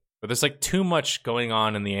bloat. But there's like too much going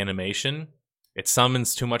on in the animation. It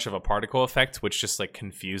summons too much of a particle effect, which just like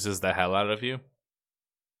confuses the hell out of you.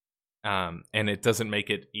 And it doesn't make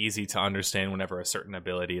it easy to understand whenever a certain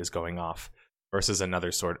ability is going off versus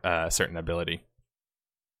another certain ability.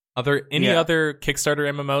 Are there any other Kickstarter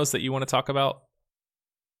MMOs that you want to talk about?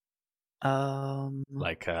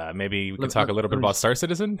 Maybe we can talk a little bit about Star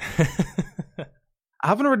Citizen? I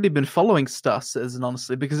haven't really been following Star Citizen,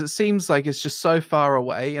 honestly, because it seems like it's just so far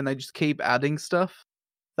away and they just keep adding stuff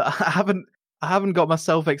that I haven't got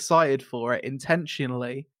myself excited for it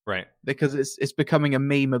intentionally. Right. Because it's becoming a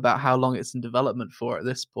meme about how long it's in development for at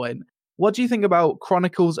this point. What do you think about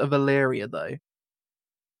Chronicles of Elyria, though?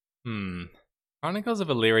 Chronicles of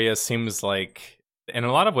Elyria seems like, in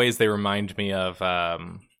a lot of ways, they remind me of,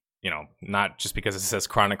 not just because it says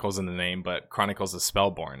Chronicles in the name, but Chronicles of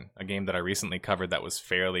Spellborn, a game that I recently covered that was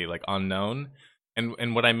fairly like unknown.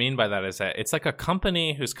 And what I mean by that is that it's like a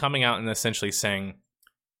company who's coming out and essentially saying,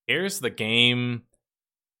 here's the game,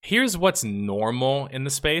 here's what's normal in the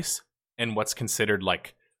space and what's considered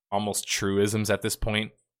like almost truisms at this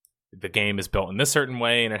point. The game is built in this certain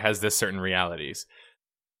way and it has this certain realities.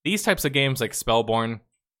 These types of games like Spellborn,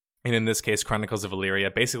 and in this case Chronicles of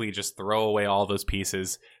Elyria, basically just throw away all those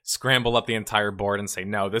pieces, scramble up the entire board and say,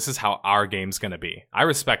 no, this is how our game's going to be. I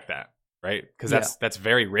respect that, right? Because that's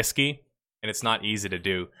very risky and it's not easy to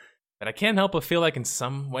do. But I can't help but feel like in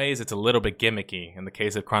some ways it's a little bit gimmicky in the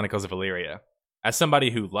case of Chronicles of Elyria. As somebody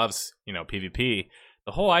who loves, PvP,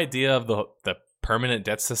 the whole idea of the permanent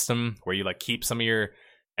death system where you like keep some of your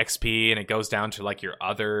XP and it goes down to like your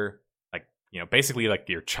other, basically like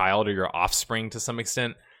your child or your offspring to some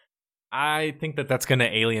extent, I think that's going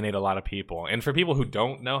to alienate a lot of people. And for people who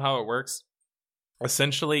don't know how it works,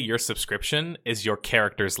 essentially your subscription is your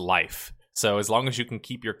character's life. So as long as you can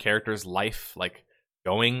keep your character's life like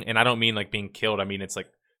going, and I don't mean like being killed, I mean it's like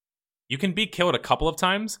you can be killed a couple of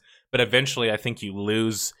times, but eventually I think you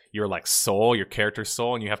lose your like soul, your character's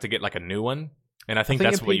soul, and you have to get like a new one. And I think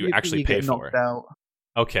that's what you actually pay for. Out.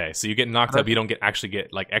 Okay, so you get knocked out, but you don't actually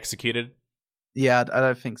get like executed? Yeah, I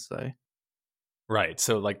don't think so. Right,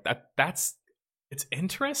 so like that's it's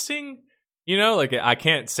interesting. Like I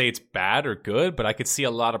can't say it's bad or good, but I could see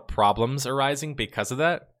a lot of problems arising because of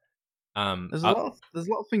that. There's a lot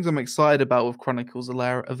of things I'm excited about with Chronicles of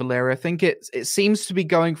Elyria. I think it seems to be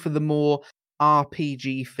going for the more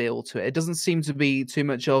RPG feel to it. It doesn't seem to be too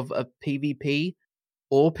much of a PvP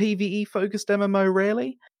or PvE focused MMO,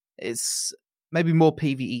 really. It's maybe more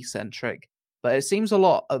PvE centric, but it seems a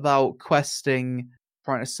lot about questing,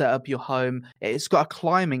 trying to set up your home. It's got a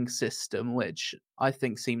climbing system, which I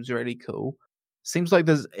think seems really cool. Seems like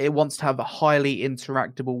it wants to have a highly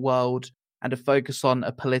interactable world and a focus on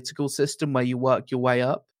a political system where you work your way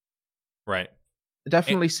up. Right. It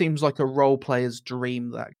definitely seems like a role player's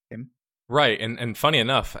dream, that game. Right, and funny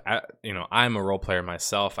enough, I'm a role player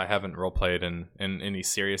myself. I haven't role played in any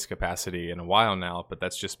serious capacity in a while now, but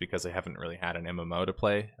that's just because I haven't really had an MMO to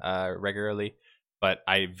play regularly. But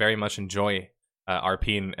I very much enjoy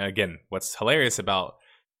RP, and again, what's hilarious about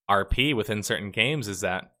RP within certain games is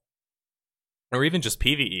that, or even just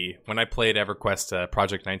PvE, when I played EverQuest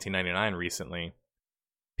Project 1999 recently,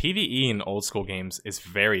 PvE in old school games is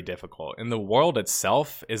very difficult, and the world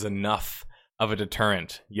itself is enough of a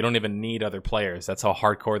deterrent. You don't even need other players. That's how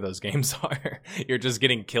hardcore those games are. You're just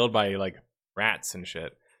getting killed by like rats and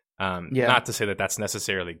shit. Not to say that that's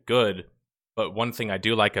necessarily good, but one thing I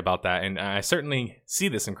do like about that, and I certainly see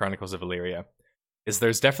this in Chronicles of Elyria, is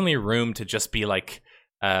there's definitely room to just be like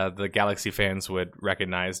the Galaxy fans would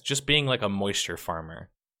recognize, just being like a moisture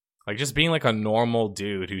farmer. Like just being like a normal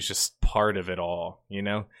dude who's just part of it all, you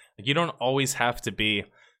know? Like you don't always have to be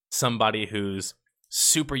somebody who's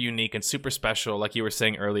super unique and super special, like you were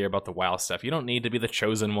saying earlier about the WoW stuff. You don't need to be the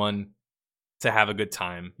chosen one to have a good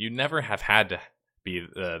time. You never have had to be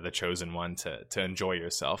the chosen one to enjoy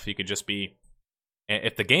yourself. You could just be,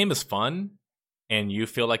 if the game is fun and you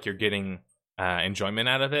feel like you're getting enjoyment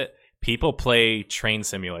out of it, people play train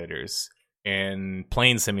simulators and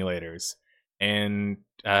plane simulators and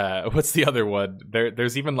what's the other one?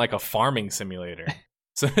 There's even like a farming simulator.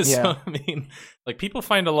 So I mean, like people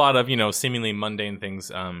find a lot of, seemingly mundane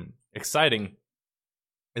things exciting.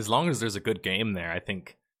 As long as there's a good game there, I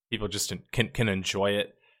think people just can enjoy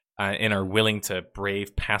it and are willing to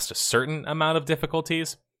brave past a certain amount of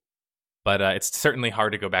difficulties. But it's certainly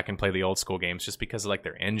hard to go back and play the old school games just because of like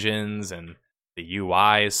their engines and the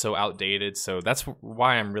UI is so outdated. So that's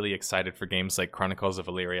why I'm really excited for games like Chronicles of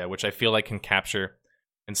Elyria, which I feel like can capture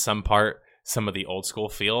in some part some of the old school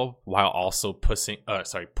feel while also pushing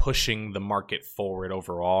the market forward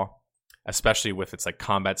overall, especially with its like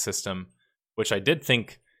combat system, which I did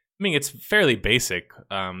think, I mean, it's fairly basic.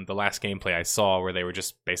 The last gameplay I saw where they were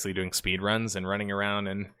just basically doing speed runs and running around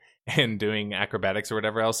and doing acrobatics or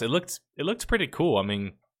whatever else, it looked pretty cool. I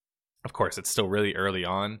mean, of course, it's still really early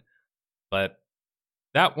on, but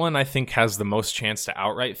that one I think has the most chance to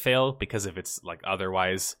outright fail because of its like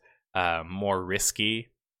otherwise more risky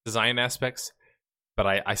design aspects. But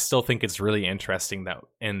I still think it's really interesting that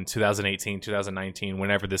in 2018, 2019,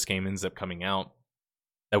 whenever this game ends up coming out,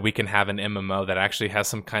 that we can have an MMO that actually has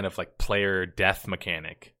some kind of like player death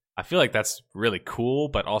mechanic. I feel like that's really cool,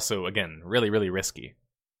 but also, again, really, really risky.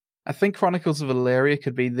 I think Chronicles of Elyria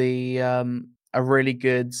could be a really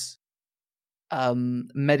good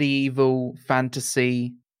medieval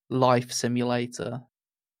fantasy life simulator,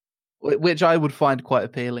 which I would find quite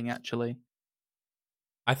appealing, actually.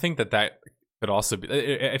 I think that could also be,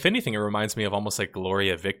 if anything, it reminds me of almost like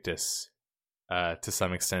Gloria Victis to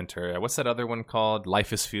some extent, or what's that other one called?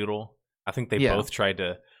 Life is Feudal. I think they both tried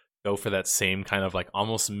to go for that same kind of like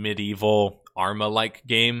almost medieval Arma-like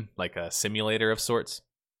game, like a simulator of sorts.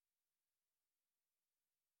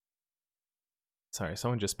 Sorry,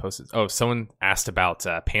 someone just posted. Oh, someone asked about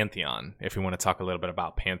Pantheon, if we want to talk a little bit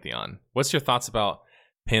about Pantheon. What's your thoughts about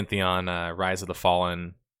Pantheon, Rise of the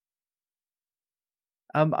Fallen?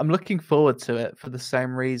 I'm looking forward to it for the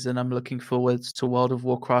same reason I'm looking forward to World of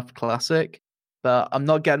Warcraft Classic, but I'm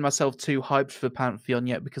not getting myself too hyped for Pantheon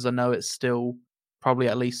yet because I know it's still probably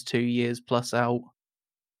at least 2 years plus out.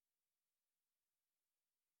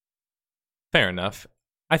 Fair enough.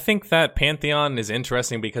 I think that Pantheon is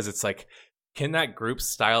interesting because it's like, can that group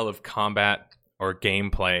style of combat or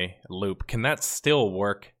gameplay loop, can that still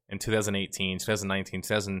work in 2018, 2019,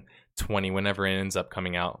 2020, whenever it ends up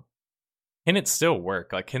coming out? Can it still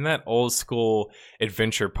work? Like, can that old school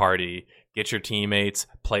adventure party get your teammates,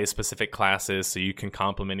 play specific classes so you can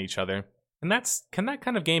complement each other? And can that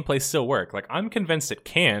kind of gameplay still work? Like, I'm convinced it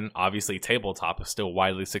can. Obviously, tabletop is still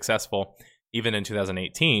widely successful, even in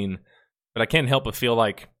 2018. But I can't help but feel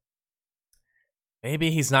like maybe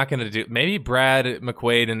he's not going to do... Maybe Brad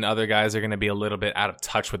McQuaid and other guys are going to be a little bit out of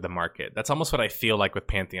touch with the market. That's almost what I feel like with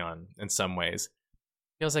Pantheon in some ways.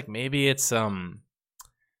 It feels like maybe it's...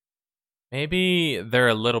 Maybe they're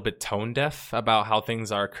a little bit tone deaf about how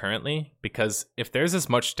things are currently, because if there's as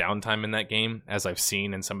much downtime in that game as I've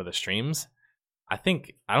seen in some of the streams, I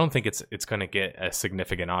don't think it's going to get a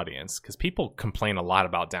significant audience, because people complain a lot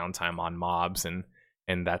about downtime on mobs and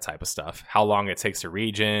that type of stuff, how long it takes to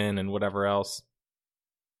regen and whatever else.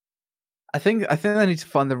 I think they need to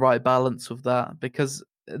find the right balance with that, because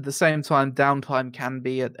at the same time, downtime can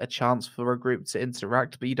be a chance for a group to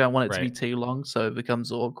interact, but you don't want it to be too long, so it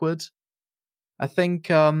becomes awkward. I think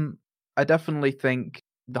I definitely think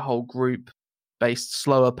the whole group-based,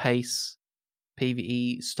 slower pace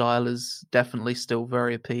PvE style is definitely still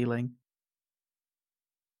very appealing.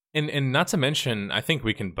 And not to mention, I think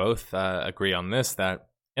we can both agree on this, that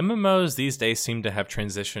MMOs these days seem to have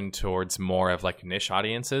transitioned towards more of like niche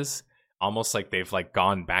audiences, almost like they've like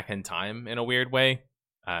gone back in time in a weird way.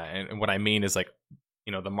 And what I mean is like,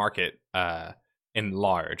 you know, the market in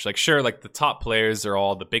large. Like, sure, like the top players are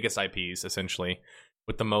all the biggest IPs essentially,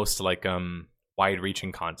 with the most like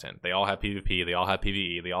wide-reaching content. They all have PvP, they all have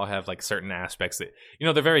PvE, they all have like certain aspects that, you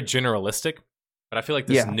know, they're very generalistic. But I feel like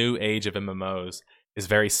this new age of MMOs is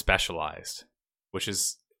very specialized, which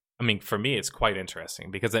is, I mean, for me, it's quite interesting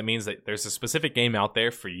because that means that there's a specific game out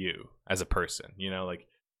there for you as a person. You know, like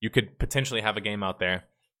you could potentially have a game out there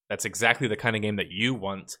that's exactly the kind of game that you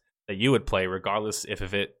want, that you would play, regardless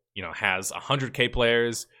if it, you know, has 100K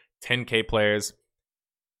players, 10K players.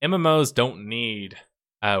 MMOs don't need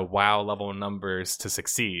WoW level numbers to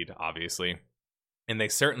succeed, obviously, and they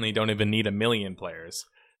certainly don't even need 1 million players.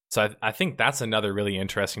 So I think that's another really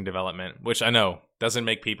interesting development, which I know doesn't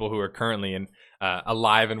make people who are currently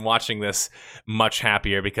alive and watching this much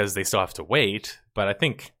happier because they still have to wait. But I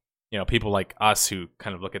think, you know, people like us who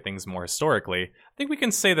kind of look at things more historically, I think we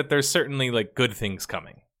can say that there's certainly like good things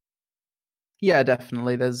coming. Yeah,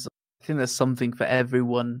 definitely. I think there's something for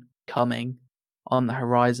everyone coming on the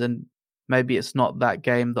horizon. Maybe it's not that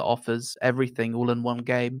game that offers everything all in one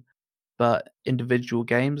game, but individual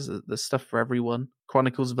games, there's stuff for everyone.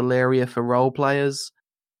 Chronicles of Elyria for role players,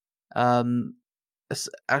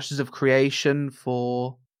 Ashes of Creation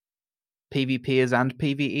for PvPers and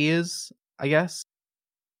PvEers, I guess.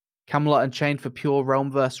 Camelot Unchained for pure Realm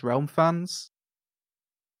vs. Realm fans.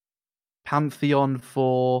 Pantheon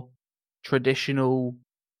for traditional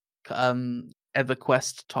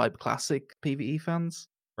EverQuest type classic PvE fans.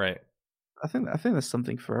 Right. I think there's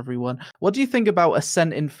something for everyone. What do you think about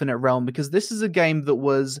Ascent Infinite Realm? Because this is a game that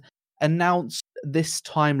was announced this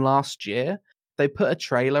time last year. They put a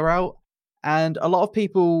trailer out, and a lot of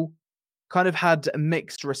people kind of had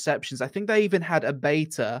mixed receptions. I think they even had a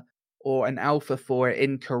beta or an alpha for it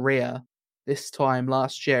in Korea this time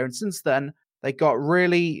last year, and since then they got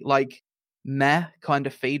really like meh kind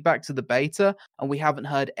of feedback to the beta, and we haven't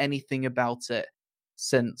heard anything about it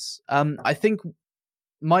since. I think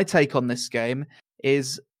my take on this game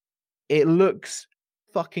is it looks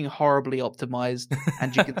fucking horribly optimized,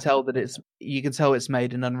 and you can tell that it's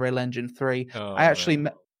made in Unreal Engine 3.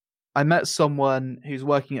 I met someone who's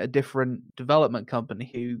working at a different development company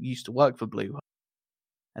who used to work for Blue,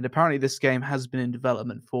 and apparently this game has been in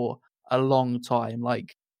development for a long time,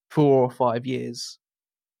 like 4 or 5 years.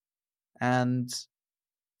 And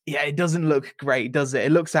yeah, it doesn't look great, does it?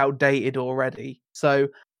 It looks outdated already. So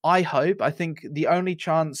I think the only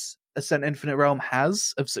chance Ascent Infinite Realm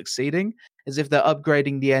has of succeeding is if they're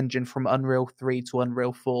upgrading the engine from Unreal 3 to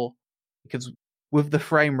Unreal 4. Because with the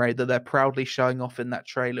frame rate that they're proudly showing off in that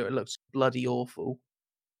trailer, it looks bloody awful.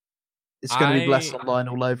 It's going to be Bless Online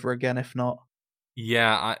all over again, if not.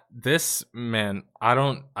 Yeah,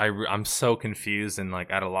 I'm so confused and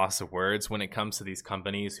like at a loss of words when it comes to these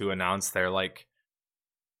companies who announce their like,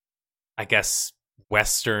 I guess,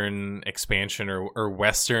 Western expansion or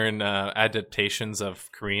Western adaptations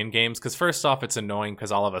of Korean games. Because first off, it's annoying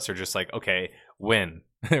because all of us are just like, okay, when,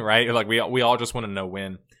 right? Like we all just want to know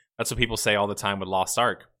when. That's what people say all the time with Lost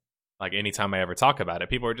Ark. Like anytime I ever talk about it,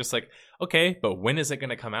 people are just like, okay, but when is it going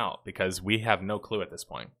to come out? Because we have no clue at this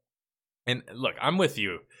point. And look, I'm with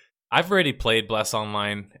you. I've already played Bless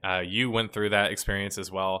Online. You went through that experience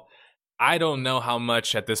as well. I don't know how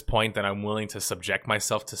much at this point that I'm willing to subject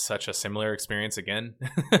myself to such a similar experience again.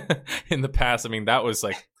 In the past, I mean, that was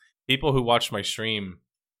like, people who watched my stream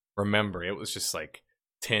remember it was just like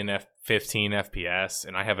 15 FPS,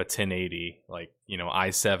 and I have a 1080, like, you know,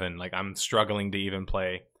 i7. Like, I'm struggling to even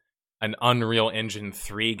play an Unreal Engine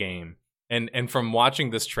 3 game. And from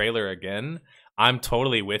watching this trailer again, I'm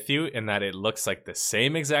totally with you in that it looks like the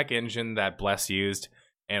same exact engine that Bless used.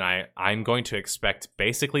 And I'm going to expect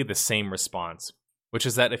basically the same response, which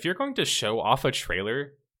is that if you're going to show off a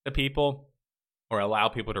trailer to people or allow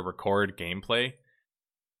people to record gameplay,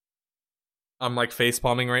 I'm like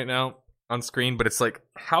facepalming right now on screen, but it's like,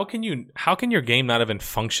 how can your game not even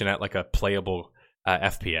function at like a playable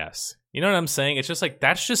FPS? You know what I'm saying? It's just like,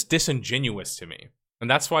 that's just disingenuous to me. And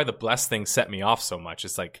that's why the Bless thing set me off so much.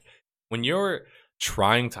 It's like, when you're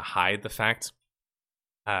trying to hide the fact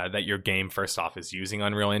that your game, first off, is using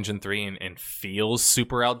Unreal Engine 3 and feels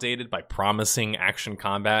super outdated by promising action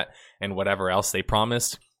combat and whatever else they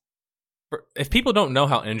promised. If people don't know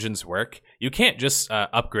how engines work, you can't just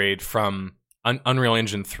upgrade from Unreal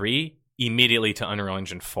Engine 3 immediately to Unreal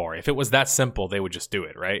Engine 4. If it was that simple, they would just do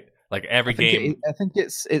it, right? Like every game. I think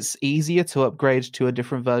it's easier to upgrade to a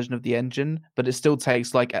different version of the engine, but it still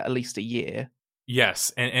takes like at least a year.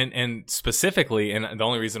 Yes, and specifically, and the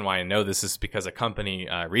only reason why I know this is because a company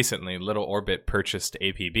recently, Little Orbit, purchased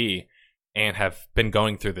APB and have been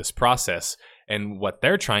going through this process. And what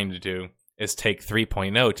they're trying to do is take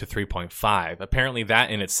 3.0 to 3.5. Apparently, that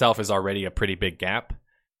in itself is already a pretty big gap.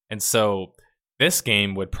 And so this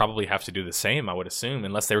game would probably have to do the same, I would assume,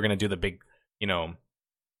 unless they were going to do the big, 3.0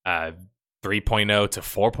 to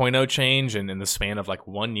 4.0 change and in the span of like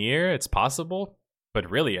 1 year. It's possible. But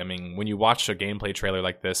really, I mean, when you watch a gameplay trailer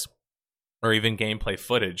like this, or even gameplay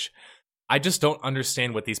footage, I just don't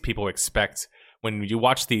understand what these people expect when you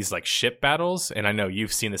watch these like ship battles. And I know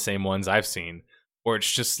you've seen the same ones I've seen, where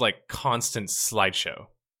it's just like constant slideshow.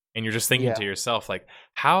 And you're just thinking to yourself, like,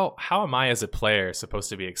 how am I as a player supposed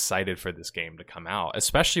to be excited for this game to come out?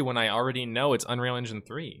 Especially when I already know it's Unreal Engine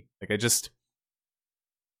 3. Like,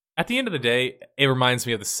 at the end of the day, it reminds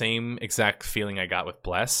me of the same exact feeling I got with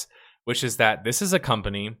Bless, which is that this is a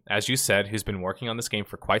company, as you said, who's been working on this game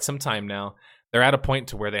for quite some time now. They're at a point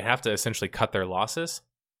to where they have to essentially cut their losses.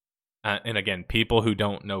 And again, people who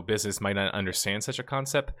don't know business might not understand such a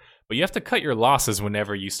concept, but you have to cut your losses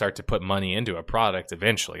whenever you start to put money into a product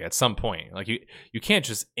eventually, at some point. Like you can't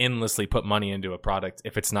just endlessly put money into a product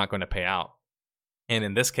if it's not going to pay out. And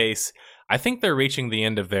in this case, I think they're reaching the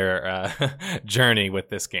end of their journey with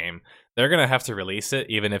this game. They're going to have to release it,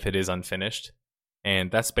 even if it is unfinished.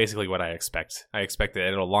 And that's basically what I expect. I expect that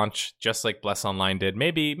it'll launch just like Bless Online did.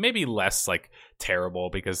 Maybe less like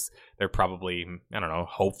terrible because they're probably, I don't know,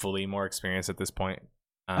 hopefully more experienced at this point.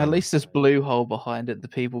 At least there's Bluehole behind it, the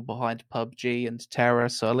people behind PUBG and Terra,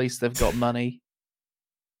 so at least they've got money.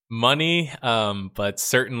 But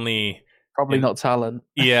certainly... Probably not talent.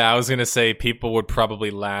 Yeah, I was going to say people would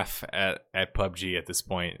probably laugh at PUBG at this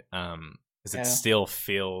point. Because it still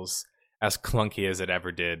feels as clunky as it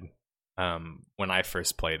ever did. When I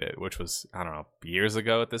first played it, which was, I don't know, years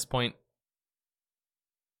ago at this point.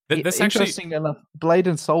 This interesting enough, Blade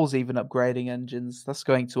and Soul's even upgrading engines. That's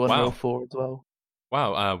going to Unreal 4 as well.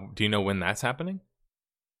 Wow. Do you know when that's happening?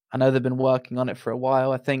 I know they've been working on it for a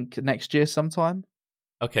while. I think next year sometime.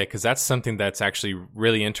 Okay, because that's something that's actually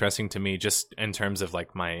really interesting to me, just in terms of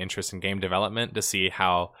like my interest in game development, to see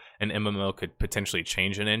how an MMO could potentially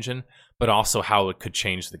change an engine, but also how it could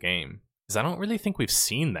change the game. Because I don't really think we've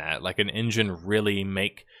seen that, like an engine really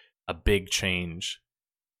make a big change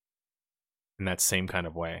in that same kind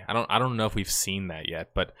of way. I don't know if we've seen that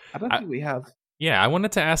yet, but I don't think we have. Yeah, I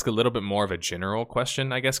wanted to ask a little bit more of a general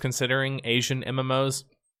question, I guess, considering Asian MMOs.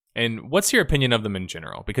 And what's your opinion of them in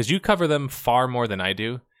general? Because you cover them far more than I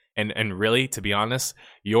do. And really, to be honest,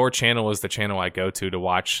 your channel is the channel I go to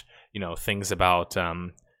watch, things about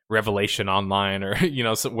Revelation Online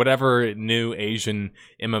or, so whatever new Asian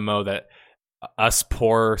MMO that us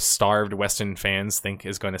poor, starved Western fans think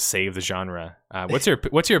is going to save the genre. What's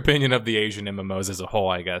your opinion of the Asian MMOs as a whole,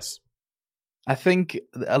 I guess? I think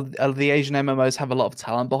the Asian MMOs have a lot of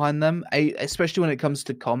talent behind them, especially when it comes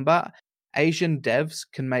to combat. Asian devs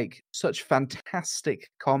can make such fantastic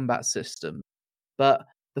combat systems, but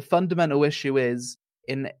the fundamental issue is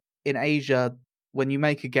in Asia, when you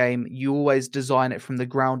make a game, you always design it from the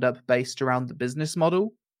ground up based around the business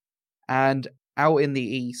model. And out in the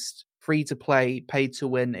East, free to play, pay to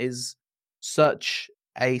win is such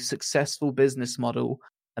a successful business model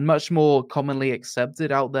and much more commonly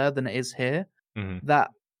accepted out there than it is here. Mm-hmm. That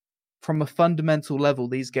from a fundamental level,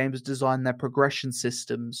 these games design their progression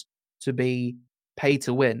systems to be pay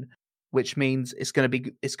to win, which means it's going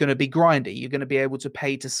to be grindy. You're going to be able to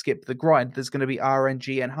pay to skip the grind. There's going to be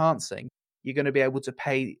RNG enhancing. You're going to be able to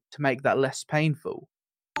pay to make that less painful.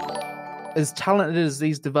 As talented as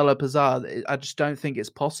these developers are, I just don't think it's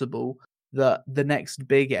possible that the next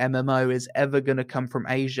big MMO is ever going to come from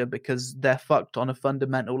Asia because they're fucked on a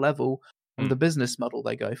fundamental level on the business model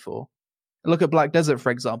they go for. Look at Black Desert,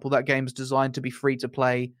 for example. That game's designed to be free to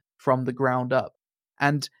play from the ground up.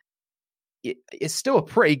 And it's still a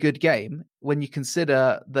pretty good game when you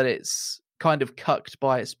consider that it's kind of cucked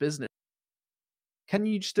by its business. Can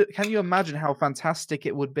you imagine how fantastic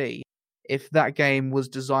it would be if that game was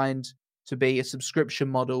designed to be a subscription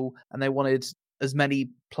model and they wanted as many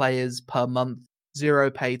players per month, zero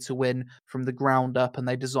pay to win from the ground up, and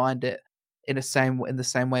they designed it in the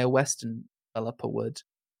same way a Western developer would?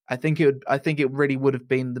 I think it really would have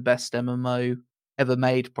been the best MMO ever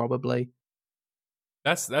made, probably.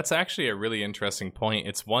 That's actually a really interesting point.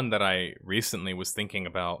 It's one that I recently was thinking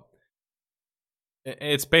about.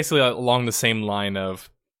 It's basically along the same line of,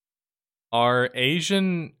 are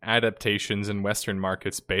Asian adaptations in Western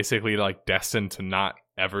markets basically like destined to not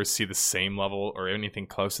ever see the same level or anything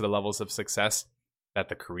close to the levels of success that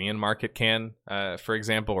the Korean market can, for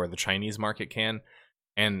example, or the Chinese market can?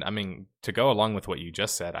 And I mean, to go along with what you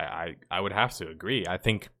just said, I would have to agree. I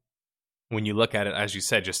think when you look at it, as you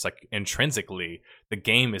said, just like intrinsically, the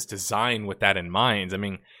game is designed with that in mind. I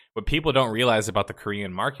mean, what people don't realize about the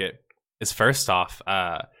Korean market is, first off,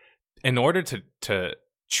 in order to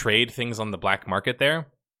trade things on the black market there,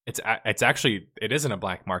 it isn't a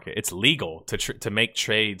black market. It's legal to make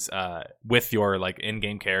trades with your like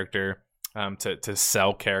in-game character, to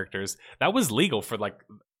sell characters. That was legal for, like,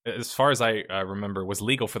 as far as I remember, was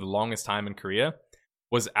legal for the longest time in Korea,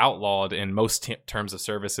 was outlawed in most terms of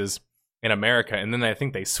services in America, and then I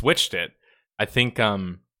think they switched it. I think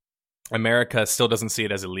America still doesn't see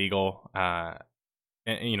it as illegal,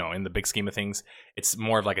 you know, in the big scheme of things. It's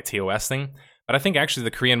more of like a TOS thing. But I think actually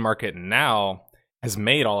the Korean market now has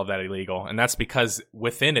made all of that illegal, and that's because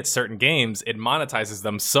within its certain games, it monetizes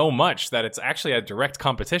them so much that it's actually a direct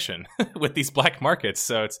competition with these black markets.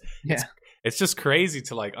 So it's just crazy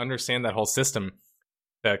to like understand that whole system.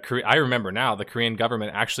 I remember now the Korean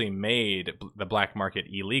government actually made the black market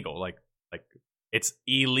illegal. Like it's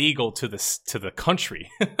illegal to the country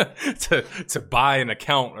to buy an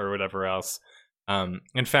account or whatever else.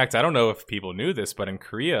 In fact, I don't know if people knew this, but in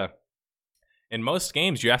Korea, in most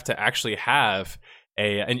games, you have to actually have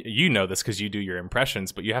and you know this because you do your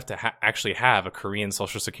impressions, but you have to actually have a Korean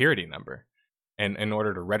social security number in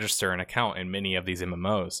order to register an account in many of these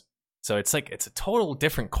MMOs. So it's like, it's a total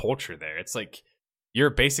different culture there. It's like you're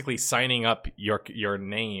basically signing up your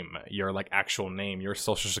name, your like actual name, your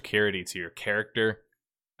social security to your character.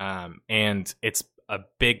 And it's a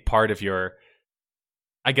big part of your,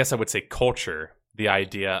 I guess I would say, culture, the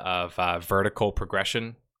idea of vertical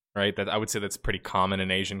progression, right? That I would say that's pretty common in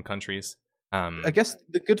Asian countries. I guess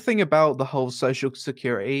the good thing about the whole social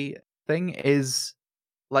security thing is,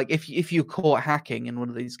 like, if you're caught hacking in one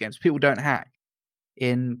of these games, people don't hack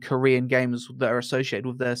in Korean games that are associated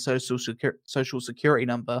with their social security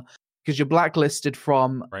number, because you're blacklisted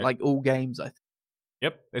from like all games, I think.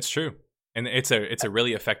 Yep, it's true. And it's a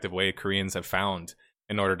really effective way Koreans have found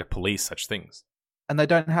in order to police such things. And they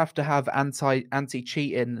don't have to have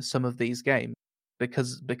anti-cheat in some of these games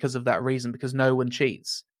because of that reason, because no one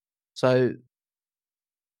cheats. So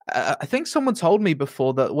I think someone told me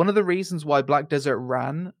before that one of the reasons why Black Desert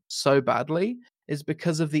ran so badly is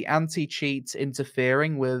because of the anti-cheat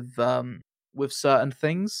interfering with certain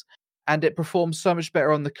things, and it performs so much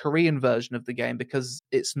better on the Korean version of the game because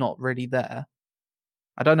it's not really there.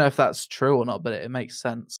 I don't know if that's true or not, but it makes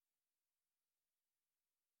sense.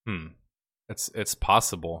 It's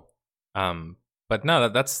possible. But no,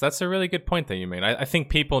 that's a really good point that you made. I think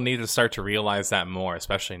people need to start to realize that more,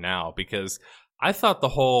 especially now, because I thought the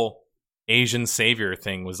whole Asian savior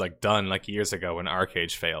thing was like done like years ago when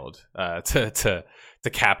Arcade failed to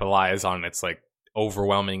capitalize on its like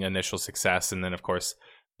overwhelming initial success. And then of course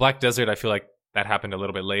Black Desert, I feel like that happened a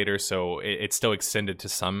little bit later, so it still extended to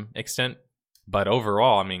some extent. But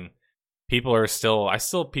overall, I mean, I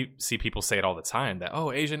still see people say it all the time that,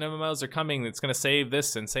 oh, Asian MMOs are coming, it's going to save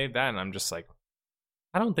this and save that. And I'm just like,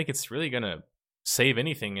 I don't think it's really going to save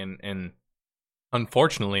anything. And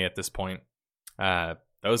unfortunately at this point,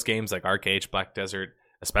 those games like Arcade, Black Desert,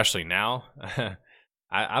 especially now,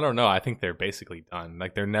 I don't know. I think they're basically done.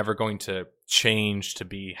 Like, they're never going to change to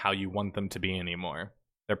be how you want them to be anymore.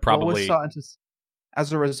 They're probably...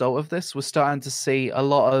 As a result of this, we're starting to see a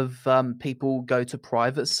lot of people go to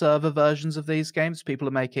private server versions of these games. People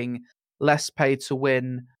are making less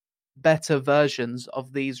pay-to-win, better versions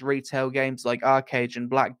of these retail games like Arcade and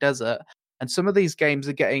Black Desert. And some of these games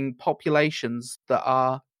are getting populations that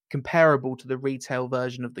are comparable to the retail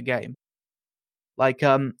version of the game. Like,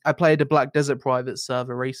 I played a Black Desert private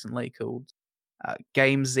server recently called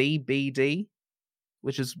Game Z BD,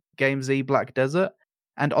 which is Game Z Black Desert.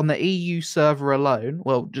 And on the EU server alone,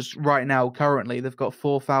 well, just right now, currently, they've got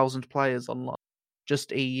 4,000 players online,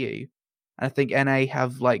 just EU. And I think NA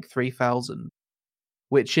have like 3,000,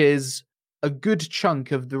 which is a good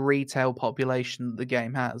chunk of the retail population that the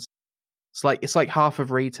game has. It's like half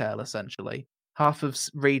of retail, essentially. Half of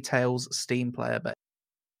retail's Steam player base.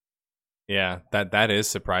 Yeah, that is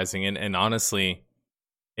surprising. And honestly,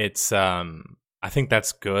 it's I think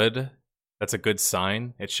that's good. That's a good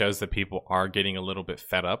sign. It shows that people are getting a little bit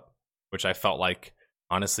fed up, which I felt like,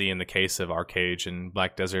 honestly, in the case of Arcade and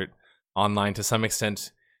Black Desert Online to some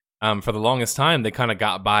extent, for the longest time, they kind of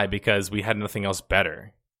got by because we had nothing else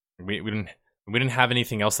better. We didn't have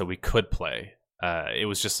anything else that we could play. It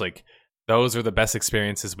was just like, those are the best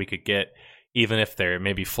experiences we could get, even if they're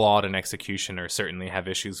maybe flawed in execution or certainly have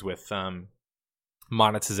issues with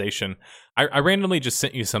monetization. I randomly just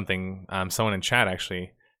sent you something. Someone in chat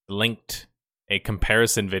actually linked a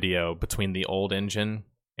comparison video between the old engine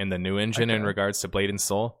in the new engine in regards to Blade and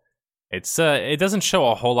Soul. It doesn't show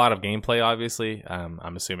a whole lot of gameplay, obviously.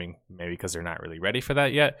 I'm assuming maybe because they're not really ready for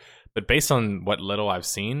that yet. But based on what little I've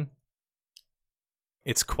seen,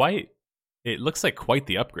 it looks like quite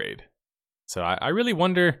the upgrade. So I really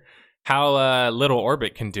wonder how Little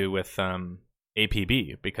Orbit can do with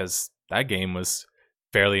APB, because that game was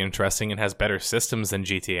fairly interesting and has better systems than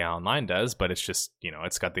GTA Online does, but it's just,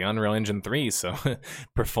 it's got the Unreal Engine 3, so it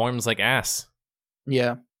performs like ass.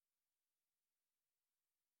 Yeah.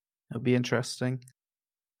 It'll be interesting.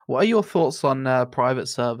 What are your thoughts on private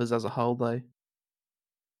servers as a whole, though?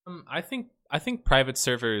 I think private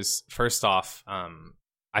servers, first off,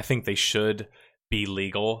 I think they should be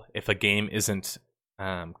legal if a game isn't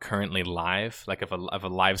currently live. Like if a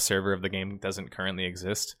live server of the game doesn't currently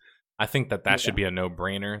exist, I think that should be a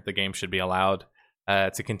no-brainer. The game should be allowed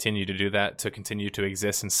to continue to do that, to continue to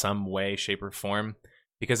exist in some way, shape, or form.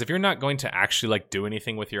 Because if you're not going to actually do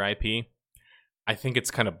anything with your IP, I think it's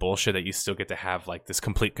kind of bullshit that you still get to have this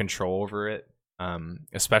complete control over it.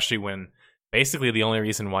 Especially when basically the only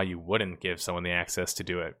reason why you wouldn't give someone the access to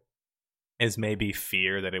do it is maybe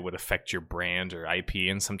fear that it would affect your brand or IP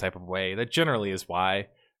in some type of way. That generally is why,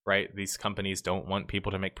 right? These companies don't want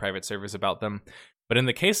people to make private servers about them. But in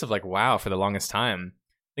the case of WoW, for the longest time,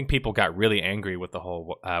 I think people got really angry with the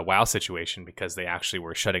whole WoW situation because they actually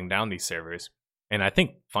were shutting down these servers. And I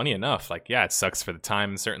think, funny enough, it sucks for the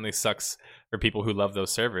time. It certainly sucks for people who love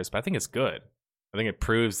those servers, but I think it's good. I think it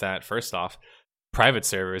proves that, first off, private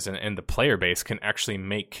servers and the player base can actually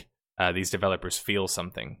make these developers feel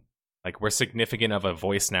something. We're significant of a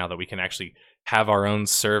voice now that we can actually have our own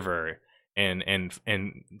server and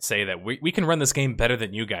say that we can run this game better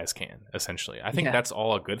than you guys can, essentially. I think that's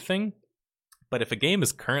all a good thing. But if a game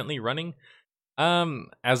is currently running,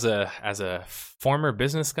 as a former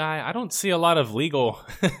business guy, I don't see a lot of legal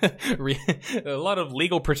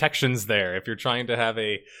protections there. If you're trying to have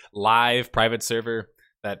a live private server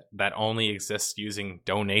that only exists using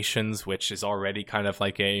donations, which is already kind of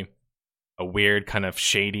like a weird kind of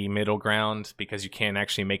shady middle ground, because you can't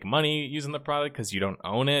actually make money using the product because you don't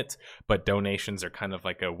own it, but donations are kind of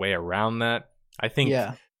like a way around that. I think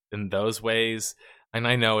in those ways, and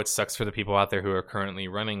I know it sucks for the people out there who are currently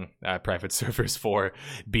running private servers for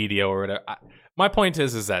BDO or whatever. My point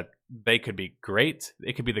is that they could be great.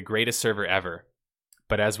 It could be the greatest server ever.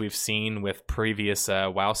 But as we've seen with previous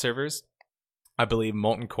WoW servers, I believe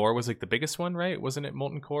Molten Core was the biggest one, right? Wasn't it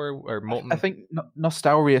Molten Core or Molten? I think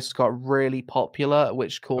Nostalrius got really popular,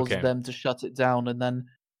 which caused them to shut it down. And then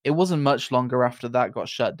it wasn't much longer after that got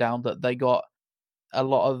shut down that they got a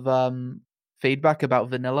lot of feedback about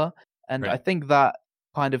vanilla. And I think that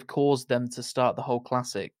kind of caused them to start the whole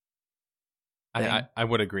classic thing. I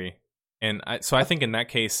would agree. And I think in that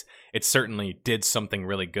case, it certainly did something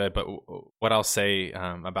really good. But what I'll say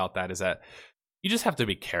about that is that you just have to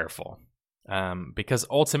be careful. Because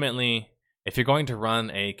ultimately, if you're going to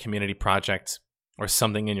run a community project or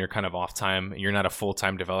something in your kind of off time, you're not a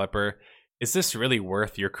full-time developer, is this really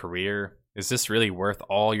worth your career? Is this really worth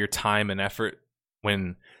all your time and effort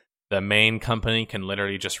when the main company can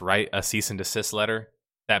literally just write a cease and desist letter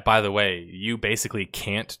that, by the way, you basically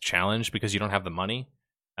can't challenge because you don't have the money?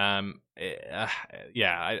 I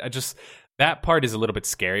just, that part is a little bit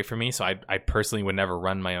scary for me. So I personally would never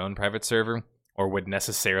run my own private server, or would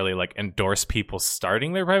necessarily endorse people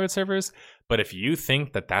starting their private servers. But if you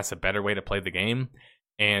think that that's a better way to play the game,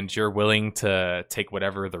 and you're willing to take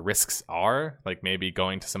whatever the risks are, like maybe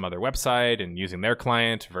going to some other website and using their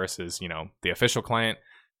client versus, the official client,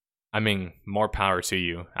 I mean, more power to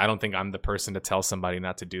you. I don't think I'm the person to tell somebody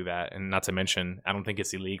not to do that. And not to mention, I don't think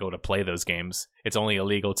it's illegal to play those games. It's only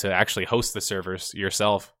illegal to actually host the servers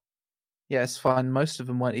yourself. Yeah, it's fine. Most of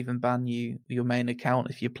them won't even ban your main account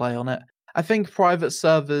if you play on it. I think private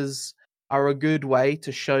servers are a good way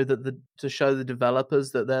to show the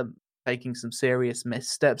developers that they're taking some serious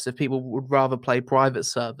missteps. If people would rather play private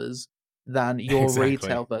servers than your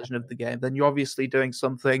retail version of the game, then you're obviously doing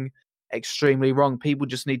something extremely wrong. People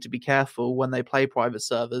just need to be careful when they play private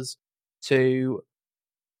servers to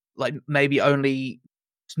maybe only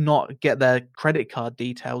not get their credit card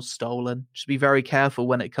details stolen. Just be very careful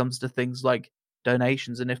when it comes to things like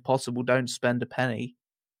donations, and if possible, don't spend a penny.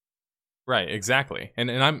 Right, exactly.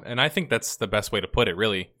 And I think that's the best way to put it,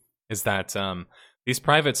 really, is that these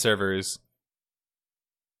private servers,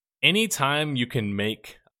 anytime you can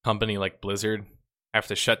make a company like Blizzard have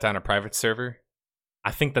to shut down a private server,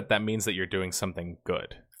 I think that means that you're doing something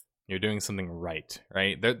good. You're doing something right?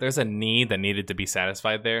 There's a need that needed to be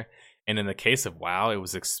satisfied there. And in the case of WoW, it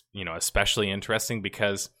was especially interesting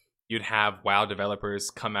because you'd have WoW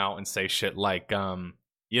developers come out and say shit like,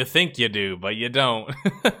 you think you do, but you don't.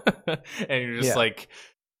 And you're just like,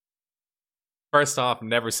 first off,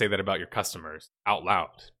 never say that about your customers out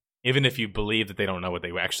loud. Even if you believe that they don't know what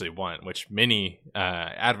they actually want, which many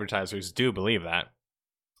advertisers do believe that.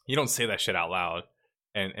 You don't say that shit out loud.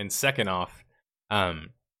 And second off, I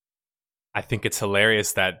think it's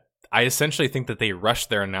hilarious that I essentially think that they rushed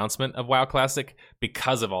their announcement of WoW Classic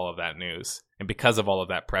because of all of that news and because of all of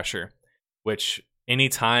that pressure, which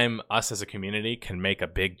anytime us as a community can make a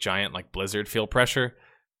big giant like Blizzard feel pressure,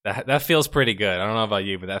 that feels pretty good. I don't know about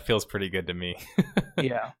you, but that feels pretty good to me.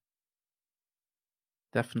 Yeah.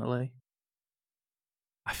 Definitely.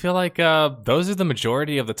 I feel like those are the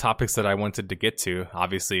majority of the topics that I wanted to get to.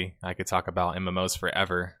 Obviously, I could talk about MMOs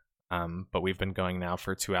forever, but we've been going now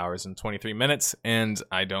for 2 hours and 23 minutes, and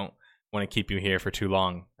I don't want to keep you here for too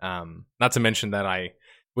long. Not to mention that I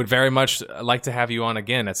would very much like to have you on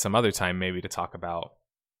again at some other time, maybe to talk about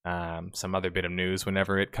some other bit of news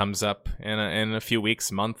whenever it comes up in a few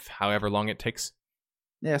weeks, month, however long it takes.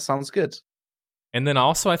 Yeah, sounds good. And then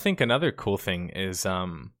also, I think another cool thing is,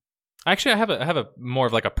 actually, I have a more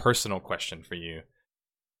of like a personal question for you.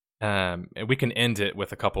 And we can end it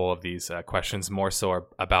with a couple of these questions, more so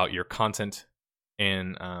about your content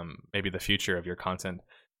and maybe the future of your content.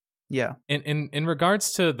 Yeah. In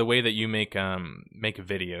regards to the way that you make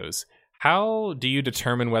videos, how do you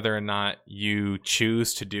determine whether or not you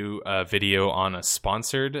choose to do a video on a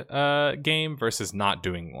sponsored game versus not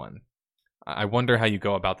doing one? I wonder how you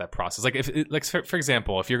go about that process. Like, for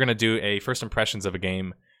example, if you're going to do a first impressions of a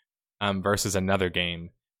game versus another game,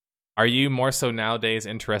 are you more so nowadays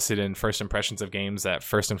interested in first impressions of games that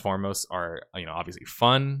first and foremost are, obviously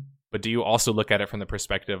fun, but do you also look at it from the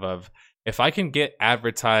perspective of, if I can get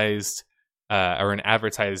advertised or an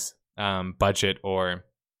advertised budget or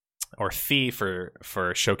fee for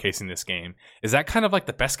showcasing this game, is that kind of like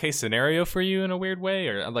the best case scenario for you in a weird way?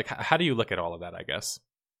 Or like, how do you look at all of that, I guess?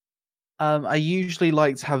 I usually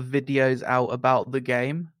like to have videos out about the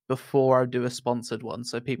game before I do a sponsored one,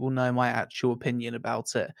 so people know my actual opinion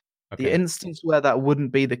about it. Okay. The instance where that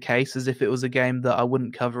wouldn't be the case is if it was a game that I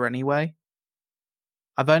wouldn't cover anyway.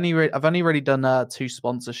 I've only really done two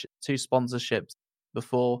sponsorships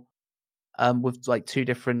before, with like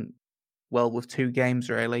with two games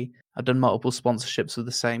really. I've done multiple sponsorships with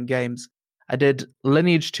the same games. I did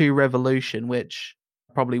Lineage 2 Revolution, which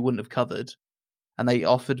I probably wouldn't have covered, and they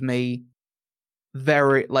offered me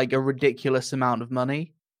a ridiculous amount of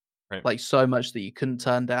money, right. Like so much that you couldn't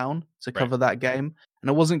turn down to cover that game, and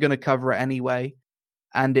I wasn't going to cover it anyway.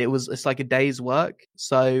 And it's like a day's work,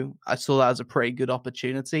 so I saw that as a pretty good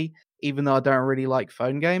opportunity, even though I don't really like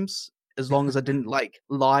phone games, as long as I didn't like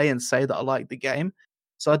lie and say that I liked the game.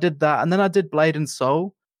 So I did that, and then I did Blade and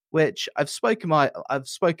Soul, which I've spoke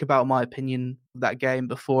about my opinion of that game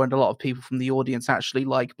before, and a lot of people from the audience actually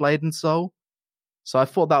like Blade and Soul. So I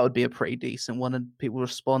thought that would be a pretty decent one, and people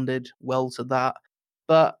responded well to that.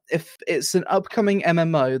 But if it's an upcoming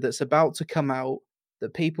MMO that's about to come out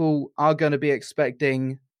that people are going to be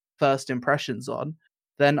expecting first impressions on,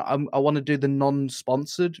 then I want to do the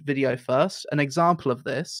non-sponsored video first. An example of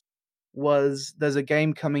this was there's a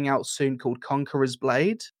game coming out soon called Conqueror's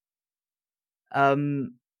Blade. I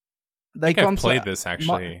think I've played this,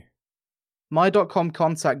 actually. My.com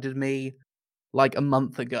contacted me like a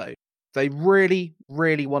month ago. They really,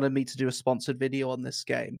 really wanted me to do a sponsored video on this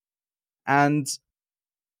game. And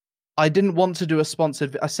I didn't want to do a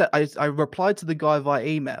sponsored. I replied to the guy via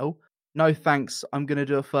email. No thanks. I'm going to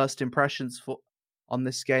do a first impressions on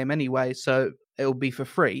this game anyway, so it'll be for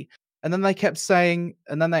free. And then they kept saying,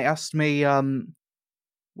 and then they asked me,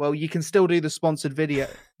 well, you can still do the sponsored video.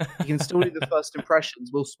 You can still do the first impressions.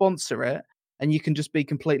 We'll sponsor it, and you can just be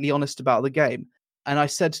completely honest about the game. And I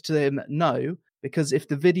said to him, no, because if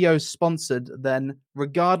the video's sponsored, then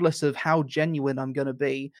regardless of how genuine I'm going to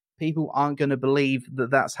be, people aren't going to believe that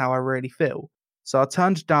that's how I really feel. So I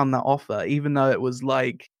turned down that offer, even though it was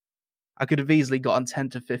like, I could have easily gotten 10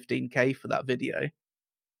 to 15K for that video.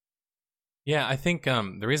 Yeah, I think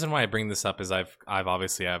the reason why I bring this up is I've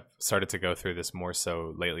started to go through this more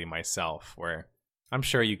so lately myself, where I'm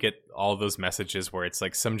sure you get all those messages where it's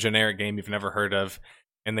like some generic game you've never heard of,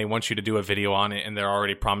 and they want you to do a video on it, and they're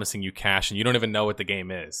already promising you cash, and you don't even know what the game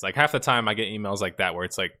is. Like half the time I get emails like that where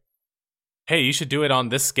it's like, hey, you should do it on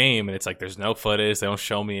this game, and it's like there's no footage, they don't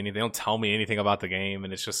show me anything, they don't tell me anything about the game,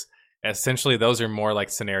 and it's just essentially those are more like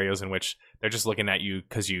scenarios in which they're just looking at you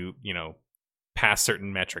because you pass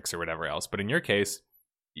certain metrics or whatever else. But in your case,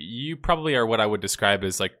 you probably are what I would describe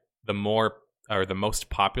as like the most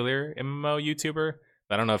popular MMO YouTuber.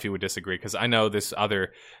 I don't know if you would disagree, because I know this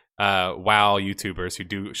other WoW YouTubers who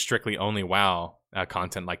do strictly only WoW,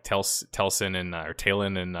 content like Telson and or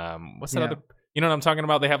Talon and what's that other? You know what I'm talking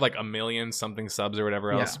about? They have like 1 million something subs or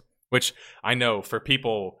whatever else. Which I know for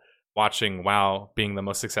people watching WoW being the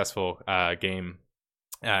most successful game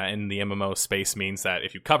in the MMO space means that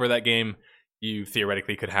if you cover that game, you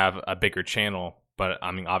theoretically could have a bigger channel. But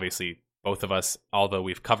I mean, obviously, both of us, although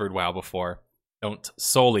we've covered WoW before, don't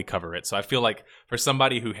solely cover it. So I feel like for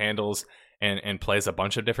somebody who handles and plays a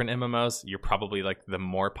bunch of different MMOs, you're probably like the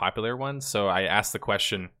more popular one. So I asked the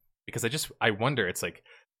question because I wonder, it's like,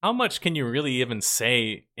 how much can you really even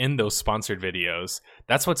say in those sponsored videos?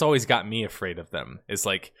 That's what's always got me afraid of them. Is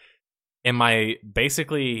like, am I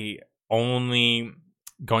basically only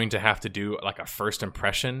going to have to do like a first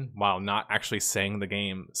impression while not actually saying the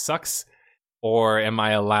game sucks? Or am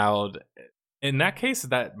I allowed, in that case,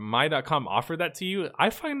 that my.com offered that to you? I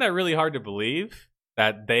find that really hard to believe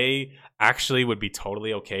that they actually would be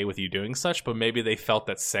totally okay with you doing such, but maybe they felt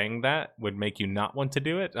that saying that would make you not want to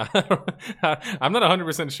do it. I'm not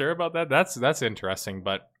 100% sure about that. That's interesting,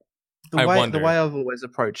 but I wonder. The way I've always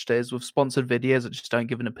approached it is with sponsored videos, I just don't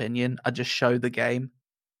give an opinion. I just show the game.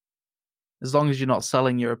 As long as you're not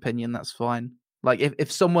selling your opinion, that's fine. Like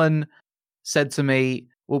if someone said to me,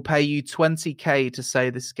 we'll pay you 20k to say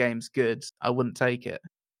this game's good, I wouldn't take it.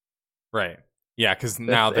 Right. Yeah, because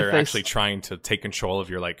now they're actually trying to take control of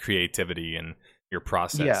your like creativity and your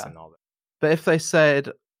process and all that. But if they said,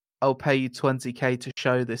 I'll pay you 20k to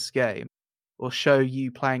show this game or show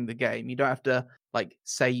you playing the game, you don't have to like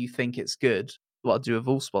say you think it's good. What I do with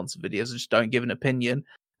all sponsored videos, I just don't give an opinion.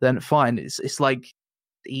 Then fine, it's like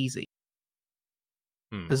easy.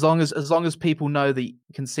 As long as people know that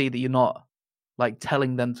can see that you're not like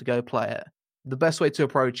telling them to go play it. The best way to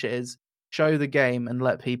approach it is show the game and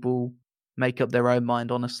let people make up their own mind,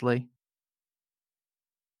 honestly.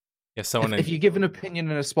 Yeah, if you give an opinion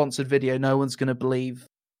in a sponsored video, no one's going to believe.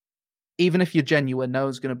 Even if you're genuine, no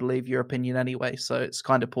one's going to believe your opinion anyway, so it's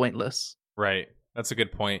kind of pointless. Right. That's a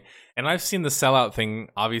good point. And I've seen the sellout thing.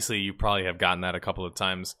 Obviously, you probably have gotten that a couple of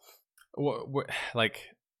times. Like,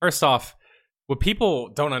 first off, what people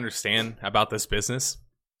don't understand about this business,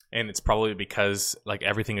 and it's probably because like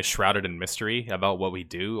everything is shrouded in mystery about what we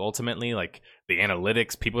do ultimately, like the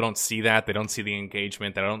analytics, people don't see that. They don't see the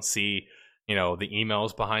engagement. They don't see, you know, the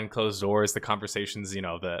emails behind closed doors, the conversations, you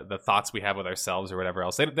know, the thoughts we have with ourselves or whatever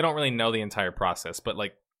else. They don't really know the entire process. But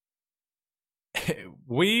like,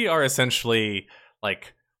 we are essentially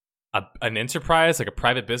like an enterprise, like a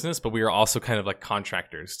private business, but we are also kind of like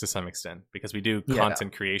contractors to some extent because we do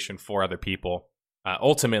content creation for other people.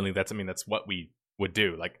 Ultimately, that's what we would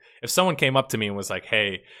do. Like if someone came up to me and was like,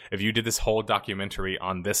 hey, if you did this whole documentary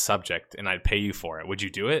on this subject and I'd pay you for it, would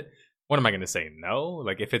you do it? What am I going to say? No.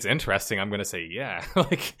 Like if it's interesting, I'm going to say yeah.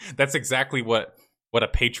 Like that's exactly what a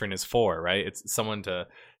patron is for, right? It's someone to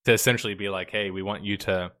essentially be like, hey, we want you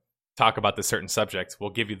to talk about this certain subject.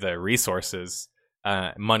 We'll give you the resources,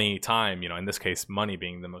 money, time, you know, in this case, money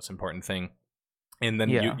being the most important thing. And then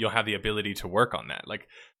you'll have the ability to work on that. Like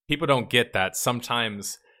people don't get that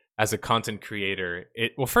sometimes. As a content creator,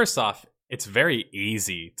 first off, it's very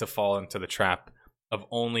easy to fall into the trap of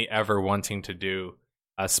only ever wanting to do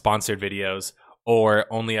sponsored videos or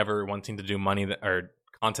only ever wanting to do or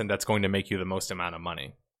content that's going to make you the most amount of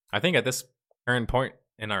money. I think at this current point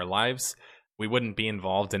in our lives, we wouldn't be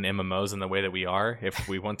involved in MMOs in the way that we are if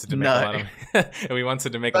we wanted to make a lot of if we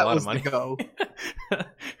wanted to make a lot of money.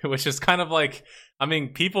 Which is kind of like, I mean,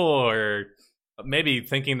 people are maybe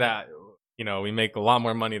thinking that, you know, we make a lot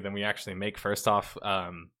more money than we actually make, first off.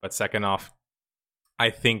 But second off, I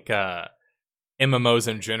think MMOs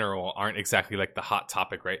in general aren't exactly like the hot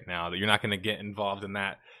topic right now. That you're not going to get involved in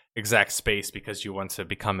that exact space because you want to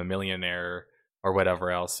become a millionaire or whatever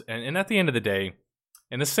else. And at the end of the day,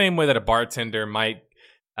 in the same way that a bartender might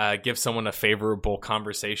give someone a favorable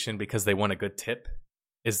conversation because they want a good tip,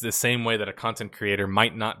 is the same way that a content creator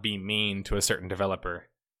might not be mean to a certain developer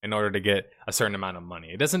in order to get a certain amount of money.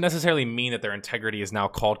 It doesn't necessarily mean that their integrity is now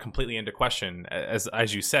called completely into question,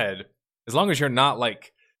 as you said, as long as you're not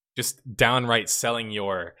like just downright selling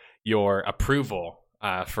your approval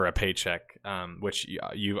for a paycheck, which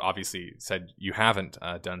you obviously said you haven't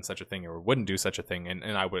done such a thing or wouldn't do such a thing,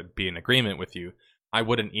 and I would be in agreement with you. I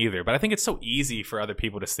wouldn't either. But I think it's so easy for other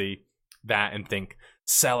people to see that and think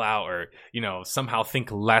sell out or, you know, somehow think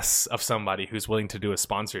less of somebody who's willing to do a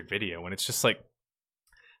sponsored video. And it's just like,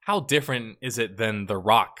 how different is it than The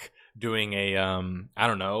Rock doing a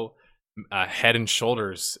Head and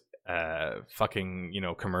Shoulders fucking, you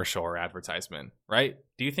know, commercial or advertisement, right?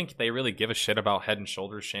 Do you think they really give a shit about Head and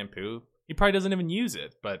Shoulders shampoo? He probably doesn't even use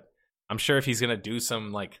it, but I'm sure if he's gonna do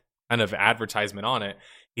some like kind of advertisement on it,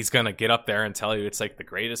 he's gonna get up there and tell you it's like the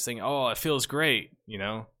greatest thing. Oh, it feels great, you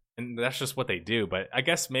know? And that's just what they do. But I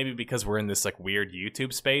guess maybe because we're in this like weird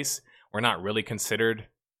YouTube space, we're not really considered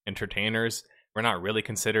entertainers. We're not really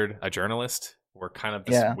considered a journalist. We're kind of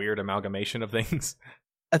this weird amalgamation of things.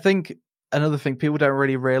 I think another thing, people don't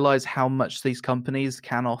really realize how much these companies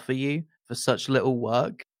can offer you for such little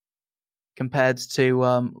work compared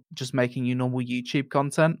to just making you normal YouTube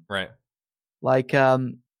content. Right. Like, I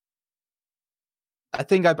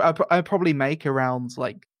think I probably make around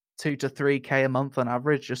like 2 to 3K a month on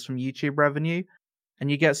average just from YouTube revenue. And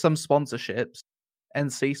you get some sponsorships.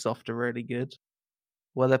 NCSoft are really good,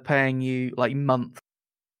 where they're paying you like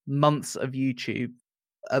months of YouTube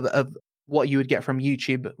of what you would get from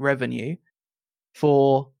YouTube revenue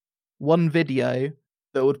for one video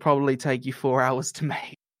that would probably take you 4 hours to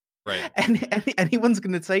make. Right. Anyone's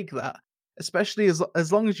going to take that, especially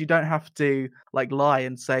as long as you don't have to like lie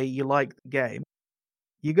and say you like the game.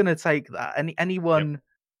 You're going to take that. Anyone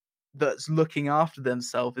that's looking after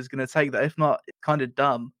themselves is going to take that. If not, it's kind of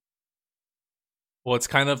dumb. Well, it's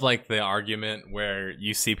kind of like the argument where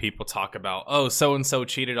you see people talk about, oh, so-and-so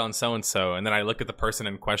cheated on so-and-so. And then I look at the person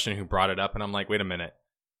in question who brought it up and I'm like, wait a minute.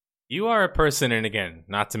 You are a person, and again,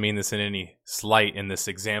 not to mean this in any slight in this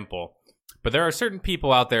example, but there are certain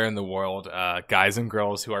people out there in the world, guys and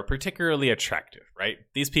girls, who are particularly attractive, right?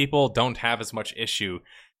 These people don't have as much issue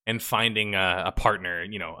in finding a partner,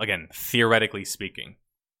 you know, again, theoretically speaking.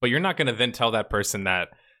 But you're not going to then tell that person that,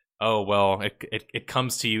 oh, well, it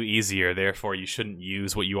comes to you easier, therefore you shouldn't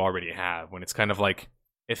use what you already have. When it's kind of like,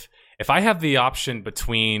 if I have the option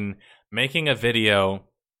between making a video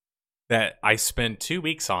that I spend 2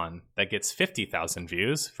 weeks on that gets 50,000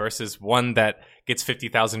 views versus one that gets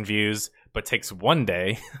 50,000 views but takes 1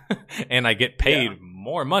 day and I get paid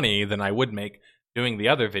more money than I would make doing the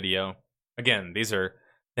other video. Again, these are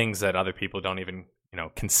things that other people don't even, you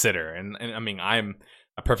know, consider. And I mean, I'm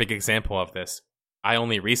a perfect example of this. I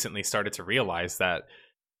only recently started to realize that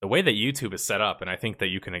the way that YouTube is set up, and I think that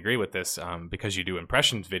you can agree with this because you do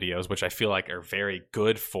impressions videos, which I feel like are very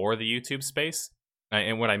good for the YouTube space.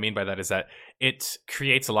 And what I mean by that is that it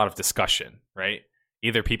creates a lot of discussion, right?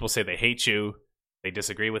 Either people say they hate you, they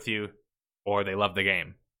disagree with you, or they love the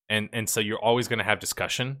game. And so you're always going to have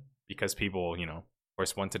discussion because people, you know, of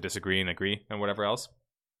course, want to disagree and agree and whatever else.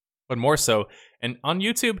 But more so, and on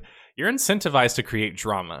YouTube, you're incentivized to create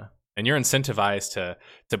drama. And you're incentivized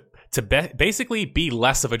to basically be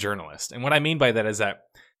less of a journalist. And what I mean by that is that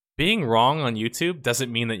being wrong on YouTube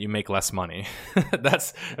doesn't mean that you make less money.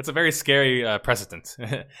 That's a very scary precedent.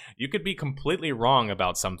 You could be completely wrong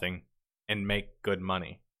about something and make good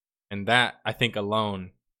money. And that, I think,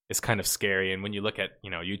 alone is kind of scary. And when you look at, you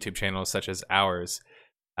know, YouTube channels such as ours,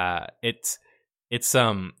 it's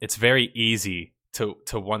very easy to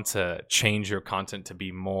want to change your content to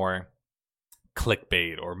be more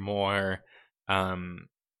clickbait or more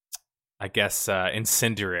I guess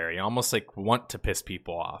incendiary, almost like want to piss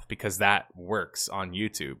people off because that works on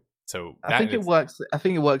YouTube. So I think it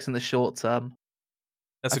works in the short term.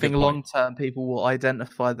 That's I think long term people will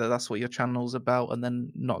identify that that's what your channel's about and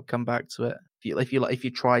then not come back to it if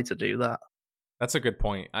you try to do that. That's a good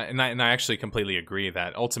point. And I actually completely agree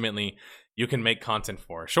that ultimately you can make content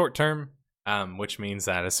for short term, which means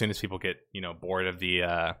that as soon as people get, you know, bored of the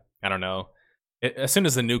I don't know, as soon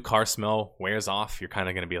as the new car smell wears off, you're kind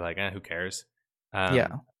of going to be like, who cares?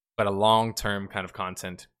 But a long-term kind of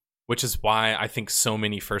content, which is why I think so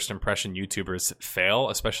many first impression YouTubers fail,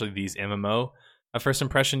 especially these MMO first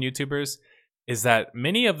impression YouTubers, is that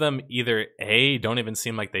many of them either A, don't even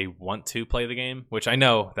seem like they want to play the game, which I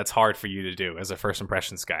know that's hard for you to do as a first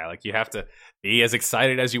impressions guy. Like, you have to be as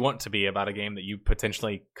excited as you want to be about a game that you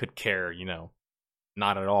potentially could care, you know,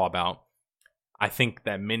 not at all about. I think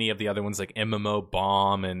that many of the other ones like MMO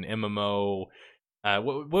Bomb and MMO,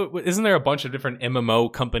 isn't there a bunch of different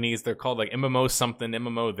MMO companies? They're called like MMO something,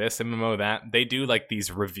 MMO this, MMO that. They do like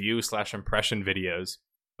these review/impression videos,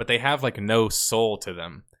 but they have like no soul to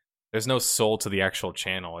them. There's no soul to the actual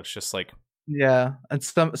channel. It's just like, yeah, and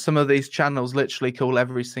some of these channels literally call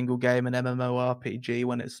every single game an MMORPG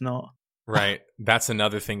when it's not. Right. That's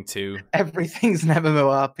another thing too. Everything's an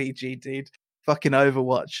MMORPG, dude. Fucking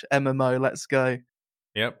Overwatch, MMO, let's go.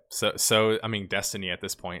 Yep. So I mean, Destiny at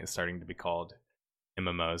this point is starting to be called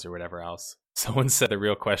MMOs or whatever else. Someone said the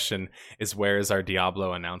real question is, where is our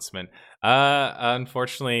Diablo announcement?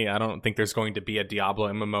 Unfortunately, I don't think there's going to be a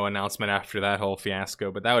Diablo MMO announcement after that whole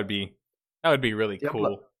fiasco, but that would be really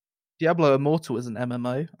cool. Diablo Immortal is an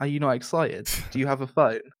MMO. Are you not excited? Do you have a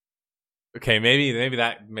phone? Okay, maybe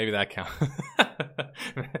that counts.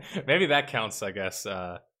 Maybe that counts, I guess.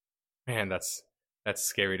 Man, that's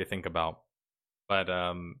scary to think about. But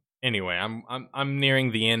anyway, I'm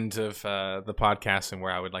nearing the end of the podcast and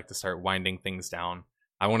where I would like to start winding things down.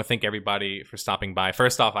 I want to thank everybody for stopping by.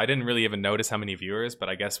 First off, I didn't really even notice how many viewers, but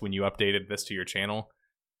I guess when you updated this to your channel,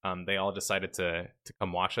 they all decided to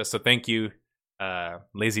come watch us. So thank you,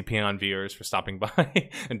 Lazy Peon viewers, for stopping by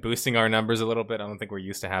and boosting our numbers a little bit. I don't think we're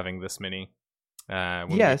used to having this many.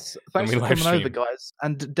 Thanks for coming over, guys.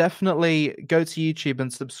 And definitely go to YouTube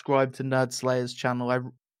and subscribe to Nerd Slayer's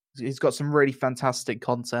channel. He's got some really fantastic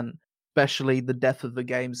content, especially the Death of the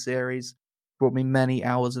Game series. Brought me many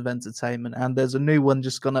hours of entertainment, and there's a new one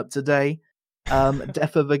just gone up today.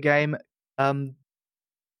 Death of the Game. Dark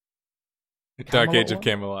Age of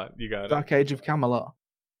Camelot. You got it. Dark Age of Camelot.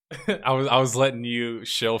 I was letting you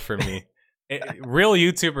shill for me. Real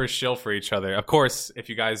YouTubers shill for each other. Of course, if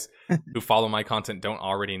you guys who follow my content don't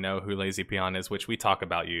already know who Lazy Peon is, which we talk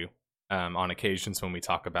about you on occasions when we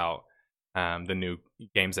talk about the new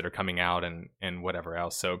games that are coming out and whatever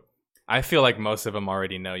else. So I feel like most of them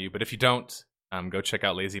already know you, but if you don't, go check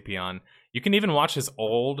out Lazy Peon. You can even watch his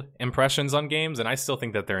old impressions on games, and I still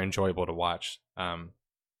think that they're enjoyable to watch.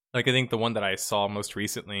 Like, I think the one that I saw most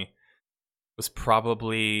recently was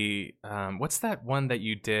probably... what's that one that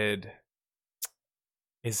you did?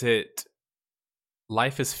 Is it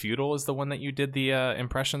Life is Feudal is the one that you did the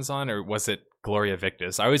impressions on, or was it Gloria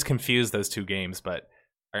Victis? I always confuse those two games, but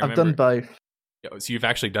I remember... I've done both. So you've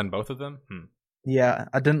actually done both of them? Yeah,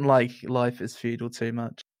 I didn't like Life is Feudal too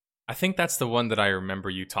much. I think that's the one that I remember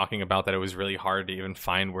you talking about, that it was really hard to even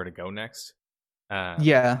find where to go next.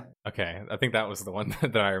 Yeah. Okay, I think that was the one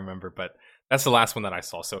that I remember, but that's the last one that I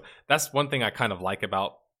saw. So that's one thing I kind of like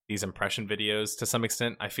about these impression videos to some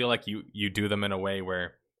extent. I feel like you do them in a way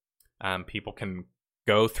where people can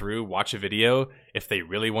go through, watch a video if they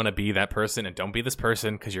really want to be that person, and don't be this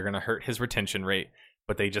person because you're going to hurt his retention rate.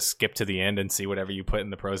 But they just skip to the end and see whatever you put in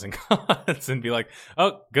the pros and cons and be like,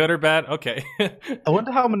 oh, good or bad? Okay. I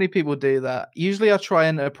wonder how many people do that. Usually I try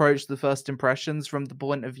and approach the first impressions from the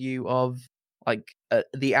point of view of like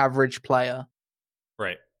the average player.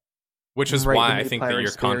 Right. Which is why I think that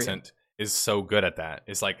your content is so good at that.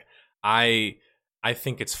 It's like, I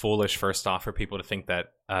think it's foolish, first off, for people to think that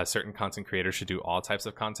certain content creators should do all types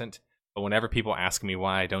of content. But whenever people ask me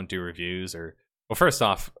why I don't do reviews or... Well, first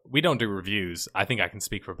off, we don't do reviews. I think I can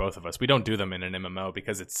speak for both of us. We don't do them in an MMO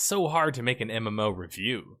because it's so hard to make an MMO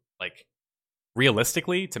review. Like,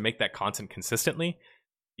 realistically, to make that content consistently,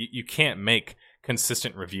 you can't make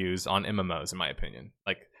consistent reviews on MMOs, in my opinion.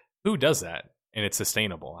 Like, who does that? And it's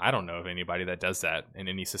sustainable. I don't know of anybody that does that in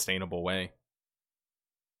any sustainable way.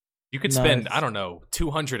 You could spend, I don't know,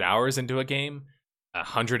 200 hours into a game,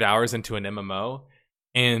 100 hours into an MMO,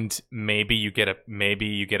 and maybe you get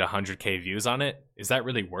 100K views on it. Is that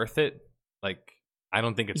really worth it? Like, I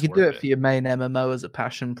don't think it's worth it. You could do it for your main MMO as a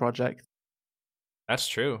passion project. That's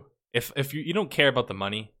true. If you don't care about the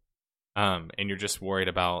money, and you're just worried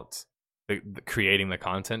about the creating the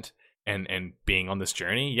content and being on this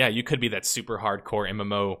journey, yeah, you could be that super hardcore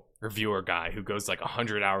MMO reviewer guy who goes like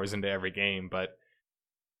 100 hours into every game, but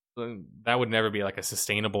that would never be like a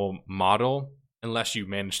sustainable model unless you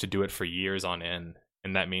manage to do it for years on end.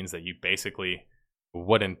 And that means that you basically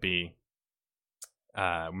wouldn't be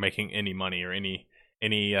making any money or any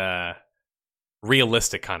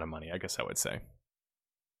realistic kind of money, I guess I would say.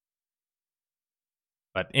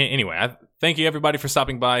 But anyway, thank you everybody for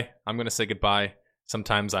stopping by. I'm going to say goodbye.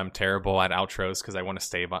 Sometimes I'm terrible at outros because I want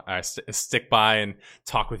to stick by and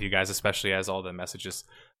talk with you guys, especially as all the messages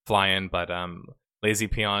fly in. But Lazy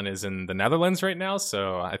Peon is in the Netherlands right now,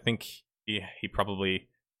 so I think he probably...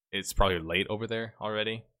 It's probably late over there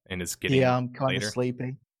already, and is getting I'm kind of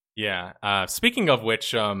sleepy. Yeah. Speaking of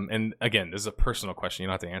which, and again, this is a personal question. You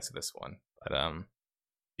don't have to answer this one, but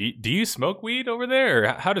do you smoke weed over there? Or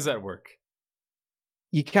how does that work?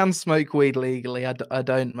 You can smoke weed legally. I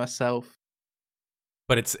don't myself.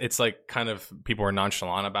 But it's like kind of people are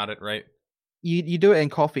nonchalant about it, right? You do it in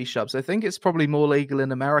coffee shops. I think it's probably more legal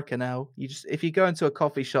in America now. If you go into a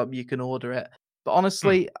coffee shop, you can order it. But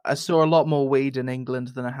honestly, I saw a lot more weed in England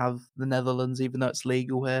than I have the Netherlands, even though it's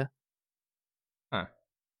legal here. Huh.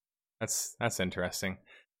 That's interesting.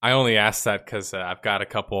 I only asked that because I've got a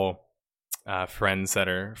couple friends that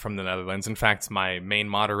are from the Netherlands. In fact, my main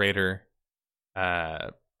moderator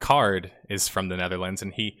Card is from the Netherlands,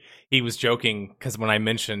 and he was joking because when I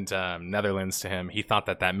mentioned Netherlands to him, he thought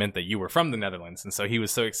that meant that you were from the Netherlands, and so he was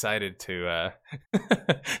so excited to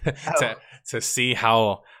to see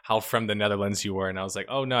how from the Netherlands you were. And I was like,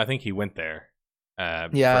 oh no, I think he went there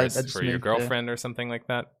for your girlfriend or something like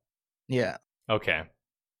that. Yeah. Okay,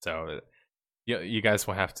 so you guys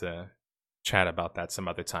will have to chat about that some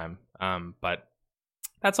other time. But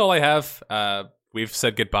that's all I have we've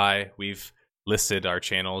said goodbye. We've listed our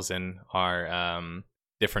channels and our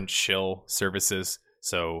different shill services.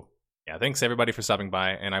 So yeah, thanks everybody for stopping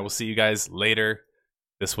by, and I will see you guys later.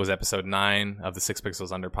 This was episode 9 of the 6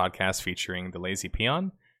 Pixels Under podcast featuring the Lazy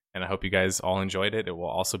Peon, and I hope you guys all enjoyed it. It will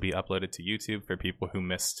also be uploaded to YouTube for people who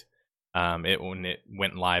missed it when it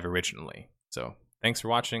went live originally. So thanks for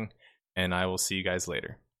watching, and I will see you guys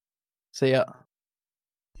later. See ya.